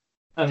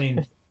 I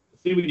mean,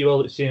 see what you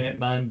will at Shane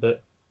McMahon, but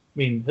I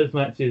mean, his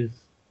matches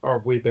are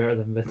way better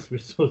than Vince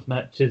Russo's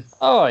matches.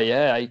 Oh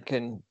yeah, people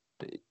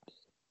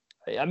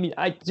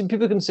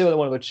can say what they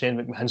want about Shane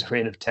McMahon's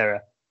reign of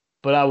terror,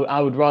 but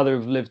I would rather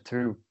have lived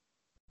through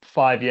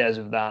 5 years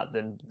of that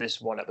than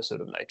this one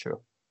episode of Nitro.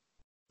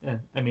 Yeah,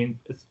 I mean,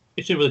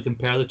 you shouldn't really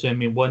compare the two. I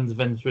mean, one's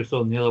Vince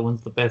Russo and the other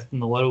one's the best in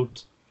the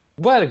world.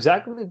 Well,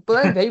 exactly.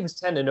 But he was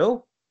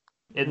 10-0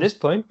 at this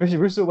point.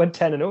 Russo went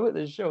 10-0 at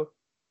this show.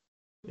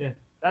 Yeah.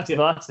 That's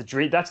the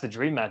dream. That's the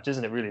dream match,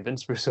 isn't it? Really,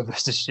 Vince Russo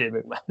versus Shane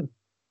McMahon.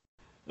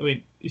 I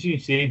mean, as you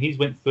see, he's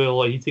went through a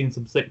lot. He's seen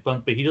some sick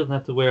bumps, but he doesn't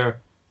have to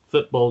wear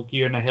football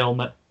gear and a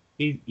helmet.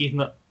 He's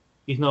not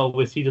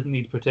always. He doesn't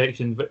need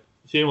protection. But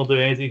Shane will do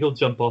anything. He'll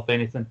jump off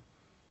anything.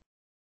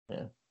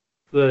 Yeah.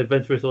 So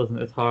Vince Russo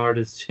isn't as hard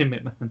as Shane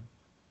McMahon.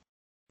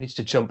 He needs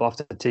to jump off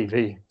the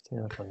TV.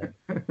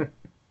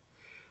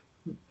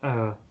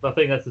 I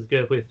think that's as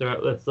good a way to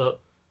wrap this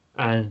up.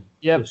 And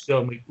yeah,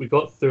 so we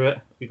got through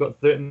it. We got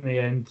through it in the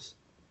end,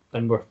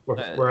 and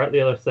we're at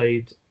the other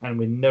side, and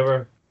we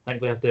never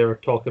thankfully have to ever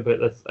talk about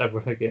this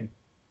ever again.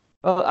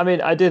 Well, I mean,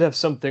 I did have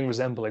something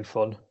resembling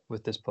fun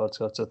with this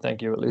podcast, so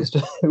thank you at least.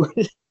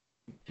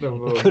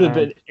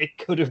 It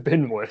could have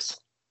been worse.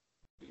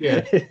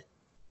 Yeah,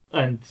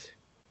 and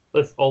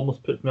this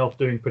almost puts me off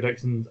doing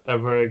predictions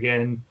ever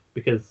again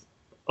because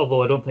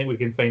although I don't think we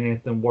can find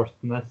anything worse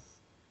than this,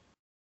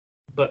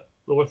 but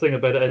the worst thing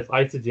about it is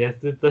I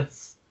suggested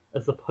this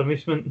as a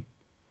punishment.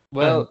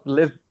 Well,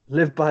 live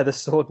by the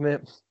sword, mate.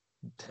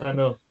 I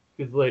know,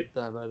 because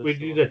we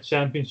did a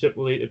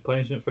championship-related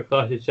punishment for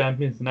Clash of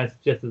Champions, and I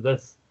suggested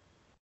this.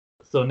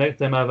 So next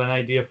time I have an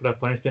idea for a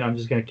punishment, I'm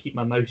just going to keep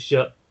my mouth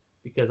shut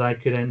because I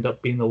could end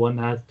up being the one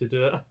that has to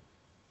do it.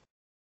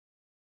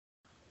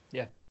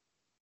 Yeah,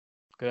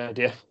 good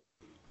idea.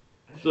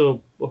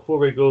 So before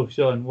we go,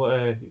 Sean, what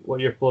are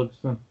your plugs,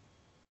 man?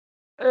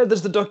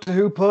 There's the Doctor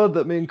Who pod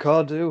that me and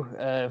Carr do.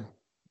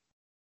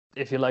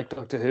 If you like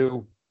Doctor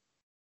Who,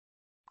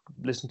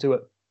 listen to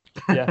it.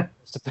 Yeah,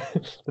 it's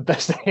the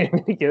best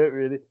thing to give it,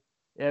 really.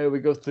 Yeah, we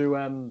go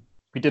through.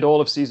 We did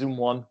all of season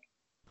 1.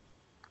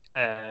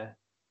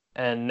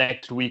 And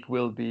next week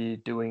we'll be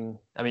doing.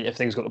 I mean, if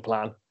things go to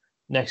plan,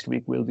 next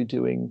week we'll be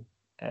doing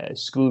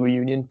School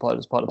Reunion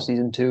as part of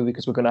season 2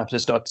 because we're going to have to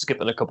start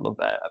skipping a couple of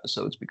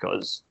episodes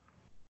because.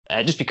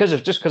 Just because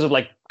of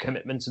like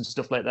commitments and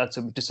stuff like that,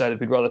 so we've decided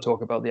we'd rather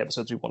talk about the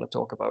episodes we want to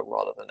talk about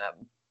rather than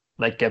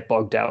get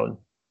bogged down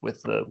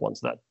with the ones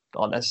that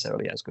aren't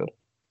necessarily as good.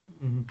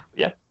 Mm-hmm.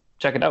 Yeah,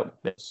 check it out.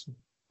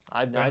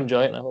 I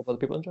enjoy it, and I hope other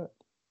people enjoy it.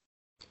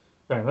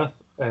 Fair enough.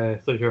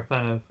 So if you're a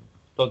fan of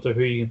Doctor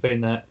Who, you can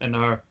find that in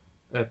our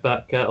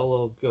back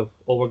catalogue of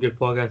all our good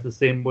podcasts the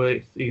same way.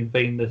 So you can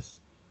find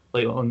this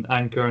like on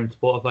Anchor and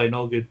Spotify and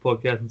all good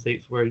podcasting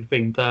sites where you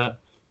find that.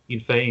 You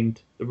can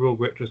find the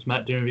Rogue Retro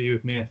SmackDown review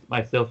with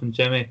myself and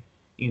Jimmy.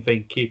 You can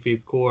find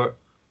Kayfabe Court.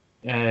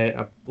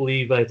 I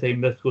believe by the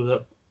time this goes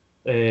up,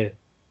 the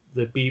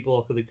B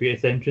block of the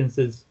Greatest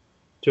Entrances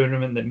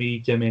tournament that me,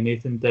 Jimmy, and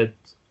Nathan did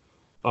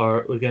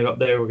we're going to go up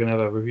there. We're going to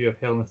have a review of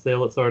Hell in a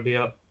Cell that's already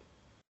up.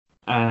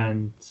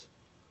 And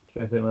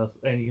trying to think what else.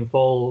 And you can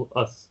follow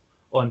us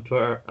on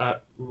Twitter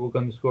at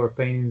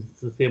Rogue_Opinions.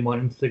 It's the same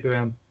on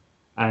Instagram.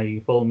 And you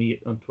can follow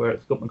me on Twitter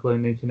at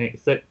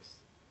ScottMcLean1986.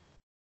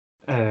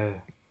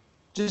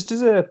 Just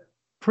as a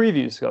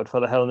preview, Scott,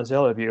 for the Hell in a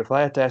Cell review, if I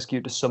had to ask you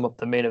to sum up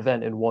the main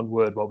event in one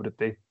word, what would it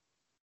be?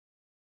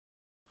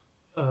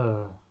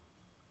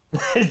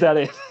 Is that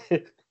it?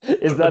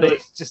 Is that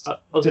it? Just I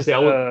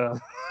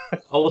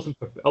wasn't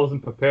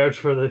prepared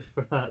for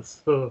that.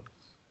 So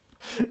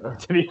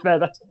to be fair,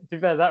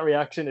 that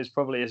reaction is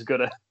probably as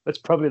good. That's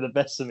probably the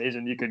best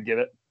summation you could give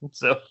it.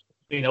 So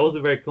I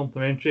wasn't very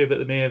complimentary about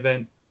the main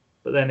event,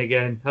 but then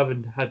again,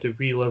 having had to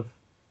relive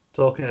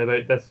talking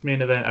about this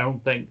main event, I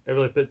don't think it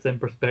really puts in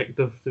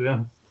perspective, to be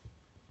honest.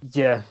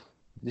 Yeah,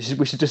 we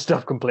should just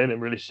stop complaining,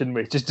 really, shouldn't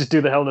we? Just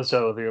do the Hell in a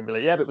Cell review and be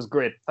like, yeah, it was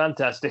great,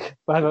 fantastic,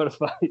 5 out of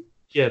 5.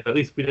 Yeah, but at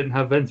least we didn't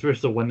have Vince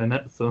Russo winning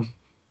it, so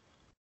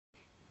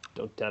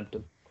don't tempt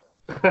him.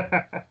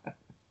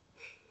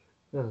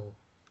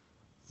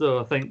 So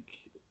I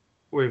think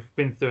we've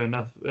been through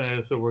enough.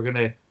 So we're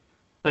gonna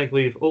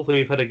hopefully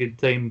we've had a good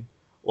time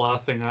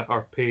laughing at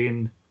our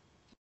pain,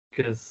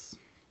 because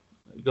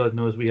God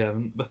knows we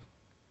haven't. But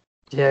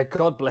yeah,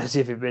 God bless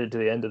you if you made it to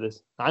the end of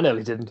this. I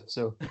nearly didn't,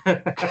 so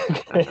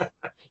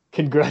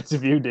congrats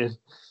if you did.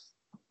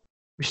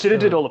 We should have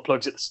did all the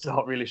plugs at the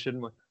start, really,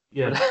 shouldn't we?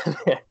 Yeah.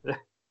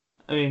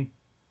 I mean,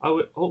 I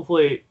would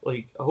hopefully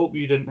I hope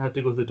you didn't have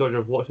to go to the torture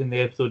of watching the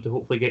episode to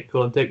hopefully get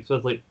context. So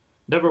it's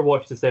never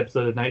watch this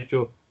episode of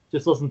Nitro.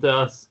 Just listen to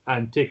us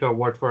and take our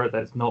word for it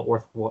that it's not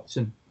worth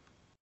watching.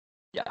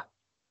 Yeah.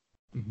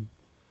 Mm-hmm.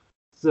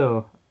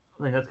 So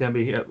I think that's gonna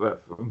be it.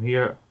 But from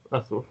here,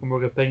 that's from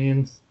Rogue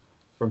Opinions.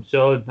 From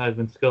Sean, I've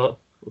been Scott.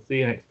 We'll see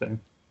you next time.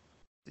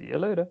 See you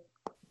later.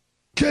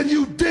 Can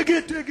you dig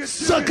it,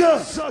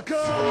 sucker?